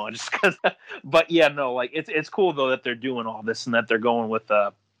from now on, just because. But yeah, no, like it's cool though that they're doing all this and that they're going with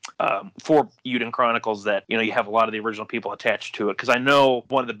for Eiyuden Chronicles that you have a lot of the original people attached to it. Because I know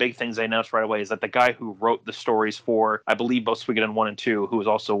one of the big things they announced right away is that the guy who wrote the stories for, I believe, both Suikoden 1 and 2, who is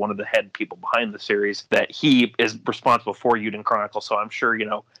also one of the head people behind the series, that he is responsible for Eiyuden Chronicles. So I'm sure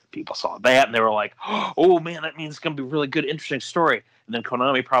people saw that and they were like, oh man, that means it's gonna be a really good, interesting story. And then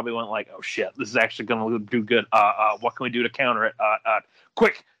Konami probably went like, oh shit, this is actually gonna do good. What can we do to counter it?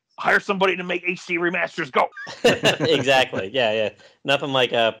 Quick, hire somebody to make HD remasters. Go. Exactly. Yeah. Nothing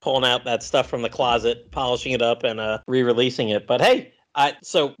like pulling out that stuff from the closet, polishing it up, and re-releasing it. But hey,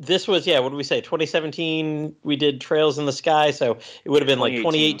 so this was what did we say? 2017. We did Trails in the Sky, so it would have been like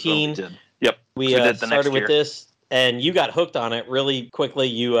 2018. Yep. We started with this. And you got hooked on it really quickly.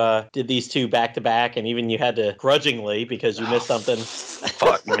 You did these two back to back, and even you had to grudgingly because you missed something.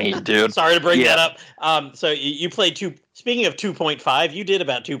 Fuck me, dude. Sorry to bring that up. So you played two. Speaking of 2.5, you did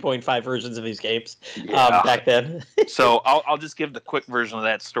about 2.5 versions of these games back then. So I'll just give the quick version of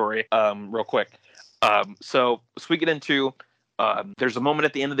that story real quick. So Suikoden 2. There's a moment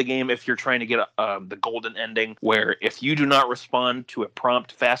at the end of the game if you're trying to get the golden ending where if you do not respond to a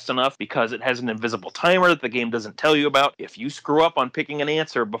prompt fast enough because it has an invisible timer that the game doesn't tell you about, if you screw up on picking an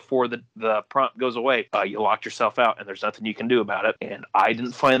answer before the prompt goes away, you locked yourself out and there's nothing you can do about it. And I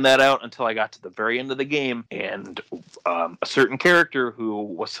didn't find that out until I got to the very end of the game, and a certain character who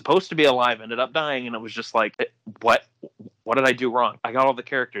was supposed to be alive ended up dying, and it was just like, what did I do wrong? I got all the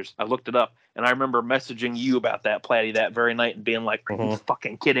characters. I looked it up. And I remember messaging you about that, Platty, that very night and being like, are you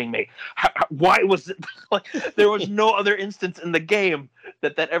fucking kidding me? Why was it like there was no other instance in the game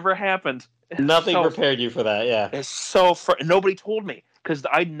that ever happened? Nothing prepared you for that, yeah. It's so nobody told me, because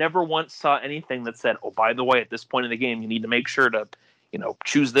I never once saw anything that said, oh, by the way, at this point in the game, you need to make sure to,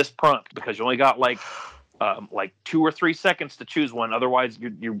 choose this prompt because you only got like 2 or 3 seconds to choose one. Otherwise,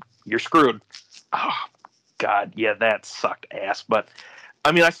 you're screwed. Oh, God, yeah, that sucked ass. But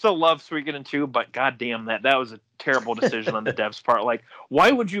I mean, I still love Suikoden 2, but goddamn, that was a terrible decision on the devs' part. Like,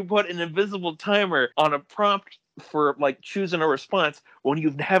 why would you put an invisible timer on a prompt for like choosing a response when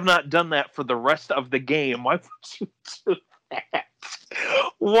you have not done that for the rest of the game? Why would you do that?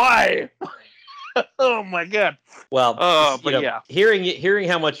 Why? Oh my God. Well, hearing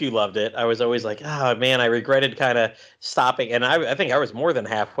how much you loved it, I was always like, oh man, I regretted kind of stopping. And I think I was more than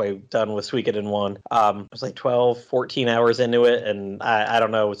halfway done with Suikoden 1. I was like 12, 14 hours into it, and I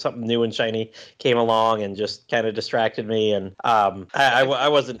don't know, something new and shiny came along and just kind of distracted me. And I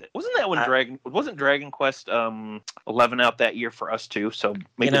wasn't. Wasn't that when wasn't Dragon Quest 11 out that year for us too? So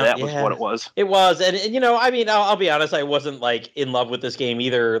maybe that was what it was. It was, and I mean, I'll be honest, I wasn't like in love with this game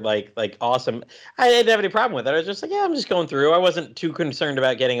either. Like awesome. I didn't have any problem with it. I was just like, I'm just going through. I wasn't too concerned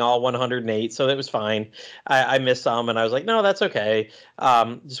about getting all 108, so it was fine. I missed some, and I was like, no, that's okay.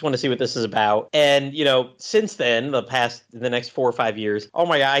 Just want to see what this is about. And, since then, the next 4 or 5 years, oh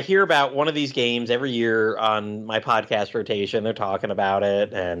my God, I hear about one of these games every year on my podcast rotation. They're talking about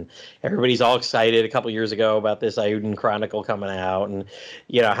it, and everybody's all excited a couple years ago about this Eiyuden Chronicle coming out. And,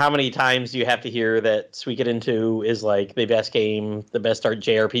 how many times do you have to hear that Suikoden 2 is like the best game, the best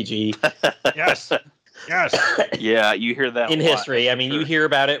JRPG? Yes. Yeah, you hear that in history. I mean, you hear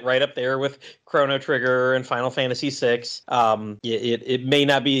about it right up there with Chrono Trigger and Final Fantasy VI. It may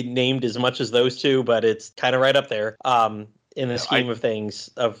not be named as much as those two, but it's kind of right up there in the scheme of things.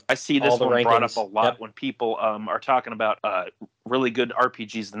 I see this one brought up a lot when people are talking about really good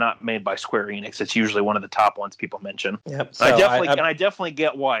RPGs not made by Square Enix. It's usually one of the top ones people mention. Yep. So I definitely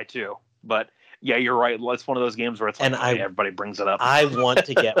get why too, but. Yeah, you're right. It's one of those games where it's like, everybody brings it up. I want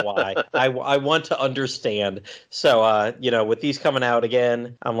to get why. I want to understand. So, with these coming out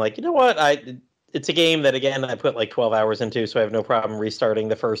again, I'm like, you know what? It's a game that, again, I put like 12 hours into, so I have no problem restarting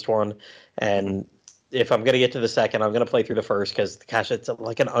the first one. And if I'm going to get to the second, I'm going to play through the first because, gosh, it's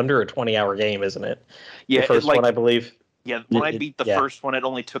like an under a 20-hour game, isn't it? Yeah, the first one, I believe. Yeah, when I beat the first one, it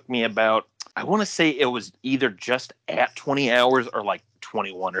only took me about, I want to say it was either just at 20 hours or like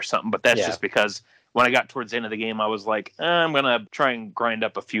 21 or something, but that's just because when I got towards the end of the game, I was like, I'm going to try and grind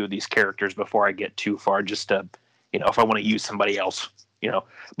up a few of these characters before I get too far, just to, if I want to use somebody else,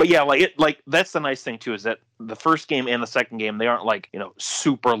 But yeah, that's the nice thing too, is that the first game and the second game, they aren't like,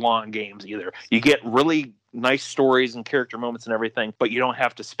 super long games either. You get really nice stories and character moments and everything, but you don't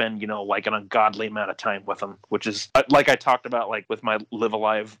have to spend, like an ungodly amount of time with them, which is like I talked about, like with my Live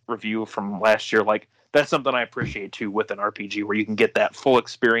Alive review from last year, like that's something I appreciate too with an RPG, where you can get that full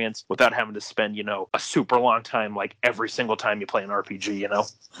experience without having to spend, a super long time like every single time you play an RPG.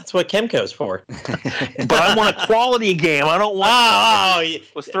 That's what Kemco's for. But I want a quality game. I don't want.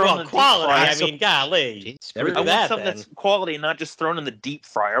 Quality. I mean, golly. I want something that's quality, not just thrown in the deep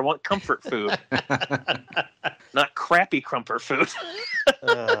fryer. I want comfort food, not crappy comfort food.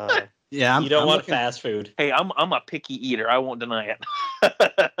 Yeah, you don't want fast food. Hey, I'm a picky eater. I won't deny it.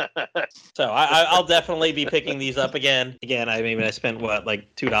 So I'll definitely be picking these up again. I spent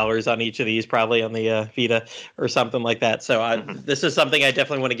like $2 on each of these, probably on the Vita or something like that. So this is something I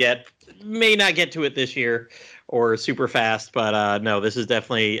definitely want to get. May not get to it this year or super fast, but no, this is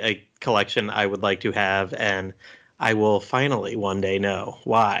definitely a collection I would like to have, and I will finally one day know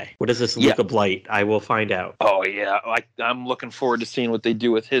why. What is this Luca Blight? I will find out. Oh, yeah. I'm looking forward to seeing what they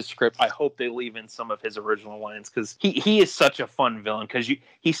do with his script. I hope they leave in some of his original lines, because he is such a fun villain, because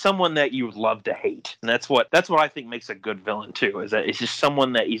he's someone that you love to hate. And that's what I think makes a good villain, too, is that he's just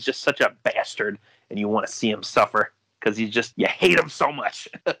someone that he's just such a bastard, and you want to see him suffer, because you hate him so much.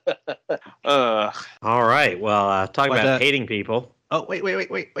 All right. Well, talk about hating people. Oh, wait.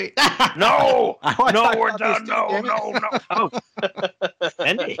 No, we're done. No.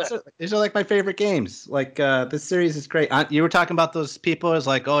 These are like my favorite games. Like this series is great. You were talking about those people as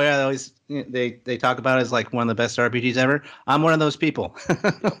like, oh yeah, they always they talk about it as like one of the best RPGs ever. I'm one of those people.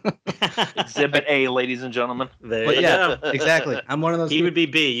 Exhibit A, ladies and gentlemen. Yeah, exactly. I'm one of those. He would be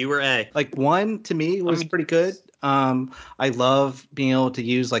B. You were A. Like 1 to me was pretty good. I love being able to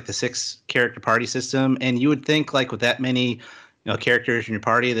use like the 6-character party system, and you would think like with that many characters in your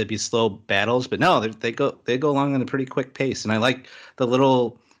party, there'd be slow battles, but no, they go along at a pretty quick pace. And I like the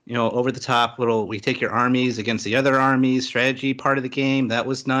little, over the top we take your armies against the other armies strategy part of the game. That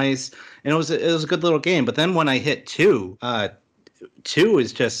was nice, and it was a good little game. But then when I hit 2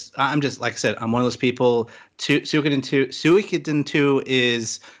 is just, I'm just, like I said, I'm one of those people. Suikoden 2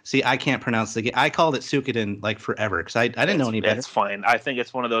 is, see, I can't pronounce the game. I called it Suikoden like forever because I didn't know any better. It's fine. I think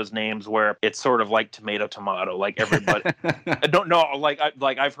it's one of those names where it's sort of like tomato. Like everybody, I don't know.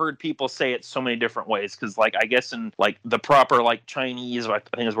 I've heard people say it so many different ways, because like I guess in like the proper like Chinese, I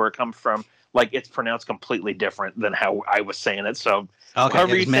think is where it comes from. Like it's pronounced completely different than how I was saying it. So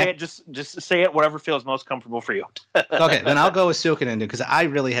however you say it, just say it, whatever feels most comfortable for you. Okay, then I'll go with Suikoden, because I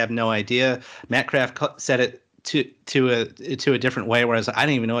really have no idea. Matt Kraft said it to a different way, whereas I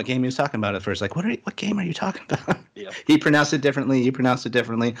didn't even know what game he was talking about at first. Like, what game are you talking about? Yeah. He pronounced it differently. You pronounced it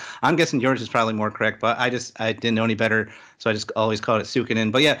differently. I'm guessing yours is probably more correct, but I didn't know any better, so I just always called it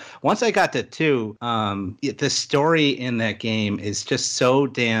Suikoden. But yeah, once I got to 2, the story in that game is just so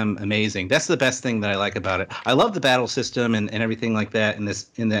damn amazing. That's the best thing that I like about it. I love the battle system and everything like that in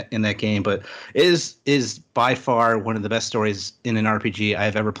that game, but it is by far one of the best stories in an RPG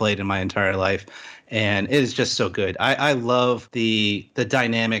I've ever played in my entire life. And it is just so good. I love the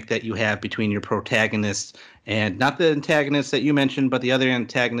dynamic that you have between your protagonists and not the antagonists that you mentioned, but the other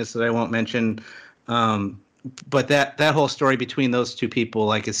antagonists that I won't mention. But that whole story between those two people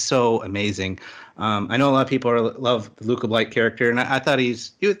like is so amazing. I know a lot of people love the Luca Blight character, and I thought he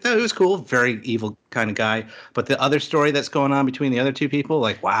was cool, very evil kind of guy. But the other story that's going on between the other two people,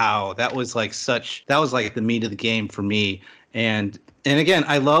 like wow, that was like the meat of the game for me. And again,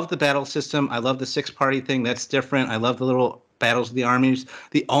 I love the battle system. I love the 6-party thing. That's different. I love the little battles of the armies.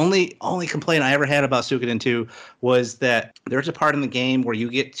 The only complaint I ever had about Suikoden 2 was that there's a part in the game where you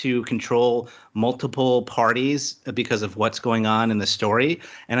get to control multiple parties because of what's going on in the story,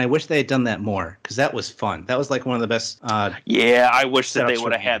 and I wish they had done that more, because that was fun. That was like one of the best. I wish that they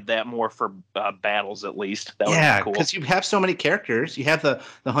would have had that more for battles at least. That would be cool. Because you have so many characters. You have the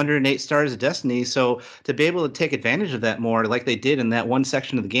 108 Stars of Destiny, so to be able to take advantage of that more, like they did in that one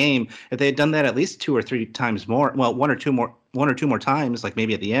section of the game, if they had done that at least 2 or 3 times more, well, one or two more times, like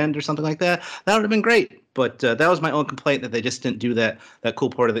maybe at the end or something like that, that would have been great. But that was my own complaint, that they just didn't do that cool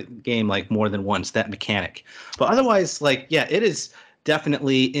part of the game like more than once, that mechanic. But otherwise, like, yeah, it is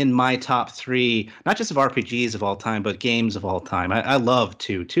definitely in my top 3, not just of RPGs of all time, but games of all time. I love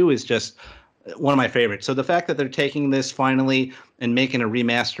 2. 2 is just one of my favorites. So the fact that they're taking this finally and making a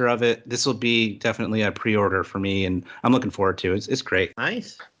remaster of it, this will be definitely a pre-order for me, and I'm looking forward to it. It's great.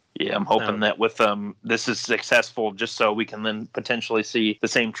 Nice. Yeah, I'm hoping that with this is successful, just so we can then potentially see the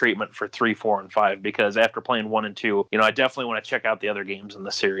same treatment for 3, 4, and 5. Because after playing 1 and 2, I definitely want to check out the other games in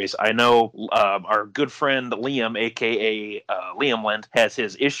the series. I know our good friend Liam, aka Liam Lind, has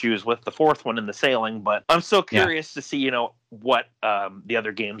his issues with the 4th one in the sailing, but I'm so curious to see what the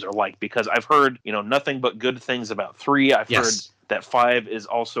other games are like, because I've heard nothing but good things about 3. I've heard that 5 is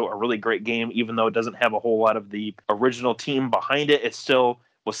also a really great game, even though it doesn't have a whole lot of the original team behind it. It's still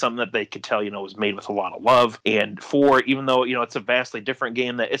was something that they could tell, was made with a lot of love. And 4, even though, it's a vastly different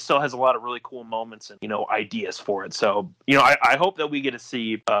game, that it still has a lot of really cool moments and, ideas for it. So, I hope that we get to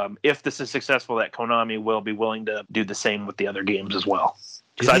see, if this is successful, that Konami will be willing to do the same with the other games as well.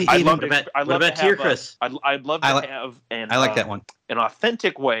 I'd love to have I like that one. An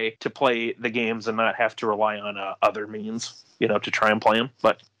authentic way to play the games and not have to rely on other means, to try and play them.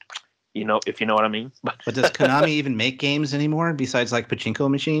 But if you know what I mean. But does Konami even make games anymore besides like pachinko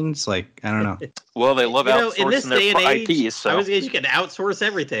machines? Like, I don't know. Well, they love outsourcing in this day and age, IPs. So you can outsource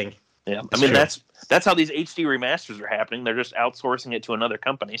everything. Yeah, I mean that's how these HD remasters are happening. They're just outsourcing it to another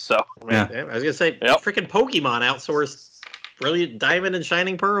company. So I was gonna say, freaking Pokemon outsourced Brilliant Diamond and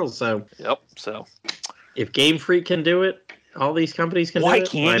Shining Pearls. So So if Game Freak can do it, all these companies can do it. Why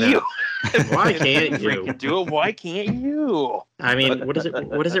can't you? Why can't you? Can do it. Why can't you? I mean, what does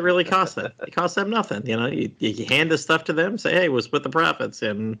it really cost them? It costs them nothing. You hand the stuff to them, say, hey, we'll split the profits,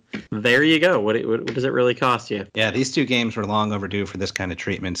 and there you go. What does it really cost you? Yeah, these 2 games were long overdue for this kind of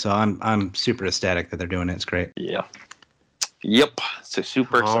treatment, so I'm super ecstatic that they're doing it. It's great. Yeah. Yep. So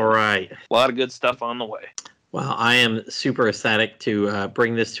super. All right. A lot of good stuff on the way. Well, I am super ecstatic to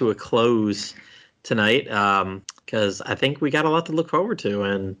bring this to a close tonight, because I think we got a lot to look forward to,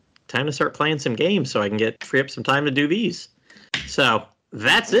 and time to start playing some games so I can free up some time to do these. So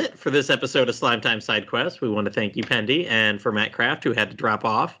that's it for this episode of Slime Time Side Quest. We want to thank you, Pendy, and for Matt Kraft, who had to drop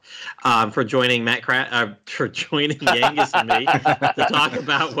off, for joining for joining Yangus and me to talk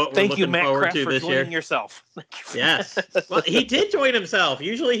about what we're looking forward to this year. Thank you, Matt Kraft, for joining yourself. Yes. Well, he did join himself.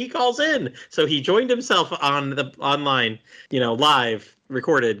 Usually he calls in, so he joined himself on the online, live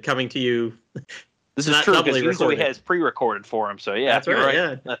recorded, coming to you. This is true because usually he has pre-recorded for him. So yeah, that's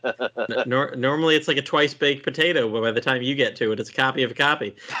right. Yeah. Normally it's like a twice-baked potato, but by the time you get to it, it's a copy of a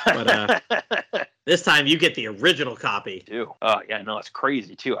copy. But this time you get the original copy. Too. Yeah, no, it's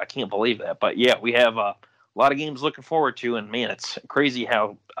crazy too. I can't believe that. But yeah, we have a lot of games looking forward to, and man, it's crazy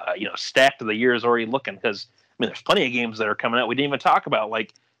how stacked the year is already looking. Because there's plenty of games that are coming out we didn't even talk about,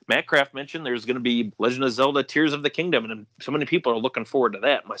 like. Matt Kraft mentioned there's going to be Legend of Zelda Tears of the Kingdom, and so many people are looking forward to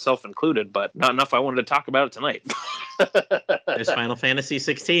that, myself included, but not enough I wanted to talk about it tonight. There's Final Fantasy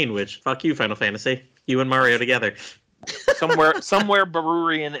 16, which, fuck you, Final Fantasy. You and Mario together. Somewhere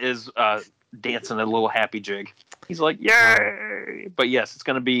Barurian is dancing a little happy jig. He's like, yay! But yes, it's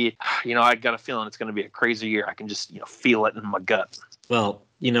going to be, I got a feeling it's going to be a crazy year. I can just, feel it in my gut. Well,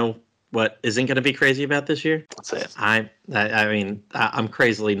 what isn't going to be crazy about this year? What's that? I mean, I'm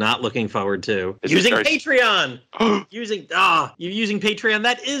crazily not looking forward to using Patreon. You're using Patreon.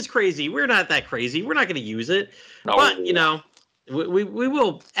 That is crazy. We're not that crazy. We're not going to use it. No. But we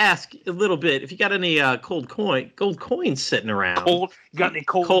will ask a little bit if you got any gold coins sitting around. You got any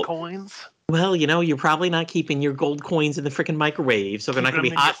cold coins? Well, you're probably not keeping your gold coins in the freaking microwave, so they're not going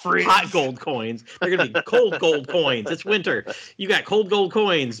to be hot gold coins. They're going to be cold gold coins. It's winter. You got cold gold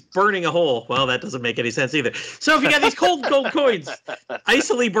coins burning a hole. Well, that doesn't make any sense either. So if you got these cold gold coins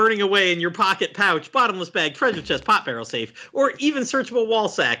icily burning away in your pocket, pouch, bottomless bag, treasure chest, pot barrel safe, or even searchable wall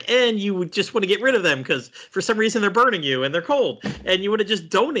sack, and you would just want to get rid of them because for some reason they're burning you and they're cold, and you want to just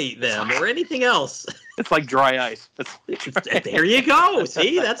donate them or anything else. It's like dry ice. There you go.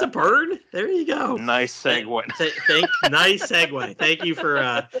 See, that's a burn. There you go. Nice segue. Nice segue. Thank you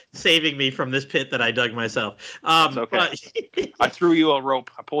for saving me from this pit that I dug myself. That's okay. I threw you a rope.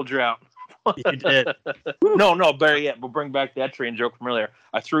 I pulled you out. You did. No, better yet, we'll bring back that train joke from earlier.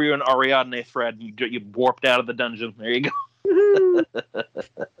 I threw you an Ariadne thread and you warped out of the dungeon. There you go.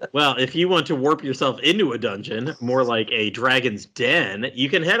 Well, if you want to warp yourself into a dungeon, more like a dragon's den, you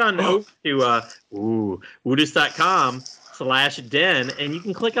can head on over to woodus.com/den, and you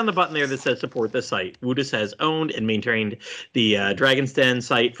can click on the button there that says support the site. Woodus has owned and maintained the Dragon's Den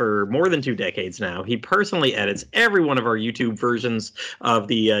site for more than 2 decades now. He personally edits every one of our YouTube versions of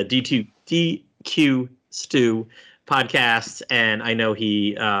the DQ Stew podcasts, and I know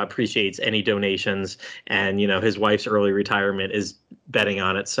he appreciates any donations, and his wife's early retirement is betting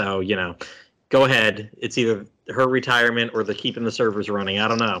on it, so go ahead. It's either her retirement or the keeping the servers running. I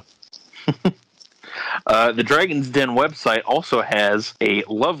don't know. The Dragon's Den website also has a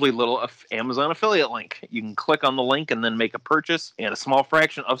lovely little Amazon affiliate link. You can click on the link and then make a purchase, and a small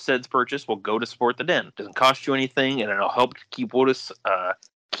fraction of said purchase will go to support the den. It doesn't cost you anything, and it'll help to keep Woodus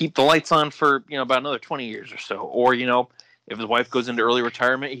keep the lights on for about another 20 years or so. Or if his wife goes into early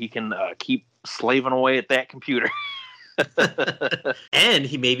retirement, he can keep slaving away at that computer. And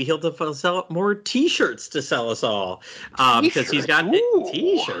he'll sell more T-shirts to sell us all, because he's got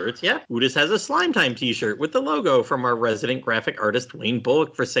T-shirts. Yeah, Udis has a Slime Time T-shirt with the logo from our resident graphic artist Wayne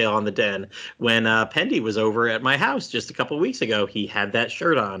Bullock for sale on the Den. When Pendy was over at my house just a couple weeks ago, he had that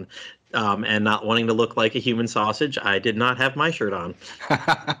shirt on. And not wanting to look like a human sausage, I did not have my shirt on.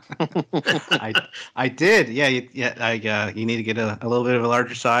 I did. Yeah. You need to get a little bit of a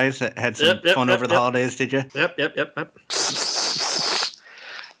larger size. Had some fun over the holidays, did you? Yep.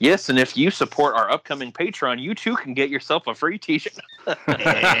 Yes, and if you support our upcoming Patreon, you too can get yourself a free T-shirt.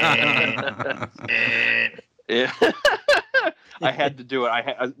 Yeah. I had to do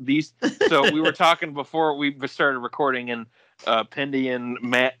it. So we were talking before we started recording, and Pendy and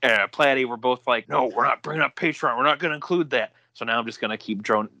Matt Platty were both like, "No, we're not bringing up Patreon. We're not going to include that." So now I'm just going to keep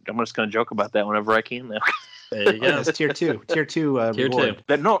I'm just going to joke about that whenever I can. Now. There you go. That's tier 2. Tier 2. Tier reward.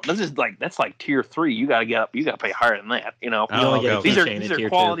 2. That's like tier 3. You got to get up. You got to pay higher than that. You know. These are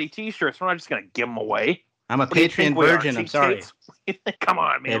quality T-shirts. We're not just going to give them away. I'm a Patreon virgin. I'm sorry. Come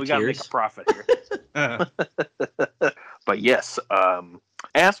on, man. We got to make a profit here. But yes,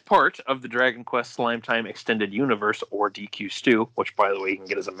 as part of the Dragon Quest Slime Time Extended Universe, or DQ Stew, which, by the way, you can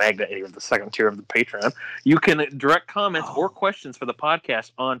get as a magnet here in the second tier of the Patreon, you can direct comments or questions for the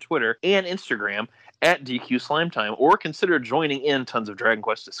podcast on Twitter and Instagram at DQ Slime Time, or consider joining in tons of Dragon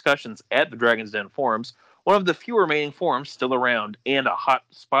Quest discussions at the Dragon's Den forums, one of the few remaining forums still around, and a hot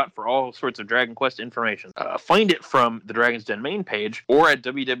spot for all sorts of Dragon Quest information. Find it from the Dragon's Den main page or at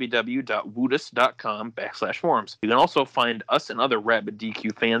www.woodus.com/forums. You can also find us and other rabid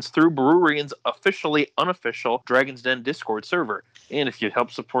DQ fans through Brewerian's officially unofficial Dragon's Den Discord server. And if you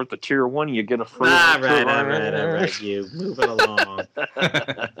help support the tier 1, you get a free... All right. You move it along.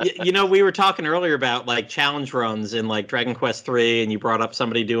 We were talking earlier about like challenge runs in like Dragon Quest 3, and you brought up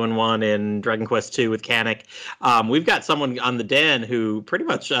somebody doing one in Dragon Quest 2 with Kanik. We've got someone on the Den who pretty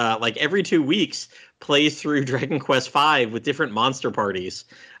much like every 2 weeks plays through Dragon Quest 5 with different monster parties,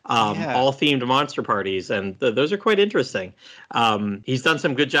 all themed monster parties, and those are quite interesting. He's done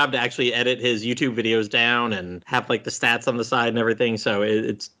some good job to actually edit his YouTube videos down and have like the stats on the side and everything, so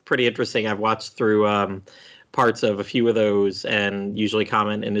it's pretty interesting. I've watched through parts of a few of those and usually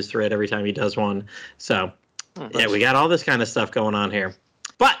comment in his thread every time he does one. So yeah, we got all this kind of stuff going on here.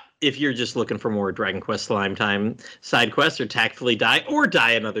 But if you're just looking for more Dragon Quest Slime Time side quests or Tactfully Die or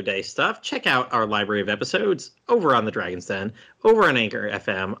Die Another Day stuff, check out our library of episodes over on the Dragon's Den, over on Anchor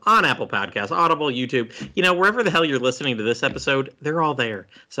FM, on Apple Podcasts, Audible, YouTube. Wherever the hell you're listening to this episode, they're all there.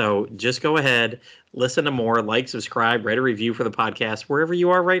 So just go ahead, listen to more, like, subscribe, write a review for the podcast, wherever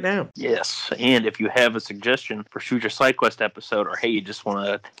you are right now. Yes, and if you have a suggestion for future side quest episode, or hey, you just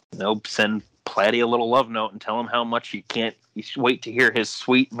want to send Platty a little love note and tell him how much you should wait to hear his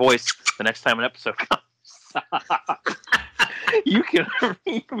sweet voice the next time an episode comes. You can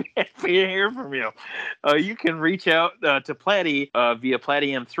happy to hear from you. You can reach out to Platty via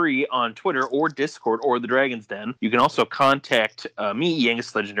PlattyM3 on Twitter or Discord or the Dragon's Den. You can also contact me,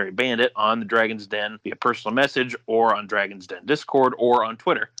 Yangus Legendary Bandit, on the Dragon's Den via personal message or on Dragon's Den Discord or on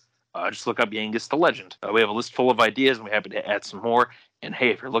Twitter. Just look up Yangus the Legend. We have a list full of ideas, and we're happy to add some more. And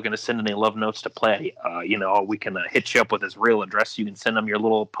hey, if you're looking to send any love notes to Platty, we can hit you up with his real address. You can send him your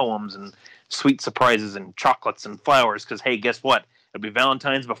little poems and sweet surprises and chocolates and flowers. Because hey, guess what? It'll be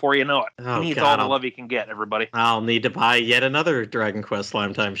Valentine's before you know it. He needs all the love he can get, everybody. I'll need to buy yet another Dragon Quest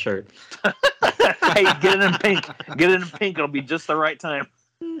Slime Time shirt. Hey, get it in pink. Get it in pink. It'll be just the right time.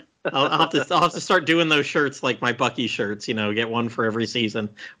 I'll have to start doing those shirts like my Bucky shirts. Get one for every season,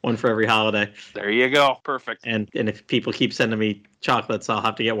 one for every holiday. There you go. Perfect. And if people keep sending me chocolates, I'll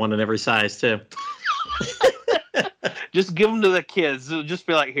have to get one in every size too. Just give them to the kids. Just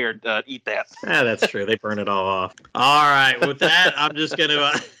be like, here, eat that. Yeah, that's true. They burn it all off. All right. With that, I'm just going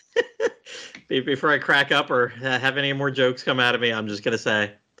to, before I crack up or have any more jokes come out of me, I'm just going to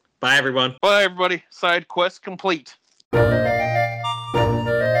say, bye, everyone. Bye, everybody. Side quest complete.